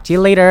 and we'll talk to you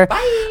later.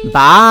 Bye.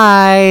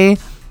 Bye.